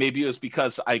 And maybe it was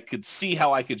because I could see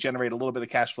how I could generate a little bit of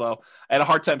cash flow. I had a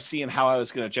hard time seeing how I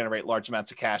was going to generate large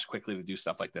amounts of cash quickly to do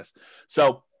stuff like this.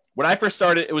 So when I first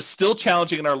started, it was still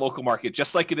challenging in our local market,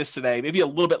 just like it is today, maybe a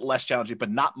little bit less challenging,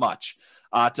 but not much,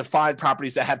 to find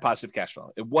properties that had positive cash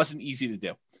flow. It wasn't easy to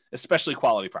do, especially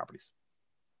quality properties.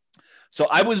 So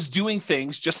I was doing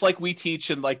things just like we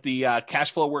teach in like the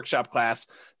cash flow workshop class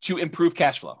to improve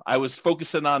cash flow. I was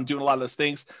focusing on doing a lot of those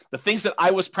things. The things that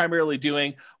I was primarily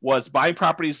doing was buying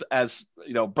properties as,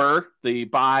 BRRRR, the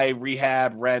buy,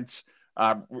 rehab, rent,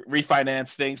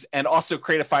 refinance things, and also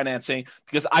creative financing,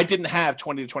 because I didn't have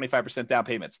 20 to 25% down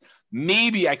payments.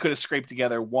 Maybe I could have scraped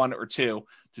together 1 or 2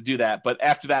 to do that. But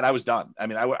after that, I was done. I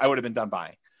mean, I would have been done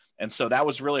buying. And so that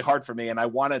was really hard for me. And I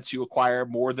wanted to acquire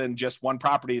more than just one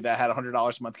property that had $100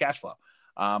 a month cash flow.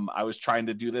 I was trying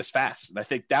to do this fast. And I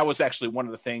think that was actually one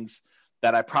of the things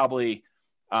that I probably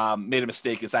made a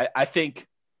mistake is I think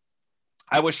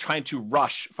I was trying to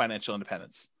rush financial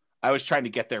independence. I was trying to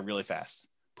get there really fast,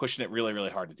 pushing it really, really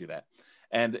hard to do that.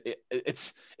 And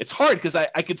it's hard because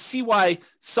I could see why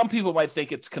some people might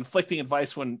think it's conflicting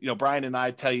advice when, Brian and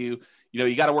I tell you,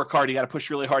 you got to work hard, you got to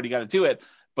push really hard, you got to do it.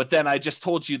 But then I just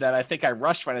told you that I think I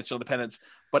rushed financial independence,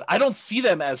 but I don't see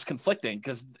them as conflicting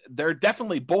because they're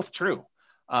definitely both true.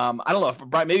 I don't know if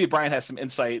maybe Brian has some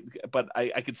insight, but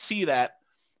I could see that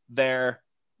they're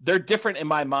different in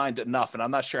my mind enough, and I'm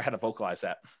not sure how to vocalize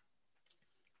that.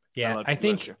 Yeah, I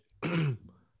think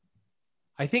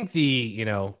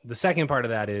the second part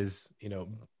of that is,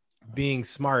 being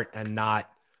smart and not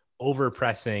over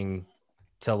pressing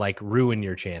to like ruin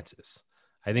your chances.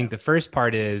 I think the first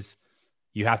part is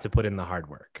you have to put in the hard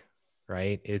work,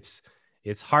 right? It's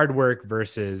hard work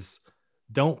versus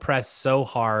don't press so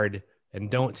hard and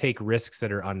don't take risks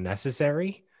that are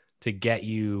unnecessary to get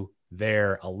you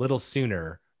there a little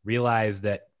sooner. Realize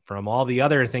that from all the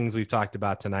other things we've talked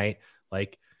about tonight,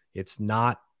 like it's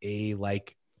not a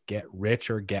like get rich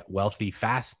or get wealthy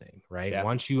fast thing, right? Yeah.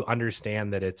 Once you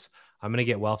understand that I'm going to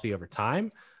get wealthy over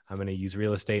time, I'm going to use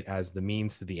real estate as the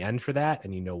means to the end for that,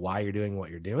 and why you're doing what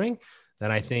you're doing, then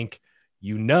I think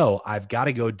I've got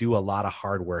to go do a lot of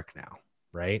hard work now.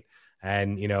 Right.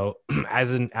 And,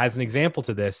 as an example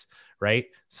to this, right,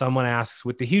 someone asks,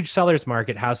 with the huge seller's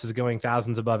market, houses going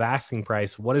thousands above asking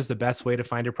price, what is the best way to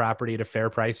find a property at a fair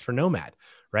price for Nomad?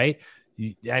 Right.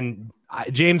 And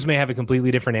James may have a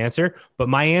completely different answer, but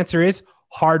my answer is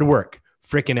hard work.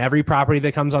 Frickin' every property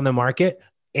that comes on the market,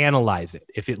 analyze it.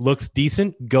 If it looks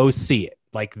decent, go see it.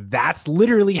 Like, that's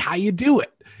literally how you do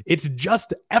it. It's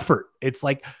just effort. It's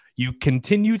like you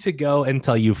continue to go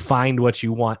until you find what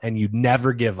you want and you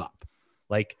never give up.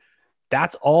 Like,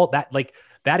 that's all that, like,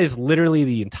 that is literally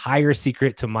the entire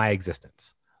secret to my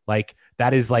existence. Like,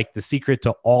 that is like the secret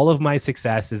to all of my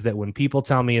success, is that when people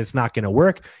tell me it's not going to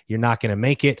work, you're not going to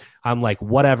make it, I'm like,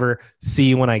 whatever, see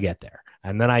you when I get there.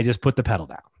 And then I just put the pedal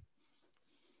down.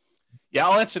 Yeah,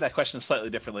 I'll answer that question slightly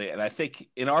differently. And I think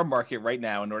in our market right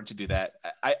now, in order to do that,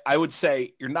 I would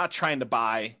say you're not trying to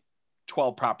buy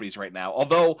 12 properties right now.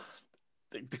 Although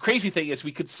the crazy thing is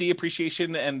we could see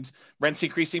appreciation and rents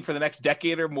increasing for the next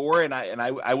decade or more. And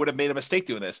I would have made a mistake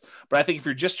doing this. But I think if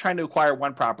you're just trying to acquire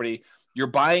one property, you're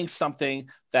buying something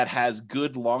that has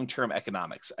good long-term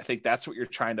economics. I think that's what you're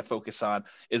trying to focus on,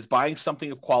 is buying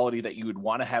something of quality that you would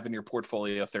want to have in your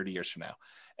portfolio 30 years from now.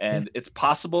 And it's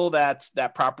possible that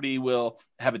that property will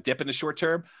have a dip in the short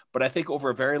term, but I think over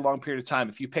a very long period of time,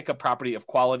 if you pick a property of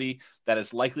quality that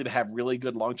is likely to have really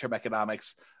good long-term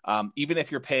economics, even if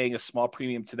you're paying a small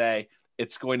premium today,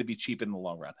 it's going to be cheap in the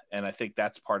long run. And I think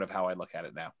that's part of how I look at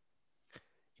it now.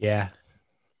 Yeah.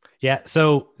 Yeah.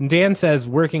 So Dan says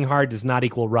working hard does not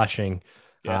equal rushing.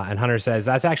 Yeah. And Hunter says,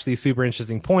 that's actually a super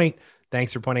interesting point.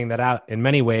 Thanks for pointing that out. In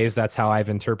many ways, that's how I've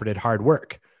interpreted hard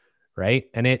work. Right.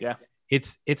 And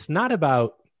it's not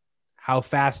about how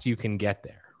fast you can get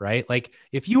there. Right. Like,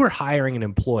 if you were hiring an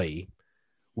employee,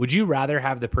 would you rather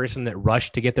have the person that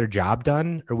rushed to get their job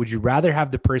done, or would you rather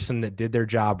have the person that did their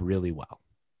job really well,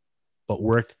 but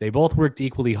they both worked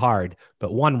equally hard,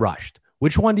 but one rushed?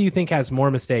 Which one do you think has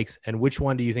more mistakes, and which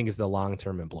one do you think is the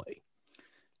long-term employee?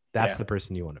 That's the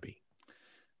person you want to be.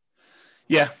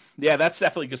 Yeah. Yeah. That's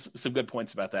definitely some good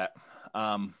points about that.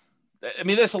 I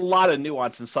mean, there's a lot of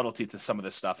nuance and subtlety to some of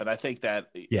this stuff. And I think that,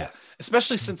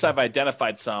 especially since I've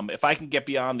identified some, if I can get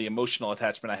beyond the emotional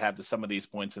attachment I have to some of these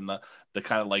points and the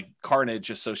kind of like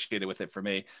carnage associated with it for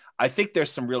me, I think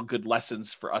there's some real good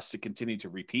lessons for us to continue to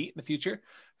repeat in the future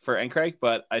for NCRAG.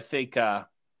 But I think, I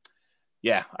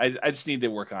just need to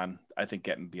work on, I think,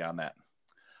 getting beyond that.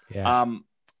 Yeah.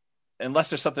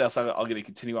 Unless there's something else, I'm going to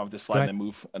continue on with this slide and then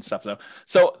move and stuff.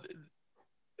 So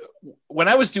when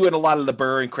I was doing a lot of the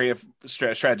BRRRR and creative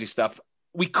strategy stuff,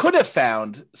 we could have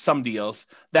found some deals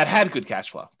that had good cash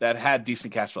flow, that had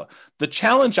decent cash flow. The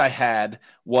challenge I had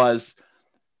was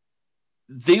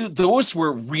those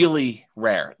were really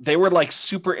rare. They were like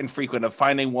super infrequent of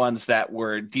finding ones that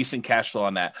were decent cash flow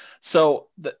on that. So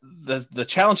the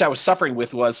challenge I was suffering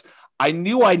with was I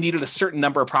knew I needed a certain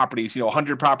number of properties,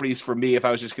 100 properties for me if I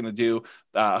was just going to do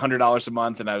 $100 a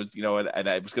month, and I was, and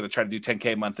I was going to try to do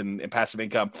 10K a month in passive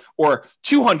income, or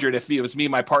 200 if it was me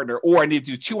and my partner, or I need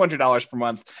to do $200 per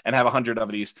month and have 100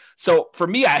 of these. So for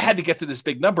me, I had to get to this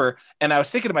big number, and I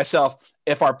was thinking to myself,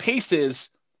 if our pace is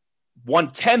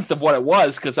 1/10 of what it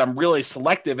was, because I'm really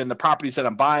selective in the properties that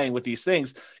I'm buying with these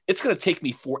things, it's going to take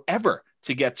me forever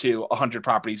to get to 100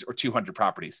 properties or 200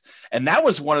 properties. And that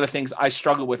was one of the things I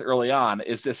struggled with early on,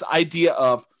 is this idea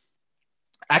of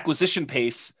acquisition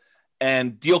pace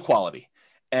and deal quality.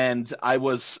 And I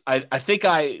think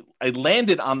I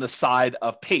landed on the side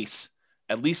of pace,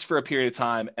 at least for a period of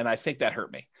time. And I think that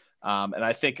hurt me. And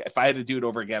I think if I had to do it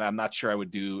over again, I'm not sure I would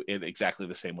do it exactly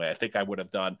the same way. I think I would have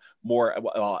done more,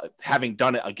 having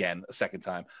done it again a second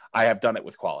time. I have done it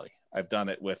with quality. I've done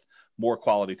it with more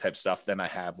quality type stuff than I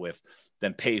have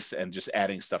than pace and just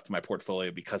adding stuff to my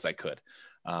portfolio because I could.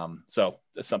 So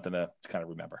that's something to kind of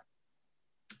remember.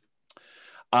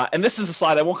 And this is a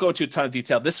slide. I won't go into a ton of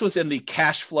detail. This was in the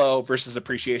cash flow versus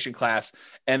appreciation class.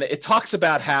 And it talks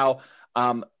about how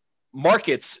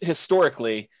markets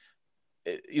historically,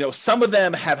 some of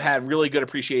them have had really good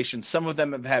appreciation. Some of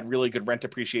them have had really good rent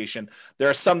appreciation. There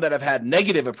are some that have had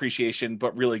negative appreciation,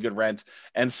 but really good rent.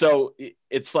 And so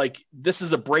it's like, this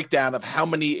is a breakdown of how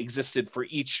many existed for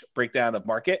each breakdown of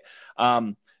market.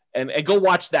 And go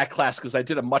watch that class, because I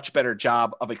did a much better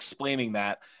job of explaining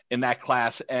that in that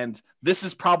class. And this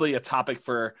is probably a topic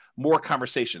for more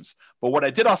conversations. But what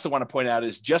I did also want to point out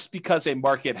is, just because a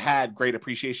market had great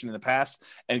appreciation in the past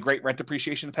and great rent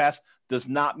appreciation in the past does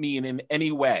not mean in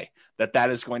any way that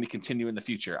is going to continue in the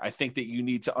future. I think that you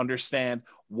need to understand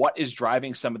what is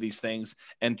driving some of these things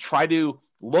and try to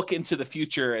look into the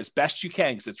future as best you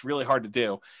can, because it's really hard to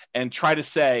do, and try to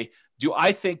say, Do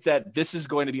I think that this is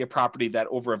going to be a property that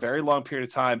over a very long period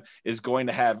of time is going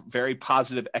to have very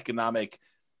positive economic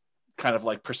kind of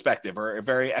like perspective, or a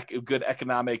very good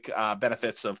economic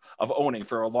benefits of owning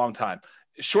for a long time?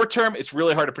 Short term, it's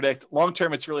really hard to predict. Long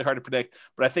term, it's really hard to predict.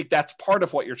 But I think that's part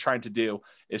of what you're trying to do,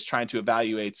 is trying to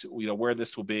evaluate, where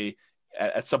this will be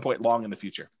at some point long in the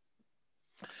future.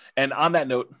 And on that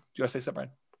note, do you want to say something,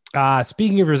 Brian?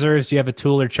 Speaking of reserves, do you have a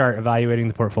tool or chart evaluating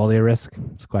the portfolio risk?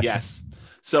 That's a question. Yes.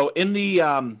 So in the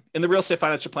Real Estate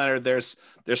Financial Planner, there's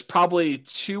probably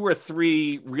 2 or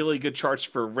 3 really good charts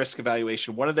for risk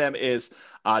evaluation. One of them is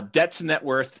debt to net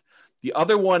worth. The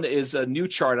other one is a new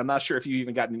chart. I'm not sure if you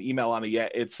even got an email on it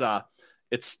yet. It's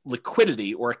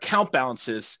liquidity, or account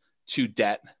balances to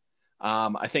debt.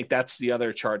 I think that's the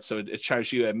other chart. So it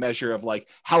shows you a measure of like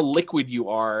how liquid you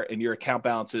are in your account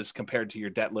balances compared to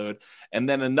your debt load. And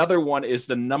then another one is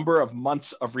the number of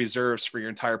months of reserves for your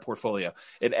entire portfolio.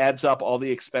 It adds up all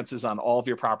the expenses on all of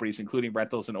your properties, including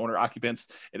rentals and owner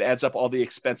occupants. It adds up all the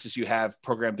expenses you have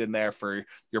programmed in there for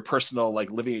your personal like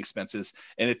living expenses.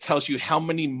 And it tells you how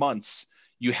many months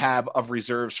you have of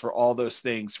reserves for all those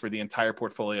things for the entire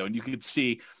portfolio. And you can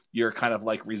see your kind of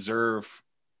like reserve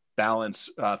balance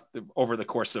over the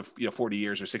course of 40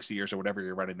 years or 60 years or whatever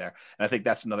you're running there. And I think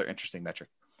that's another interesting metric.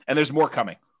 And there's more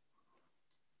coming.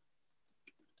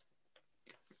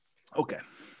 Okay.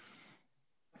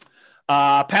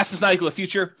 Past is not equal to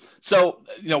future. So,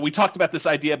 we talked about this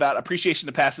idea about appreciation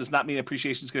to past does not mean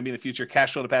appreciation is going to be in the future.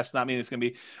 Cash flow to past does not mean it's going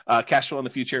to be cash flow in the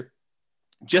future.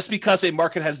 Just because a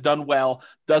market has done well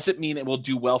doesn't mean it will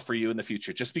do well for you in the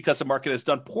future. Just because a market has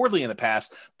done poorly in the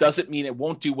past doesn't mean it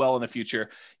won't do well in the future.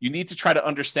 You need to try to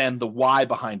understand the why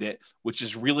behind it, which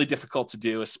is really difficult to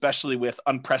do, especially with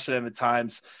unprecedented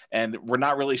times. And we're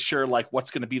not really sure like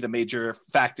what's going to be the major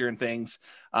factor in things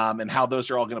and how those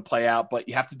are all going to play out, but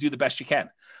you have to do the best you can.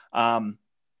 And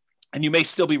you may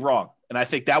still be wrong. And I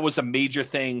think that was a major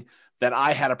thing that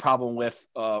I had a problem with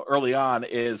early on,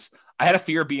 is I had a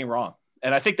fear of being wrong.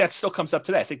 And I think that still comes up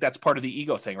today. I think that's part of the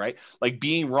ego thing, right? Like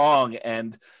being wrong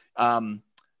and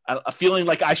a feeling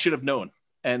like I should have known.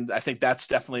 And I think that's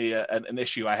definitely an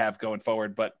issue I have going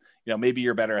forward. But, maybe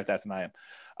you're better at that than I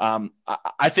am.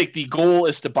 I think the goal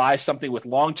is to buy something with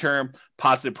long-term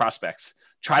positive prospects.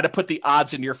 Try to put the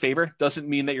odds in your favor. Doesn't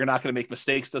mean that you're not going to make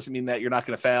mistakes. Doesn't mean that you're not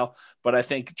going to fail. But I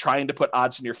think trying to put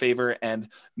odds in your favor and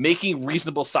making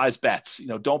reasonable size bets.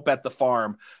 Don't bet the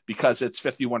farm because it's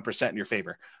 51% in your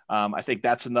favor. I think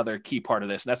that's another key part of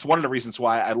this. And that's one of the reasons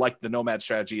why I like the Nomad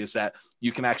strategy, is that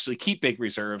you can actually keep big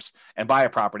reserves and buy a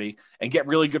property and get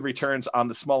really good returns on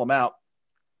the small amount.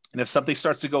 And if something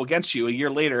starts to go against you a year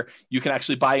later, you can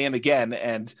actually buy in again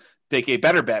and take a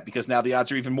better bet, because now the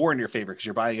odds are even more in your favor because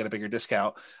you're buying at a bigger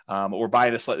discount or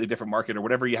buying a slightly different market, or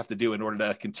whatever you have to do in order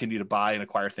to continue to buy and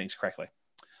acquire things correctly.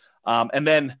 And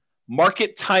then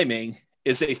market timing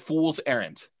is a fool's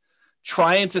errand.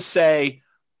 Trying to say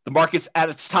the market's at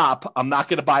its top, I'm not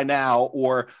going to buy now,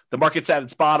 or the market's at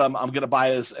its bottom, I'm going to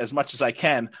buy as much as I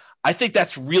can. I think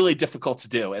that's really difficult to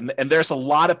do. And there's a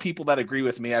lot of people that agree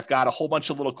with me. I've got a whole bunch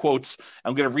of little quotes.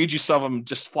 I'm going to read you some of them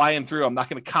just flying through. I'm not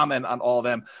going to comment on all of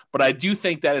them, but I do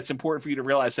think that it's important for you to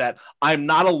realize that I'm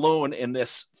not alone in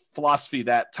this philosophy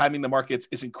that timing the markets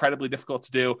is incredibly difficult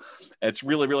to do. It's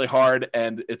really, really hard,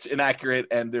 and it's inaccurate,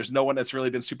 and there's no one that's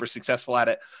really been super successful at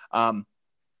it.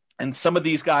 And some of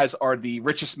these guys are the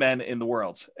richest men in the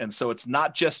world. And so it's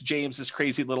not just James's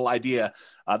crazy little idea.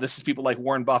 This is people like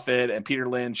Warren Buffett and Peter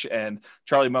Lynch and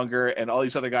Charlie Munger and all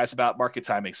these other guys about market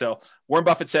timing. So Warren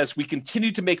Buffett says, we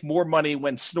continue to make more money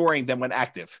when snoring than when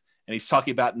active. And he's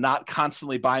talking about not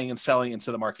constantly buying and selling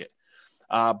into the market.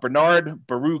 Bernard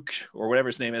Baruch, or whatever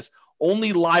his name is,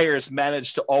 only liars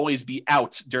manage to always be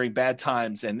out during bad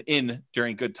times and in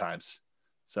during good times.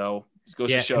 So it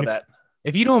goes to show that.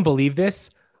 If you don't believe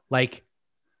this, like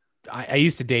I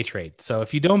used to day trade. So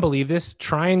if you don't believe this,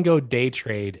 try and go day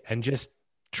trade and just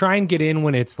try and get in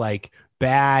when it's like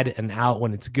bad and out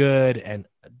when it's good, and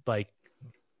like,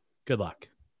 good luck.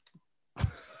 I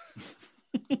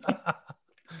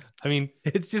mean,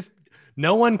 it's just,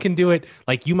 no one can do it.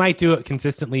 Like, you might do it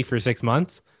consistently for 6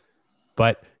 months,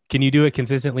 but can you do it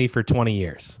consistently for 20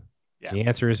 years? Yeah. The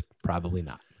answer is probably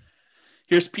not.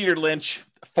 Here's Peter Lynch.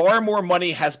 Far more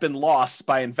money has been lost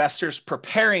by investors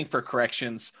preparing for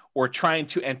corrections or trying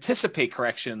to anticipate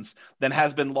corrections than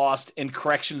has been lost in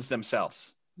corrections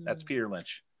themselves. That's Peter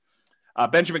Lynch.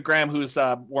 Benjamin Graham, who's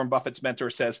Warren Buffett's mentor,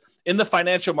 says, in the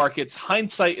financial markets,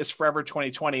 hindsight is forever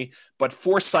 2020, but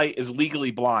foresight is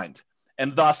legally blind.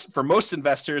 And thus, for most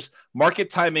investors, market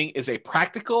timing is a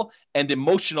practical and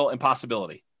emotional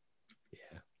impossibility.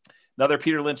 Another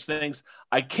Peter Lynch things.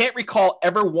 I can't recall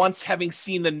ever once having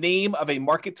seen the name of a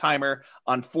market timer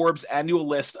on Forbes' annual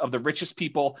list of the richest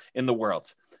people in the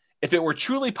world. If it were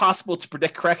truly possible to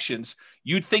predict corrections,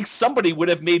 you'd think somebody would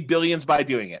have made billions by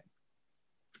doing it.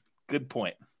 Good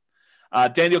point.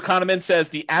 Daniel Kahneman says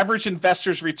the average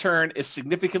investor's return is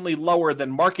significantly lower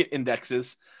than market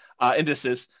indices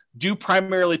due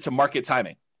primarily to market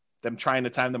timing, them trying to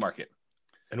time the market.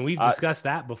 And we've discussed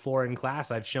that before in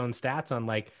class. I've shown stats on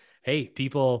like, hey,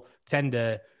 people tend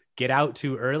to get out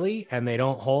too early and they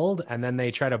don't hold, and then they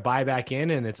try to buy back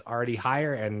in and it's already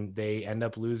higher and they end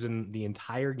up losing the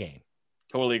entire game.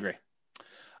 Totally agree.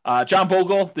 John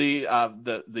Bogle,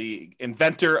 the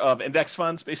inventor of index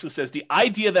funds, basically says the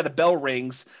idea that a bell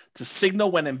rings to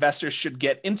signal when investors should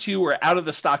get into or out of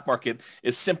the stock market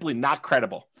is simply not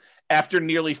credible. After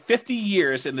nearly 50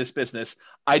 years in this business,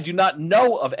 I do not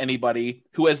know of anybody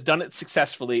who has done it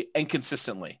successfully and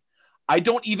consistently. I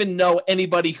don't even know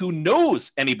anybody who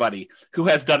knows anybody who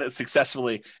has done it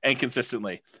successfully and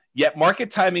consistently. Yet market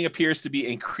timing appears to be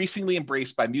increasingly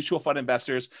embraced by mutual fund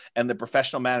investors and the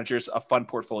professional managers of fund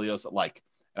portfolios alike.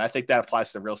 And I think that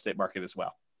applies to the real estate market as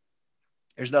well.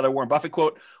 Here's another Warren Buffett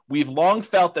quote. We've long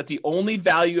felt that the only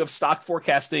value of stock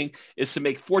forecasting is to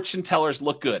make fortune tellers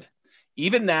look good.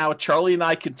 Even now, Charlie and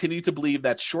I continue to believe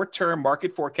that short-term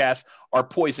market forecasts are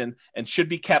poison and should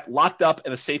be kept locked up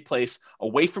in a safe place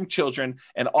away from children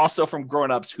and also from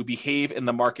grown-ups who behave in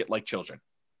the market like children.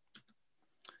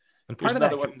 And part of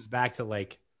that comes back to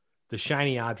like the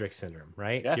shiny object syndrome,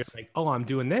 right? Yes. You're like, oh, I'm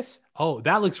doing this. Oh,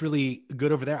 that looks really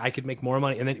good over there. I could make more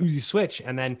money. And then you switch.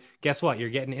 And then guess what? You're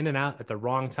getting in and out at the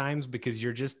wrong times because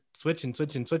you're just switching. Right?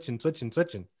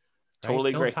 Totally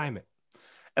agree. Don't time it.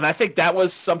 And I think that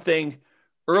was something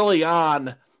early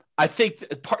on. I think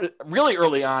really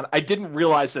early on, I didn't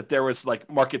realize that there was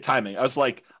like market timing. I was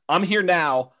like, I'm here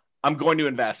now. I'm going to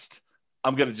invest.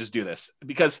 I'm going to just do this,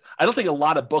 because I don't think a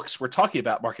lot of books were talking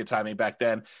about market timing back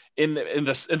then in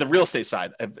the real estate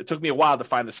side. It took me a while to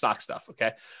find the stock stuff.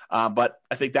 Okay. But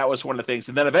I think that was one of the things.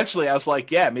 And then eventually I was like,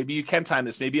 yeah, maybe you can time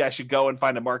this. Maybe I should go and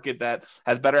find a market that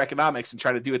has better economics and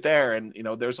try to do it there. And,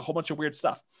 there's a whole bunch of weird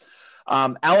stuff.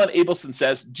 Alan Abelson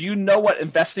says, do you know what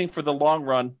investing for the long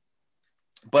run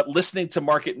but listening to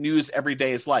market news every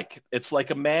day is like? It's like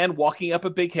a man walking up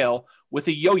a big hill with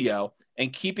a yo-yo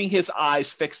and keeping his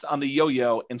eyes fixed on the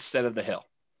yo-yo instead of the hill.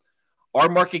 Our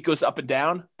market goes up and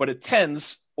down, but it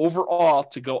tends overall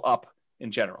to go up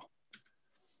in general.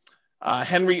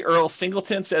 Henry Earl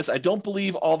Singleton says, I don't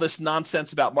believe all this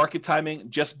nonsense about market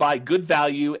timing. Just buy good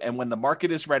value, and when the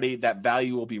market is ready, that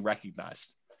value will be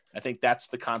recognized. I think that's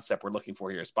the concept we're looking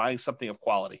for here, is buying something of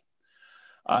quality.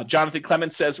 Jonathan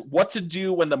Clemens says, what to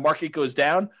do when the market goes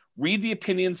down? Read the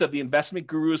opinions of the investment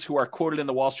gurus who are quoted in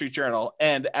the Wall Street Journal.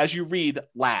 And as you read,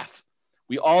 laugh.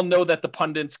 We all know that the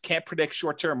pundits can't predict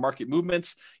short-term market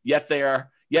movements, yet there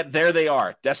they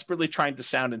are, desperately trying to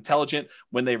sound intelligent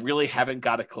when they really haven't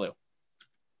got a clue.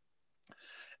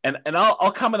 And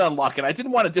I'll comment on luck. And I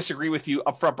didn't want to disagree with you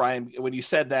up front, Brian, when you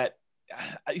said that.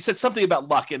 You said something about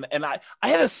luck, and I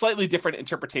had a slightly different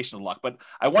interpretation of luck, but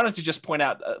I wanted to just point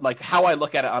out like how I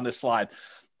look at it on this slide.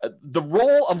 The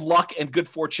role of luck and good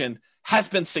fortune has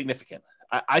been significant.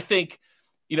 I think,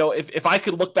 if I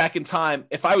could look back in time,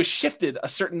 if I was shifted a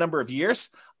certain number of years,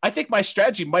 I think my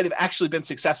strategy might have actually been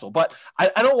successful. But I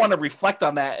don't want to reflect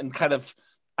on that and kind of,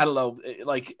 I don't know,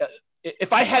 like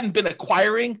if I hadn't been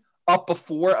acquiring up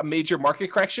before a major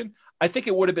market correction, I think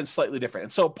it would have been slightly different.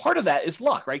 And so part of that is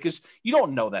luck, right? Because you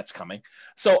don't know that's coming.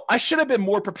 So I should have been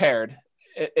more prepared,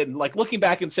 and like looking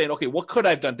back and saying, okay, what could I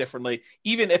have done differently?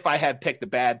 Even if I had picked a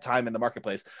bad time in the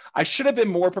marketplace, I should have been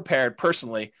more prepared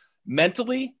personally,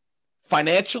 mentally,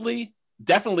 financially,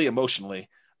 definitely emotionally,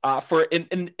 for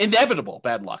an inevitable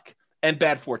bad luck and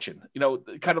bad fortune,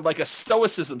 kind of like a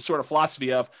stoicism sort of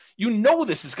philosophy of,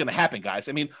 this is going to happen, guys.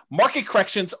 I mean, market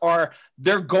corrections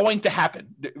they're going to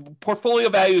happen. Portfolio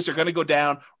values are going to go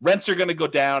down. Rents are going to go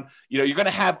down. You're going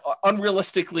to have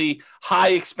unrealistically high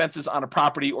expenses on a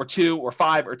property or 2 or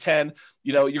 5 or 10.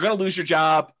 You're going to lose your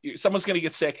job. Someone's going to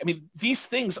get sick. I mean, these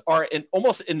things are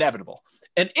almost inevitable.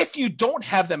 And if you don't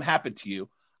have them happen to you,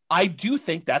 I do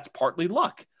think that's partly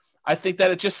luck. I think that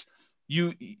it just,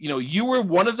 you were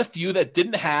one of the few that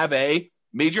didn't have a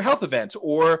major health event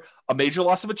or a major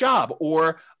loss of a job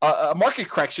or a market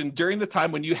correction during the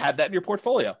time when you had that in your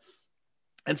portfolio.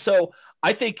 And so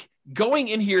I think going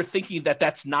in here thinking that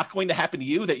that's not going to happen to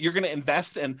you, that you're going to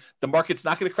invest and the market's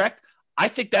not going to correct, I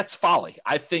think that's folly.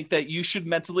 I think that you should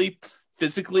mentally,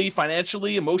 physically,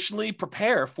 financially, emotionally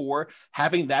prepare for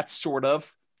having that sort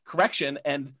of correction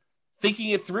and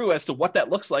thinking it through as to what that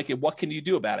looks like and what can you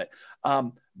do about it.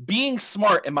 Being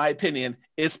smart, in my opinion,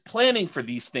 is planning for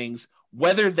these things,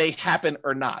 whether they happen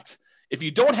or not. If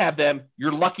you don't have them,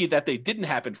 you're lucky that they didn't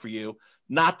happen for you,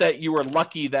 not that you were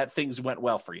lucky that things went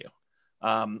well for you.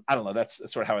 I don't know.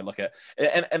 That's sort of how I look at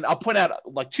it. And I'll point out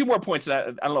like 2 more points that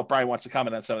I don't know if Brian wants to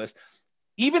comment on some of this.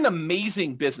 Even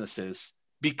amazing businesses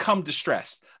become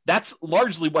distressed. That's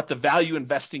largely what the value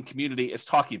investing community is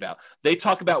talking about. They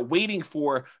talk about waiting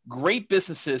for great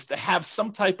businesses to have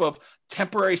some type of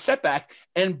temporary setback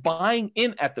and buying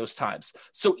in at those times.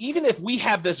 So even if we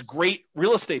have this great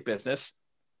real estate business,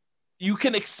 you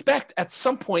can expect at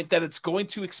some point that it's going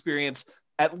to experience,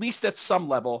 at least at some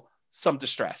level, some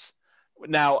distress.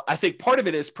 Now, I think part of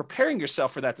it is preparing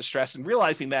yourself for that distress and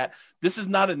realizing that this is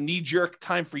not a knee-jerk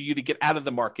time for you to get out of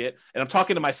the market. And I'm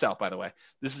talking to myself, by the way.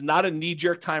 This is not a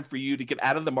knee-jerk time for you to get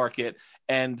out of the market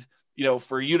and, you know,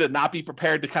 for you to not be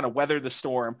prepared to kind of weather the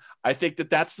storm. I think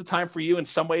that that's the time for you in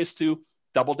some ways to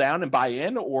double down and buy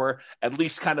in, or at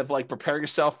least kind of like prepare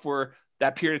yourself for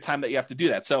that period of time that you have to do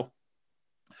that. So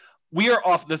we are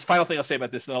off. The final thing I'll say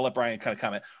about this, and I'll let Brian kind of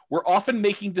comment. We're often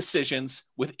making decisions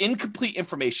with incomplete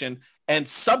information and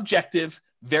subjective,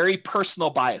 very personal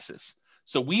biases.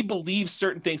 So we believe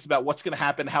certain things about what's going to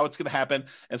happen, how it's going to happen,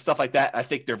 and stuff like that. I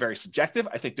think they're very subjective.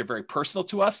 I think they're very personal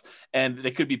to us, and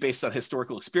they could be based on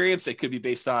historical experience. They could be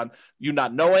based on you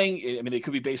not knowing. I mean, they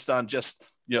could be based on just,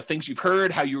 you know, things you've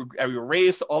heard, how you were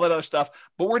raised, all that other stuff.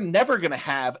 But we're never going to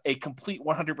have a complete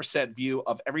 100% view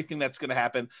of everything that's going to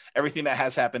happen, everything that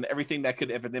has happened, everything that could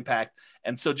have an impact.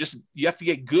 And so just you have to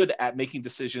get good at making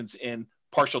decisions in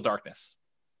partial darkness.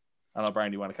 I don't know,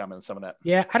 Brian, do you want to comment on some of that?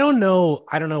 Yeah, I don't know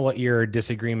what your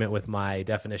disagreement with my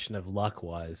definition of luck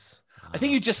was. I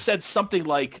think you just said something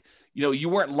like, you know, you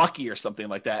weren't lucky or something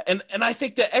like that. And I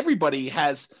think that everybody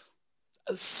has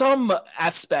some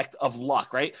aspect of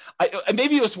luck, right?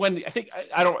 Maybe it was when we have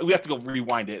to go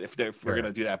rewind it if we're going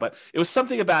to do that, but it was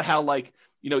something about how, like,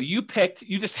 you know, you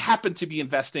just happened to be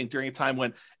investing during a time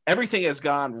when everything has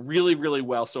gone really, really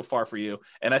well so far for you.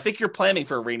 And I think you're planning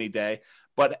for a rainy day,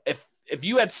 but if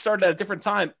you had started at a different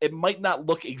time, it might not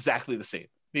look exactly the same.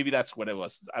 Maybe that's what it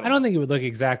was. I don't think it would look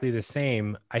exactly the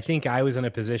same. I think I was in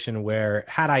a position where,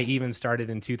 had I even started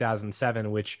in 2007,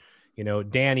 which, you know,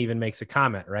 Dan even makes a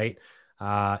comment, right?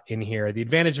 In here, the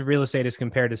advantage of real estate as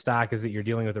compared to stock is that you're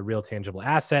dealing with a real tangible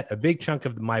asset. A big chunk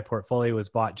of my portfolio was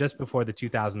bought just before the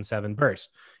 2007 burst.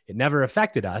 It never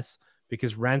affected us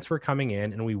because rents were coming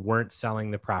in and we weren't selling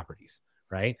the properties,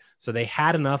 right? So they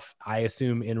had enough, I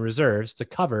assume, in reserves to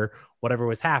cover whatever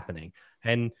was happening.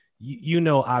 And you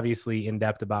know, obviously in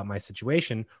depth about my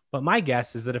situation, but my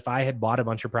guess is that if I had bought a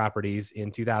bunch of properties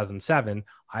in 2007,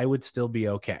 I would still be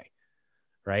okay,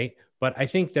 right? But I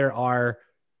think there are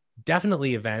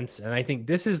definitely events. And I think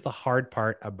this is the hard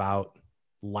part about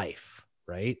life,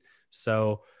 right?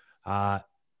 So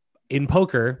in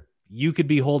poker, you could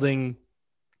be holding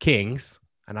kings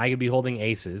and I could be holding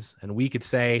aces, and we could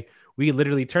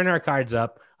literally turn our cards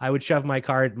up. I would shove my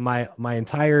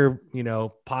entire, you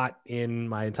know, pot in,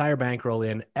 my entire bankroll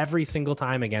in every single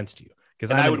time against you.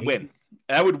 Because I would win.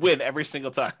 I would win every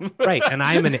single time. Right. And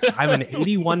I'm an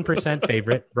 81%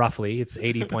 favorite, roughly. It's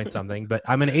 80 point something, but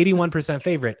I'm an 81%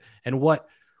 favorite. And what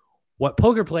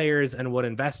poker players and what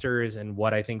investors and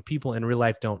what I think people in real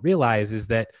life don't realize is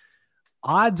that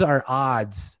odds are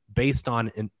odds based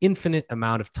on an infinite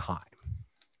amount of time.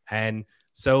 And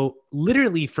so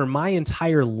literally for my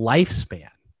entire lifespan,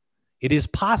 it is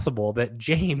possible that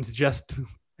James just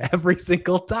every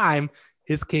single time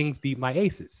his kings beat my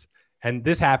aces. And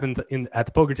this happens at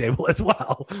the poker table as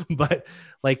well. But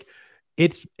like,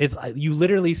 it's you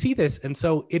literally see this. And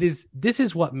so this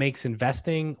is what makes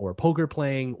investing or poker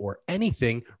playing or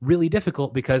anything really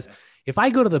difficult, because if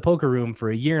I go to the poker room for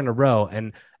a year in a row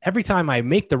and every time I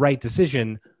make the right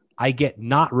decision, I get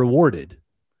not rewarded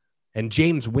and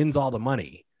James wins all the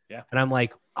money. Yeah. And I'm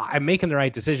like, I'm making the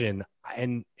right decision.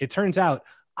 And it turns out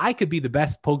I could be the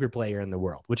best poker player in the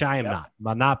world, which I am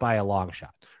not by a long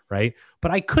shot. Right.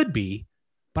 But I could be,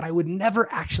 but I would never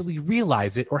actually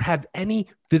realize it or have any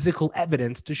physical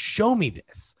evidence to show me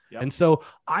this. Yep. And so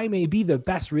I may be the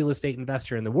best real estate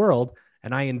investor in the world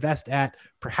and I invest at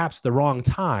perhaps the wrong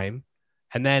time.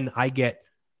 And then I get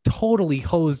totally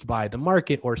hosed by the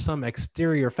market or some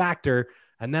exterior factor.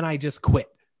 And then I just quit.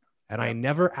 And I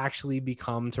never actually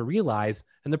become to realize.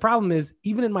 And the problem is,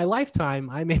 even in my lifetime,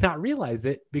 I may not realize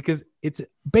it because it's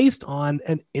based on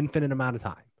an infinite amount of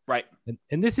time. Right.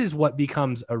 And this is what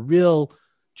becomes a real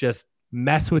just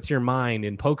mess with your mind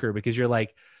in poker, because you're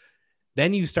like,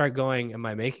 Then you start going, am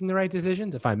I making the right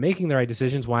decisions? If I'm making the right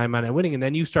decisions, why am I not winning? And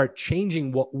then you start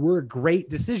changing what were great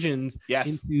decisions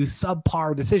into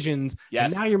subpar decisions.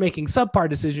 And now you're making subpar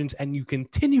decisions and you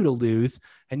continue to lose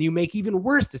and you make even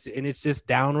worse decisions. And it's just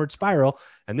downward spiral.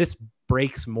 And this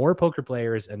breaks more poker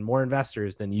players and more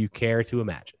investors than you care to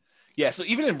imagine. Yeah. So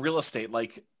even in real estate,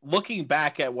 like looking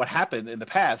back at what happened in the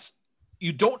past,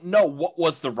 you don't know what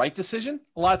was the right decision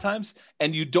a lot of times.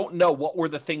 And you don't know what were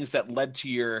the things that led to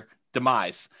your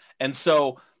demise. And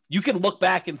so you can look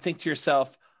back and think to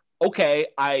yourself, okay,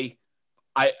 I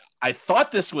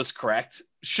thought this was correct.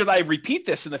 Should I repeat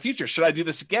this in the future? Should I do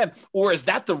this again? Or is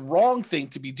that the wrong thing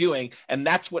to be doing? And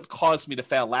that's what caused me to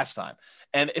fail last time.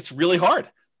 And it's really hard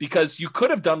because you could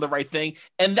have done the right thing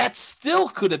and that still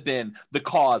could have been the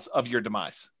cause of your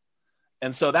demise.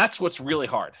 And so that's what's really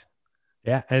hard.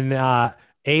 Yeah. And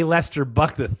A. Lester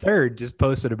Buck III just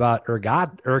posted about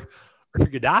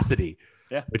ergodicity.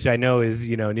 Yeah. Which I know is,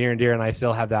 near and dear. And I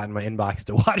still have that in my inbox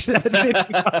to watch that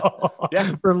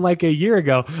video from like a year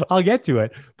ago. I'll get to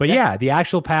it. But the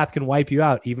actual path can wipe you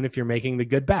out, even if you're making the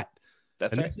good bet.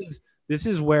 That's right. This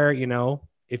is where,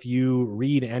 if you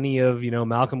read any of,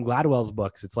 Malcolm Gladwell's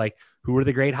books, it's like, who are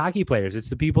the great hockey players? It's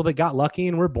the people that got lucky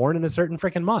and were born in a certain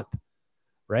freaking month.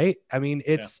 Right. I mean,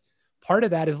 part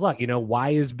of that is luck. Why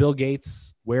is Bill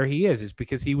Gates where he is? It's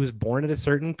because he was born at a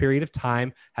certain period of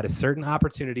time, had a certain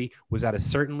opportunity, was at a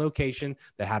certain location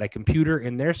that had a computer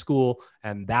in their school,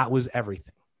 and that was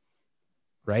everything.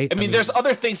 Right? I mean, there's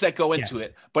other things that go into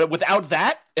it, but without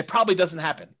that, it probably doesn't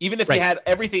happen, even if you had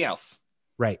everything else.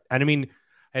 Right. And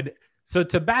and so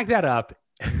to back that up,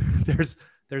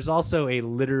 there's also a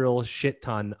literal shit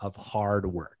ton of hard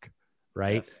work,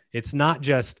 right? Yes. It's not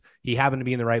just he happened to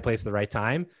be in the right place at the right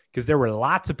time, because there were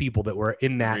lots of people that were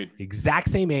in that exact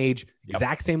same age,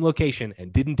 exact same location,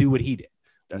 and didn't do what he did.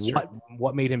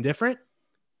 What made him different?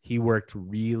 He worked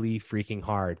really freaking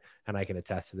hard. And I can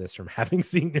attest to this from having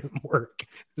seen him work.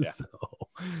 Yeah. So,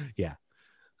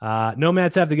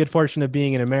 nomads have the good fortune of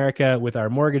being in America with our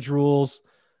mortgage rules.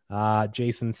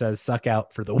 Jason says, suck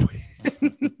out for the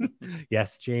win.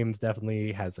 Yes, James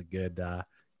definitely has a good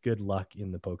luck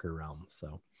in the poker realm.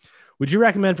 So, would you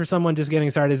recommend for someone just getting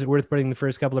started, is it worth putting the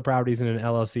first couple of properties in an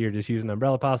LLC or just use an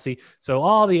umbrella policy? So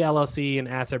all the LLC and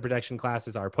asset protection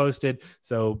classes are posted.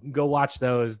 So go watch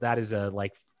those. That is a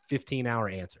 15-hour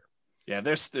answer. Yeah,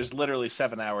 there's literally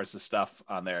 7 hours of stuff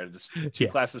on there. Just two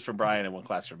classes from Brian and one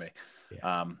class from me.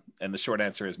 Yeah. And the short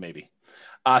answer is maybe.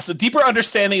 So deeper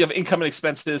understanding of income and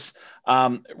expenses,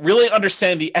 really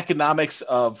understand the economics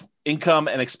of income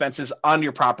and expenses on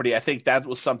your property. I think that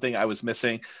was something I was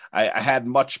missing. I had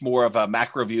much more of a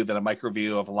macro view than a micro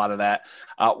view of a lot of that.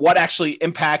 What actually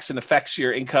impacts and affects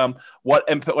your income? What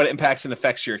impacts and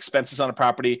affects your expenses on a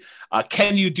property?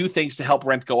 Can you do things to help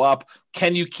rent go up?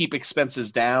 Can you keep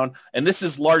expenses down? And this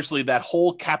is largely that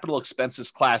whole capital expenses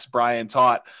class Brian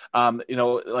taught.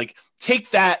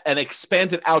 Take that and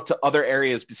expand it out to other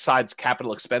areas besides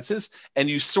capital expenses. And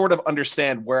you sort of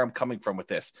understand where I'm coming from with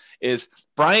this. Is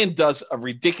Brian does a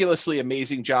ridiculously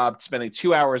amazing job spending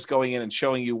 2 hours going in and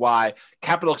showing you why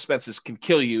capital expenses can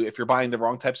kill you if you're buying the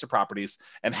wrong types of properties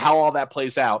and how all that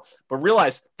plays out. But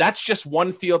realize that's just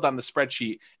one field on the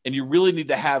spreadsheet. And you really need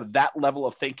to have that level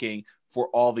of thinking for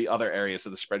all the other areas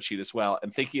of the spreadsheet as well.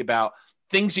 And thinking about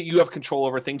things that you have control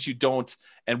over, things you don't,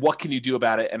 and what can you do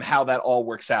about it and how that all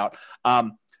works out.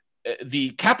 The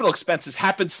capital expenses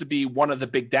happens to be one of the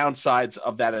big downsides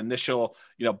of that initial,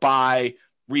 buy,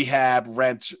 rehab,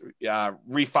 rent,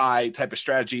 refi type of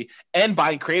strategy, and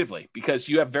buying creatively, because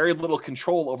you have very little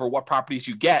control over what properties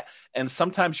you get. And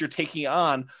sometimes you're taking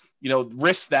on,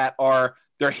 risks that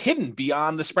they're hidden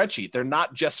beyond the spreadsheet. They're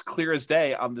not just clear as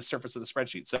day on the surface of the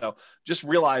spreadsheet. So just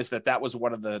realize that was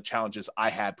one of the challenges I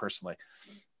had personally.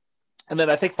 And then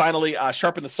I think finally,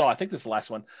 sharpen the saw. I think this is the last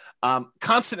one.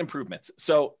 Constant improvements.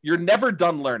 So you're never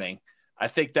done learning. I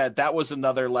think that was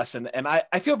another lesson. And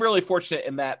I feel really fortunate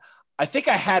in that I think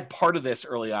I had part of this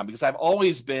early on because I've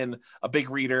always been a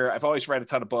big reader. I've always read a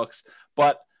ton of books,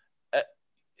 but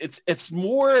it's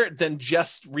more than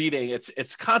just reading.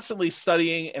 It's constantly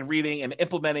studying and reading and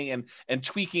implementing and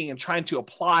tweaking and trying to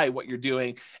apply what you're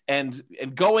doing and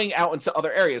going out into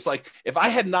other areas. Like if I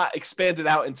had not expanded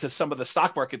out into some of the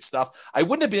stock market stuff, I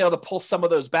wouldn't have been able to pull some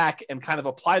of those back and kind of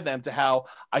apply them to how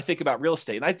I think about real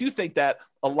estate. And I do think that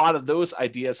a lot of those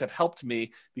ideas have helped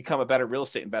me become a better real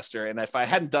estate investor. And if I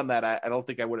hadn't done that, I don't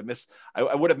think I would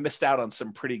have missed out on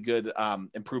some pretty good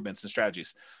improvements and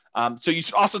strategies. So you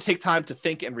should also take time to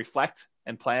think and reflect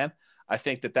and plan. I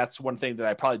think that's one thing that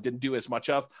I probably didn't do as much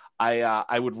of.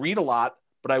 I would read a lot,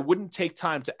 but I wouldn't take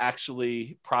time to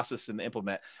actually process and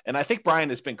implement. And I think Brian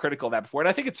has been critical of that before. And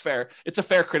I think it's fair. It's a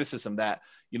fair criticism that,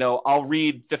 I'll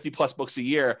read 50 plus books a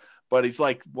year, but he's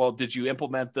like, well, did you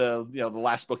implement the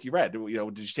last book you read?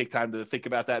 Did you take time to think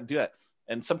about that and do it?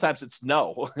 And sometimes it's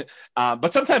no,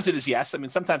 but sometimes it is yes. I mean,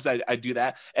 sometimes I do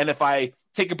that. And if I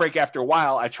take a break after a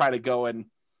while, I try to go and,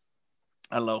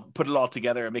 I don't know, put it all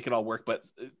together and make it all work. But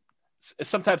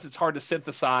sometimes it's hard to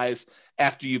synthesize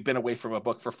after you've been away from a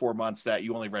book for 4 months that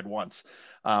you only read once.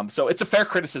 So it's a fair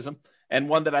criticism and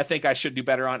one that I think I should do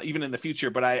better on even in the future,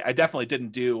 but I definitely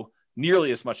didn't do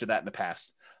nearly as much of that in the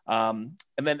past. And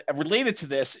then related to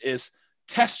this is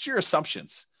test your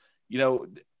assumptions.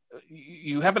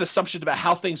 You have an assumption about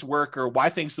how things work or why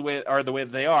things the way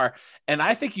that they are. And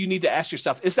I think you need to ask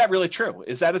yourself, is that really true?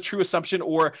 Is that a true assumption?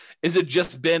 Or is it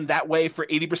just been that way for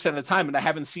 80% of the time and I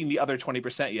haven't seen the other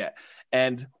 20% yet?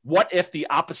 And what if the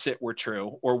opposite were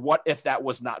true? Or what if that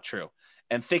was not true?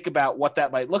 And think about what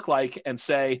that might look like and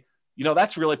say,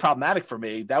 that's really problematic for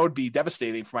me. That would be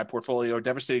devastating for my portfolio,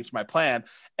 devastating to my plan,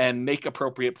 and make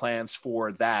appropriate plans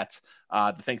for that,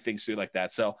 to think things through like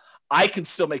that. So I can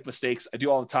still make mistakes. I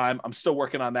do all the time. I'm still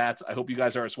working on that. I hope you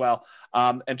guys are as well.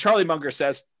 And Charlie Munger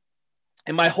says,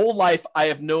 in my whole life, I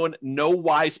have known no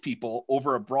wise people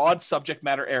over a broad subject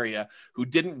matter area who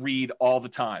didn't read all the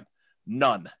time.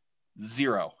 None.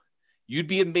 Zero. You'd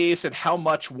be amazed at how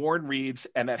much Warren reads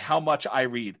and at how much I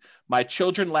read. My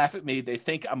children laugh at me. They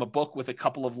think I'm a book with a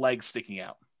couple of legs sticking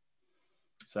out.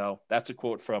 So that's a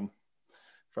quote from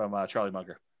Charlie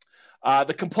Munger.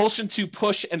 The compulsion to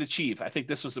push and achieve. I think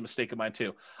this was a mistake of mine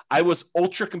too. I was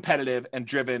ultra competitive and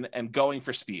driven and going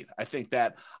for speed. I think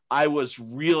that I was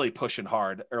really pushing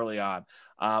hard early on.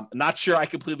 Not sure I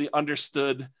completely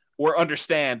understood or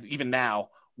understand even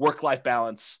now work-life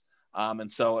balance.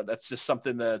 And so that's just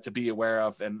something to be aware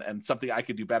of and something I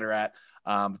could do better at.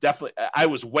 Definitely, I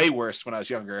was way worse when I was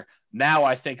younger. Now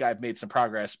I think I've made some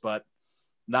progress, but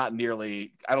not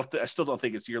nearly. I still don't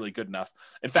think it's nearly good enough.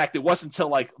 In fact, it wasn't until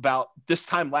like about this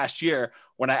time last year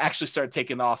when I actually started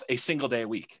taking off a single day a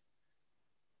week,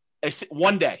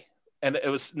 one day, and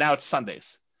now it's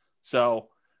Sundays. So,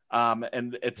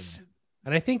 and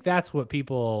I think that's what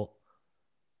people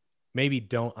maybe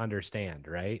don't understand,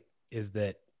 right? Is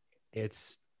that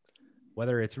it's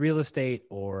whether it's real estate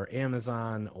or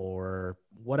Amazon or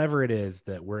whatever it is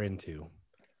that we're into,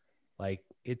 like,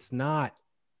 it's not,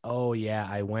 oh yeah,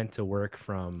 I went to work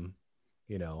from,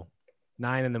 9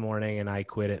 a.m. and I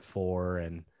quit at 4.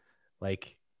 And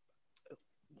like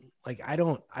I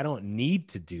don't need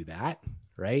to do that.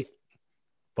 Right.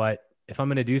 But if I'm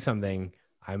going to do something,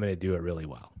 I'm going to do it really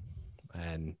well.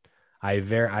 And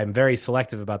I'm very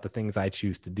selective about the things I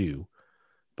choose to do,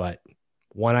 but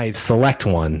when I select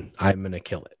one, I'm going to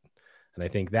kill it. And I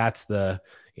think that's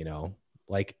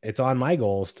it's on my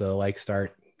goals to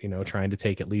start, trying to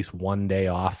take at least one day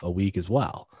off a week as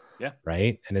well. Yeah.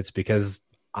 Right. And it's because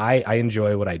I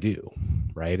enjoy what I do.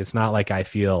 Right. It's not like I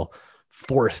feel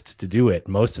forced to do it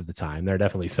most of the time. There are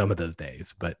definitely some of those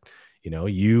days, but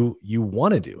you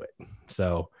want to do it.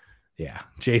 So yeah,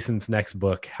 Jason's next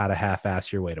book, How to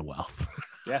Half-Ass Your Way to Wealth.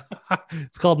 Yeah.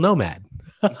 It's called Nomad.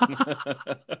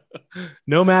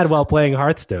 Nomad while playing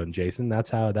Hearthstone, Jason.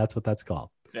 That's what that's called.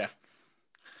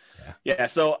 Yeah.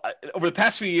 So over the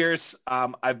past few years,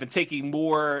 I've been taking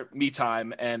more me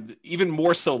time, and even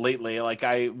more so lately. Like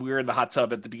we were in the hot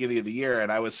tub at the beginning of the year,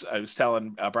 and I was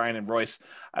telling Brian and Royce,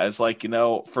 I was like,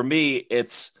 for me,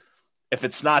 if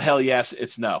it's not hell yes,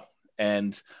 it's no.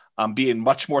 And I'm being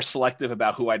much more selective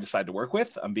about who I decide to work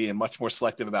with. I'm being much more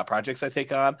selective about projects I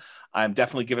take on. I'm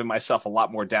definitely giving myself a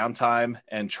lot more downtime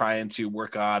and trying to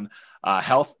work on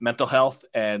health, mental health,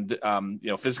 and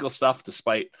physical stuff,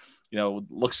 despite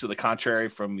looks to the contrary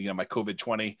from my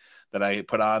COVID-20 that I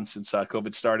put on since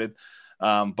COVID started.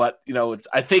 But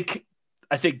I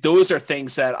think those are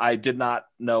things that I did not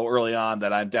know early on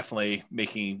that I'm definitely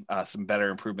making some better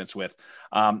improvements with.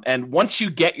 And once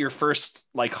you get your first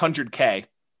 100K,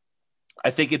 I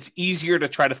think it's easier to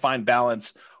try to find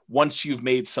balance once you've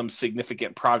made some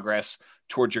significant progress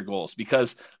towards your goals,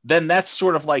 because then that's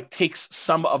sort of takes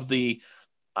some of the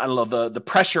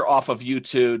pressure off of you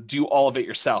to do all of it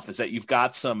yourself. Is that you've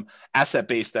got some asset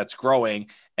base that's growing,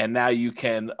 and now you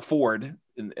can afford,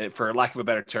 for lack of a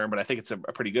better term, but I think it's a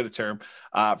pretty good term,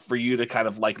 for you to kind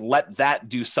of let that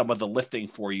do some of the lifting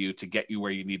for you to get you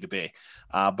where you need to be.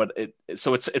 But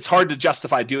it's hard to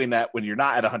justify doing that when you're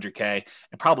not at 100K,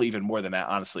 and probably even more than that,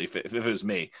 honestly. If it was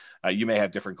me, you may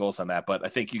have different goals on that, but I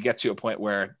think you get to a point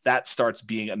where that starts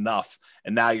being enough,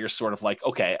 and now you're sort of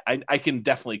okay, I can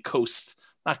definitely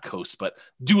not coast, but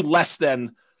do less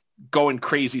than going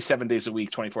crazy 7 days a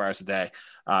week, 24 hours a day,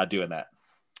 doing that.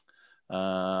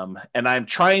 And I'm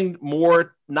trying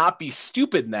more not be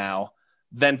stupid now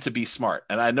than to be smart.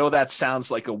 And I know that sounds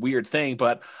like a weird thing,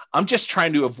 but I'm just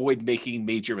trying to avoid making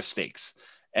major mistakes.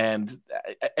 And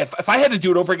if I had to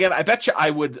do it over again, I bet you I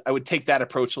would take that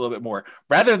approach a little bit more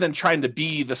rather than trying to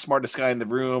be the smartest guy in the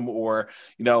room or,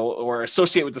 or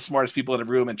associate with the smartest people in the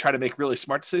room and try to make really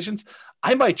smart decisions.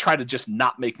 I might try to just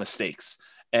not make mistakes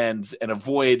and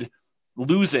avoid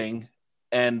losing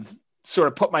and sort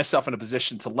of put myself in a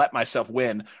position to let myself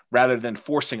win rather than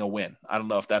forcing a win. I don't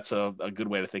know if that's a good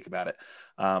way to think about it.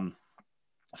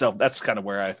 So that's kind of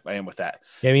where I am with that.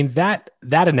 Yeah, I mean, that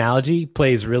analogy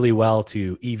plays really well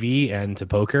to EV and to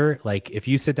poker. Like if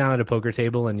you sit down at a poker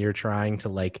table and you're trying to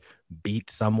like beat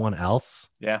someone else,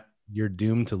 yeah, you're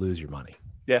doomed to lose your money.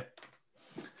 Yeah.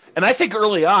 And I think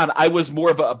early on I was more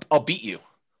of a I'll beat you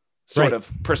sort of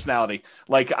personality.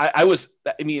 Like I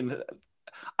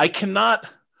cannot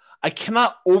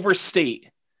overstate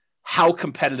how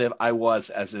competitive I was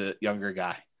as a younger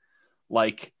guy.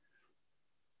 Like,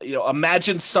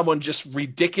 imagine someone just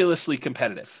ridiculously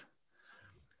competitive.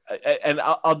 And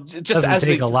I'll just doesn't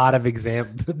take a lot of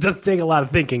doesn't take a lot of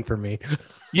thinking for me.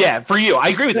 Yeah, for you, I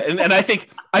agree with it, and I think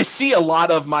I see a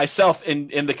lot of myself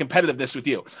in the competitiveness with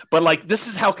you. But like, this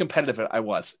is how competitive I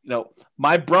was.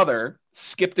 My brother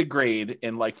skipped a grade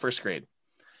in like first grade,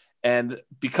 and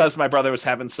because my brother was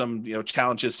having some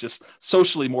challenges, just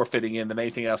socially more fitting in than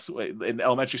anything else in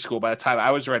elementary school. By the time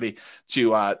I was ready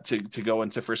to go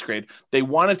into first grade, they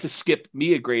wanted to skip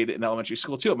me a grade in elementary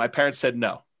school too. My parents said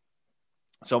no,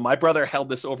 so my brother held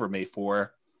this over me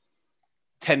for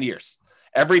 10 years.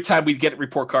 Every time we'd get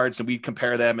report cards and we'd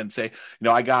compare them and say,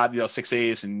 I got 6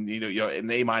 A's and an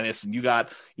A minus, and you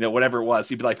got whatever it was.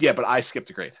 He'd be like, yeah, but I skipped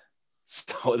a grade.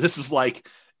 So this is like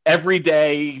every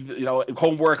day,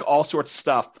 homework, all sorts of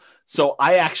stuff. So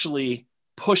I actually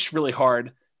pushed really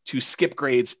hard to skip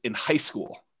grades in high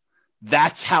school.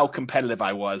 That's how competitive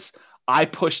I was. I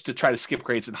pushed to try to skip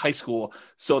grades in high school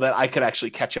so that I could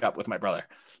actually catch up with my brother.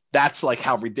 That's like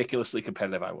how ridiculously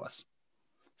competitive I was.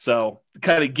 So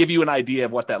kind of give you an idea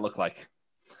of what that looked like.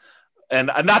 And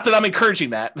not that I'm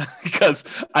encouraging that,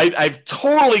 because I've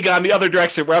totally gone the other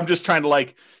direction where I'm just trying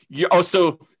to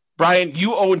so Brian,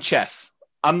 you own chess.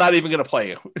 I'm not even going to play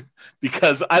you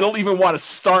because I don't even want to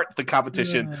start the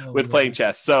competition with playing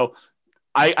chess. So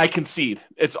I concede.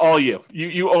 It's all you.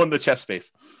 You own the chess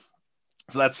space.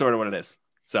 So that's sort of what it is.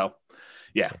 So,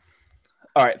 yeah.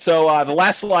 All right. So the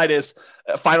last slide is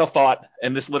final thought.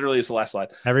 And this literally is the last slide.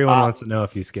 Everyone wants to know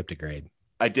if you skipped a grade.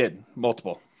 I did.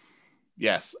 Multiple.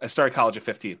 Yes. I started college at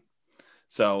 15.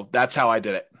 So that's how I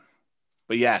did it.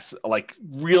 But yes, like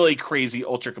really crazy,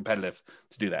 ultra competitive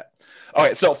to do that. All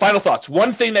right. So final thoughts.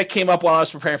 One thing that came up while I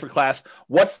was preparing for class,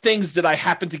 what things did I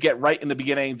happen to get right in the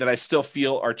beginning that I still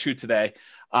feel are true today?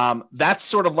 That's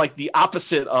sort of like the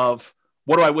opposite of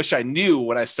what do I wish I knew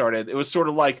when I started? It was sort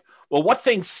of like, well, what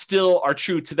things still are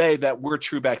true today that were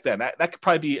true back then? That could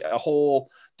probably be a whole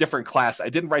different class. I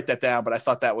didn't write that down, but I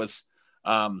thought that was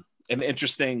an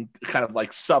interesting kind of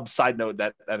like side note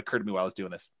that occurred to me while I was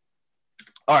doing this.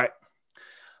 All right.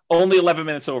 Only 11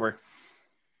 minutes over.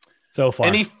 So far.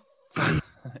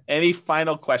 Any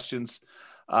final questions?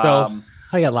 So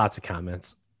I got lots of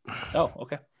comments. Oh,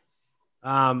 okay.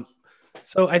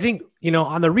 So I think,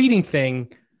 on the reading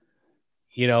thing,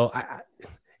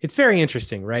 it's very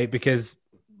interesting, right? Because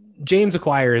James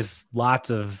acquires lots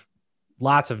of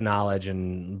knowledge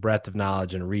and breadth of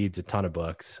knowledge and reads a ton of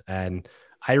books. And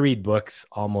I read books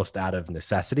almost out of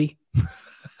necessity.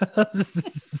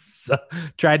 So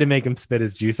tried to make him spit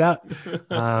his juice out.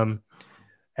 I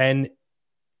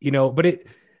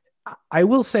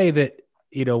will say that,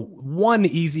 one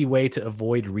easy way to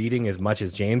avoid reading as much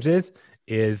as James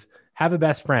is have a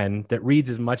best friend that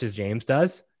reads as much as James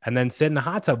does, and then sit in the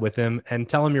hot tub with him and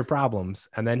tell him your problems.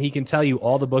 And then he can tell you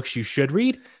all the books you should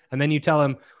read. And then you tell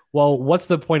him, well, what's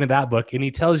the point of that book? And he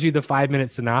tells you the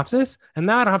 5-minute synopsis, and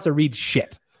now I don't have to read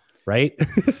shit. Right.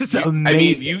 It's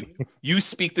amazing. I mean, you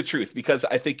speak the truth, because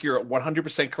I think you're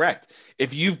 100% correct.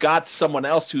 If you've got someone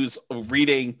else who's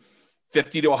reading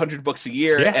 50 to 100 books a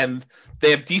year and they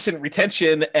have decent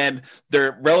retention and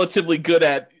they're relatively good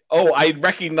at, I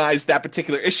recognize that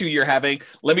particular issue you're having.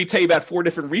 Let me tell you about 4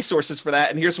 different resources for that.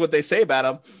 And here's what they say about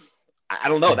them. I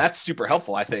don't know. That's super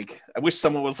helpful. I think I wish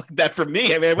someone was like that for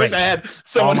me. I mean, I wish I had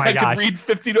someone that could read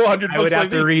 50 to 100 books. I would have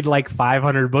to read like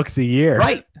 500 books a year.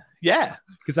 Right. Yeah.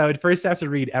 Because I would first have to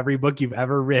read every book you've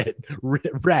ever read,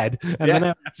 and then I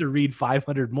would have to read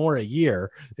 500 more a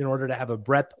year in order to have a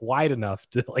breadth wide enough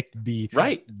to be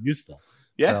useful.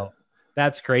 Yeah, so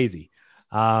that's crazy.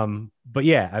 But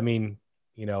yeah, I mean,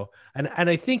 and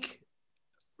I think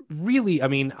really, I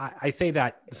mean, I say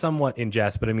that somewhat in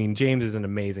jest, but I mean, James is an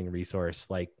amazing resource,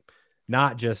 like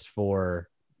not just for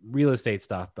real estate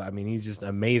stuff, but I mean, he's just an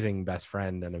amazing best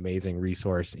friend and amazing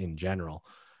resource in general.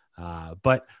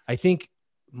 But I think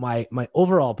my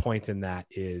overall point in that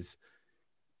is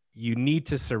you need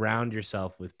to surround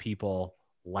yourself with people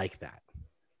like that.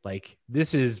 Like,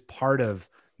 this is part of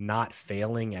not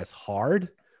failing as hard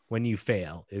when you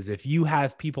fail, is if you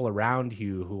have people around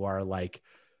you who are like,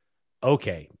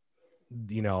 okay,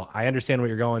 you know, I understand what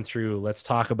you're going through. Let's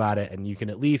talk about it. And you can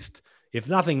at least, if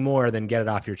nothing more than get it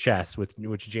off your chest,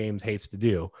 which James hates to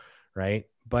do. Right.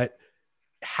 But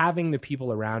having the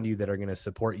people around you that are going to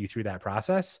support you through that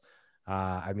process.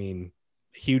 I mean,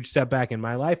 huge setback in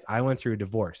my life. I went through a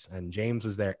divorce and James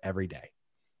was there every day.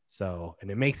 So, and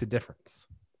it makes a difference.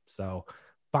 So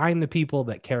find the people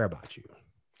that care about you.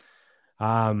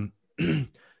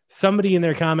 Somebody in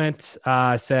their comment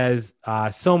says,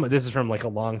 this is from like a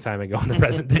long time ago in the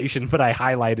presentation, but I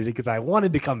highlighted it because I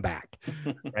wanted to come back,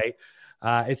 right?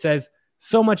 It says,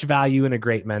 so much value in a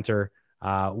great mentor,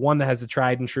 one that has a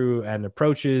tried and true and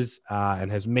approaches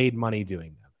and has made money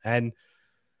doing them. And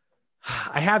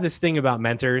I have this thing about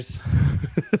mentors.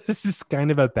 This is kind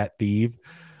of a pet peeve.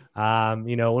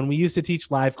 You know, when we used to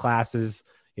teach live classes,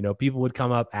 you know, people would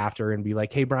come up after and be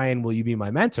like, hey, Brian, will you be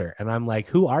my mentor? And I'm like,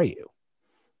 who are you?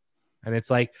 And it's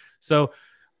like, so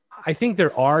I think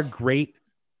there are great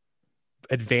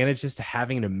advantages to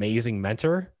having an amazing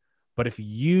mentor, but if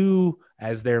you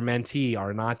as their mentee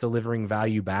are not delivering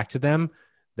value back to them,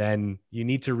 then you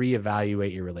need to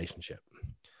reevaluate your relationship.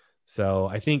 So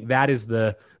I think that is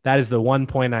the one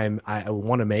point I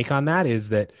want to make on that, is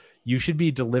that you should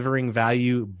be delivering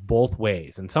value both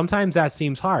ways. And sometimes that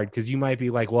seems hard because you might be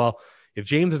like, well, if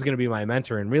James is going to be my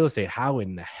mentor in real estate, how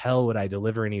in the hell would I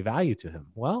deliver any value to him?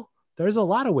 Well, there's a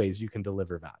lot of ways you can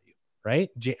deliver value, right?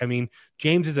 I mean,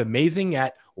 James is amazing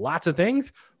at lots of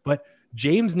things, but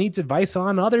James needs advice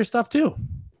on other stuff too.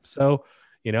 So,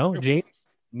 you know, James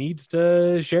needs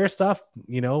to share stuff,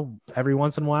 you know, every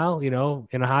once in a while, you know,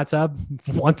 in a hot tub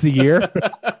once a year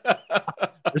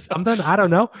or something. I don't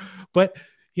know. But,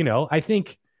 you know, I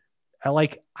think I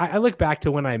look back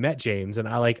to when I met James and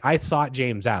I sought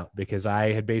James out because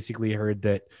I had basically heard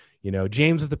that, you know,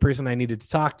 James is the person I needed to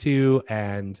talk to.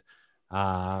 And,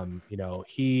 you know,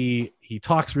 he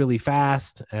talks really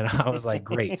fast. And I was like,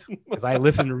 great, because I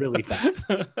listen really fast.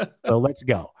 So let's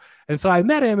go. And so I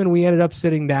met him and we ended up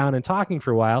sitting down and talking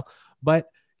for a while. But,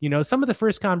 you know, some of the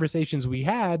first conversations we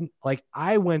had, like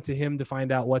I went to him to find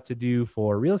out what to do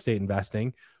for real estate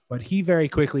investing, but he very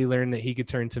quickly learned that he could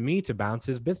turn to me to bounce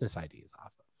his business ideas off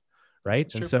of.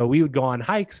 Right. Sure. And so we would go on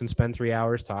hikes and spend 3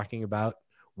 hours talking about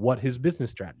what his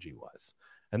business strategy was.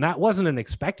 And that wasn't an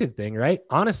expected thing, right?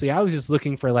 Honestly, I was just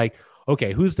looking for like,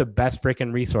 okay, who's the best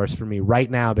freaking resource for me right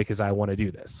now because I want to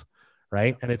do this,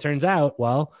 right? And it turns out,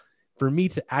 well, for me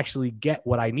to actually get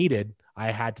what I needed,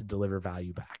 I had to deliver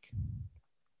value back.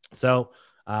 So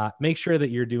make sure that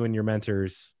you're doing your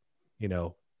mentors, you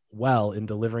know, well in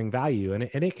delivering value, and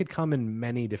it could come in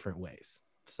many different ways.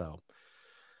 So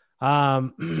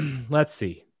let's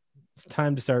see. It's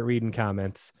time to start reading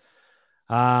comments.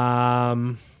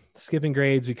 Skipping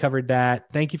grades, we covered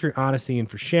that. Thank you for your honesty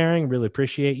and for sharing. Really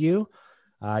appreciate you.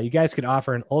 You guys could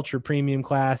offer an ultra premium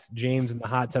class, James in the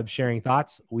hot tub sharing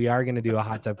thoughts. We are going to do a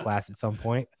hot tub class at some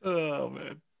point. Oh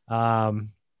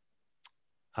man.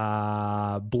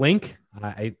 Blink.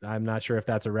 I'm not sure if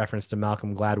that's a reference to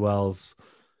Malcolm Gladwell's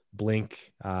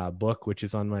Blink book, which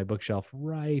is on my bookshelf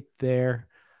right there.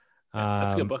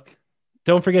 That's a good book.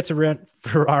 Don't forget to rent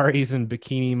Ferraris and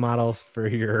bikini models for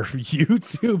your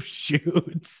YouTube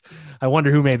shoots. I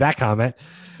wonder who made that comment.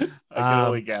 I can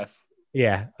only guess.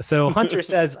 Yeah. So Hunter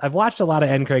says, I've watched a lot of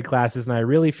NCREG classes and I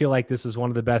really feel like this was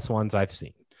one of the best ones I've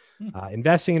seen.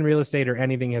 Investing in real estate or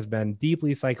anything has been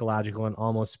deeply psychological and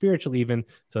almost spiritual even.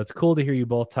 So it's cool to hear you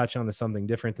both touch on something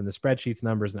different than the spreadsheets,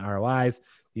 numbers, and ROIs.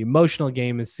 The emotional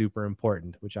game is super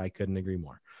important, which I couldn't agree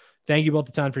more. Thank you both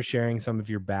a ton for sharing some of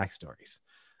your backstories.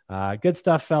 Good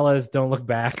stuff, fellas. Don't look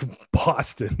back.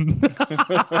 Boston.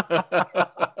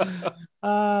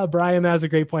 Brian has a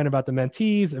great point about the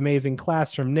mentees. Amazing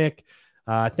class from Nick.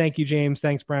 Thank you, James.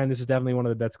 Thanks, Brian. This is definitely one of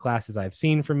the best classes I've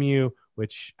seen from you,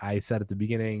 which I said at the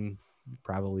beginning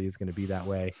probably is going to be that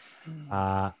way.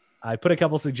 I put a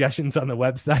couple suggestions on the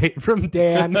website from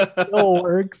Dan. Still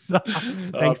works.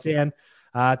 Thanks, Dan.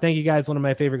 Thank you guys. One of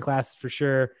my favorite classes for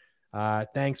sure.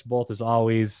 Thanks both as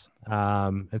always.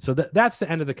 And so that's the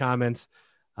end of the comments.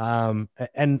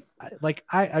 And like,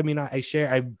 I mean,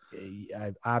 I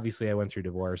obviously I went through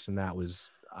divorce and that was,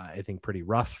 I think pretty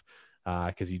rough,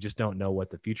 cause you just don't know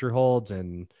what the future holds.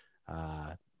 And,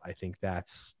 I think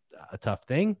that's a tough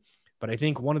thing. But I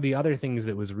think one of the other things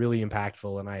that was really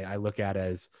impactful, and I look at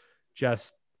as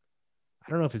just, I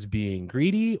don't know if it's being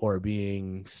greedy or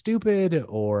being stupid,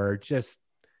 or just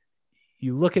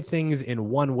you look at things in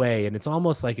one way, and it's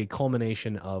almost like a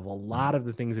culmination of a lot of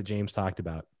the things that James talked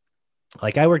about.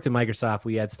 Like I worked at Microsoft,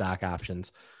 we had stock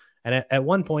options. And at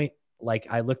one point, like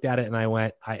I looked at it and I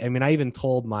went, I mean, I even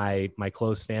told my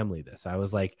close family this. I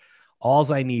was like,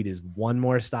 alls I need is one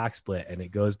more stock split and it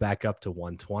goes back up to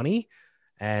 120.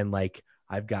 And like,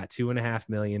 I've got $2.5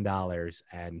 million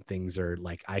and things are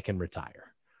like, I can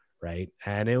retire. Right.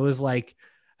 And it was like,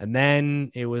 and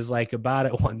then it was like about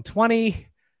at 120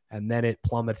 and then it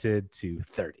plummeted to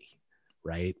 30.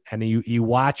 Right. And you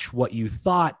watch what you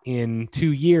thought in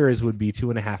 2 years would be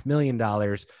 $2.5 million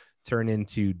turn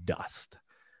into dust.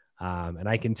 And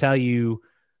I can tell you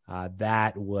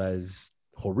that was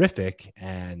horrific.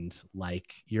 And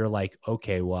like, you're like,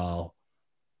 okay, well,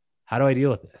 how do I deal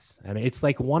with this? And it's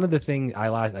like one of the things I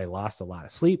lost a lot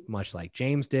of sleep, much like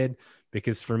James did,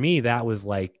 because for me, that was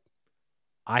like,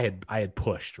 I had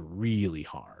pushed really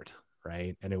hard.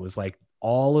 Right. And it was like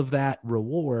all of that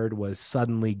reward was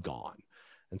suddenly gone.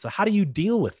 And so how do you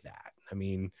deal with that? I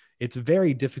mean, it's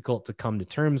very difficult to come to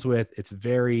terms with. It's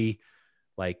very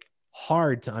like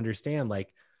hard to understand,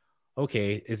 like,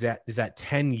 okay, is that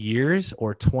 10 years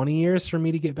or 20 years for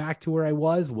me to get back to where I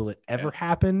was? Will it ever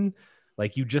happen?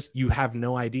 Like you have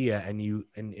no idea. And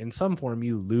in some form,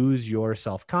 you lose your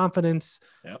self-confidence.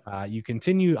 Yep. You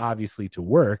continue obviously to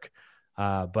work,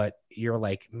 but you're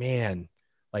like, man,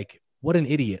 like, what an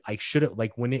idiot. I should have,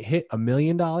 like, when it hit $1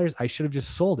 million, I should have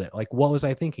just sold it. Like, what was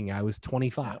I thinking? I was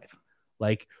 25.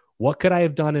 Like, what could I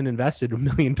have done and invested $1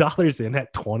 million in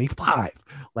at 25?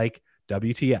 Like,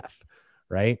 WTF.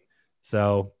 Right.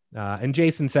 So, and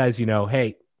Jason says,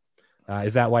 hey,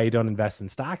 is that why you don't invest in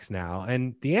stocks now?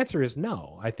 And the answer is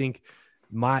no. I think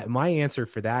my answer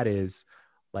for that is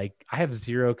like, I have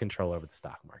zero control over the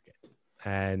stock market.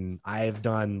 And I've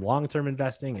done long-term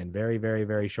investing and very, very,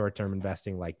 very short-term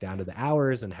investing, like down to the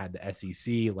hours, and had the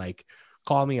SEC like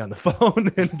call me on the phone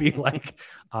and be like,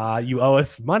 you owe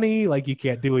us money. Like you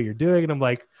can't do what you're doing. And I'm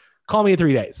like, call me in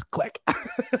 3 days, click.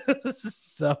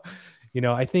 So,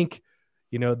 I think,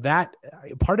 that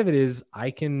part of it is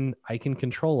I can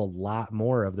control a lot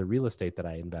more of the real estate that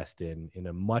I invest in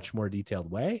a much more detailed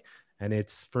way. And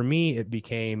it's, for me, it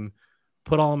became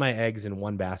put all of my eggs in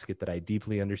one basket that I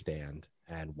deeply understand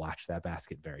and watch that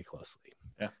basket very closely.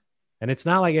 Yeah. And it's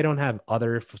not like I don't have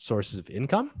other sources of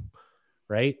income,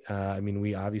 right? I mean,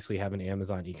 we obviously have an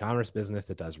Amazon e-commerce business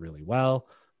that does really well,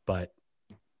 but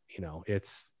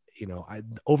it's,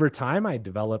 over time I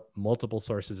develop multiple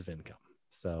sources of income.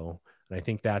 So, and I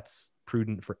think that's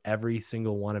prudent for every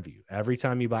single one of you. Every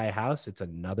time you buy a house, it's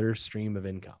another stream of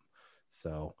income.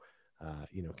 So,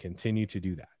 continue to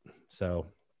do that. So,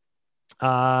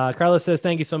 Carlos says,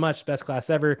 thank you so much. Best class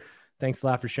ever. Thanks a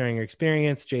lot for sharing your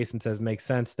experience. Jason says, makes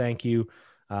sense. Thank you.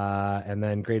 And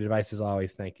then great advice as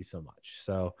always. Thank you so much.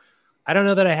 So I don't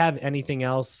know that I have anything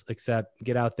else except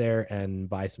get out there and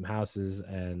buy some houses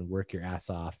and work your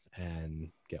ass off and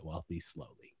get wealthy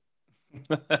slowly.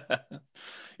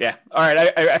 Yeah. All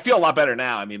right. I feel a lot better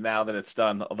now. I mean, now that it's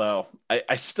done, although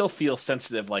I still feel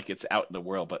sensitive, like it's out in the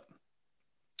world, but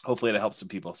hopefully it helps some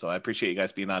people. So I appreciate you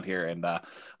guys being on here and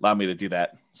allow me to do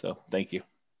that. So thank you.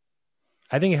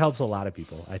 I think it helps a lot of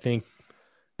people. I think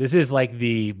this is like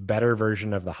the better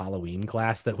version of the Halloween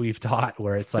class that we've taught,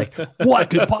 where it's like,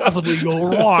 what could possibly go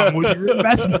wrong with your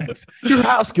investments? Your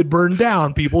house could burn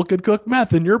down. People could cook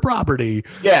meth in your property.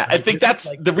 Yeah, I think that's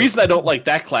like, the reason I don't like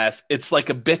that class. It's like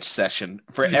a bitch session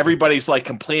for everybody's like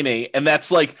complaining. And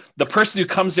that's like the person who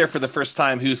comes there for the first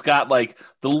time, who's got like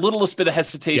the littlest bit of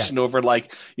hesitation over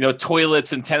like,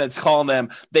 toilets and tenants calling them.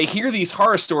 They hear these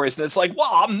horror stories and it's like, well,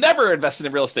 I'm never investing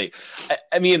in real estate.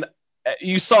 I mean,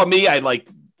 you saw me, I like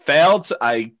failed.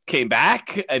 I came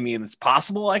back. I mean, it's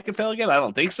possible I could fail again. I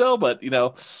don't think so, but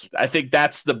I think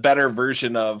that's the better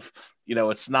version of,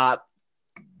 it's not,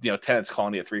 tenants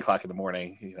calling you at 3:00 in the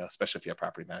morning, especially if you have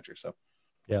property manager. So,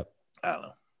 yep. I don't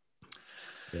know.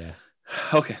 Yeah.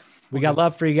 Okay. We got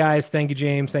love for you guys. Thank you,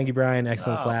 James. Thank you, Brian.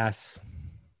 Excellent class.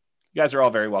 You guys are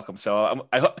all very welcome. So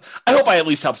I hope I at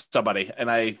least help somebody. And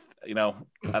I don't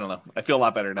know. I feel a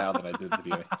lot better now than I did at the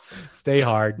beginning. Stay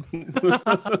hard.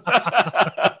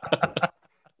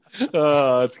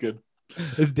 Oh, that's good.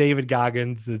 It's David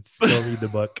Goggins. It's go read the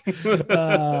book.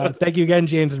 Thank you again,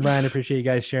 James and Brian. I appreciate you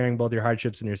guys sharing both your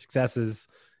hardships and your successes.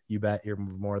 You bet. You're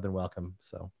more than welcome.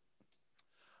 So,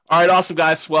 all right, awesome,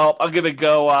 guys. Well, I'm gonna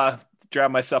go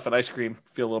grab myself an ice cream.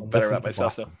 Feel a little better about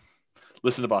myself. Boston. So,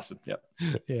 listen to Boston. Yep.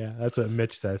 Yeah, that's what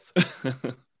Mitch says.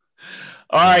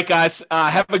 All right, guys.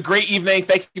 Have a great evening.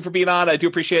 Thank you for being on. I do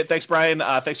appreciate it. Thanks, Brian.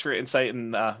 Thanks for your insight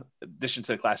and addition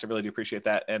to the class. I really do appreciate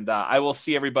that. And I will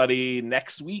see everybody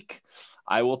next week.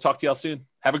 I will talk to y'all soon.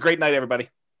 Have a great night, everybody.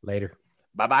 Later.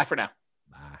 Bye-bye for now.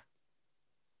 Bye.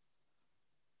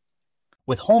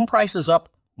 With home prices up,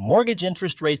 mortgage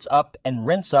interest rates up, and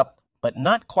rents up, but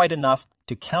not quite enough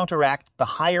to counteract the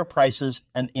higher prices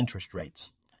and interest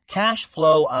rates. Cash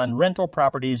flow on rental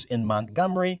properties in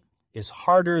Montgomery is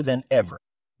harder than ever.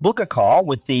 Book a call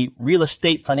with the Real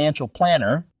Estate Financial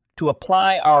Planner to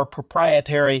apply our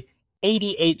proprietary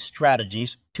 88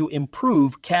 strategies to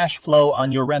improve cash flow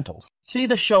on your rentals. See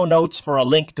the show notes for a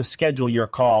link to schedule your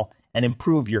call and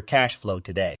improve your cash flow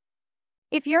today.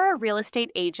 If you're a real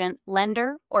estate agent,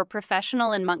 lender, or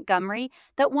professional in Montgomery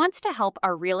that wants to help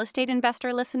our real estate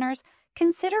investor listeners,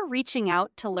 consider reaching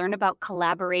out to learn about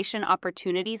collaboration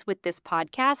opportunities with this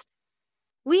podcast.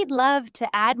 We'd love to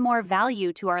add more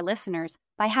value to our listeners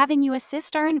by having you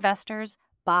assist our investors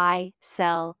buy,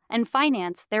 sell, and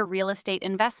finance their real estate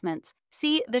investments.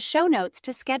 See the show notes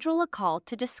to schedule a call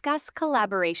to discuss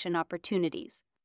collaboration opportunities.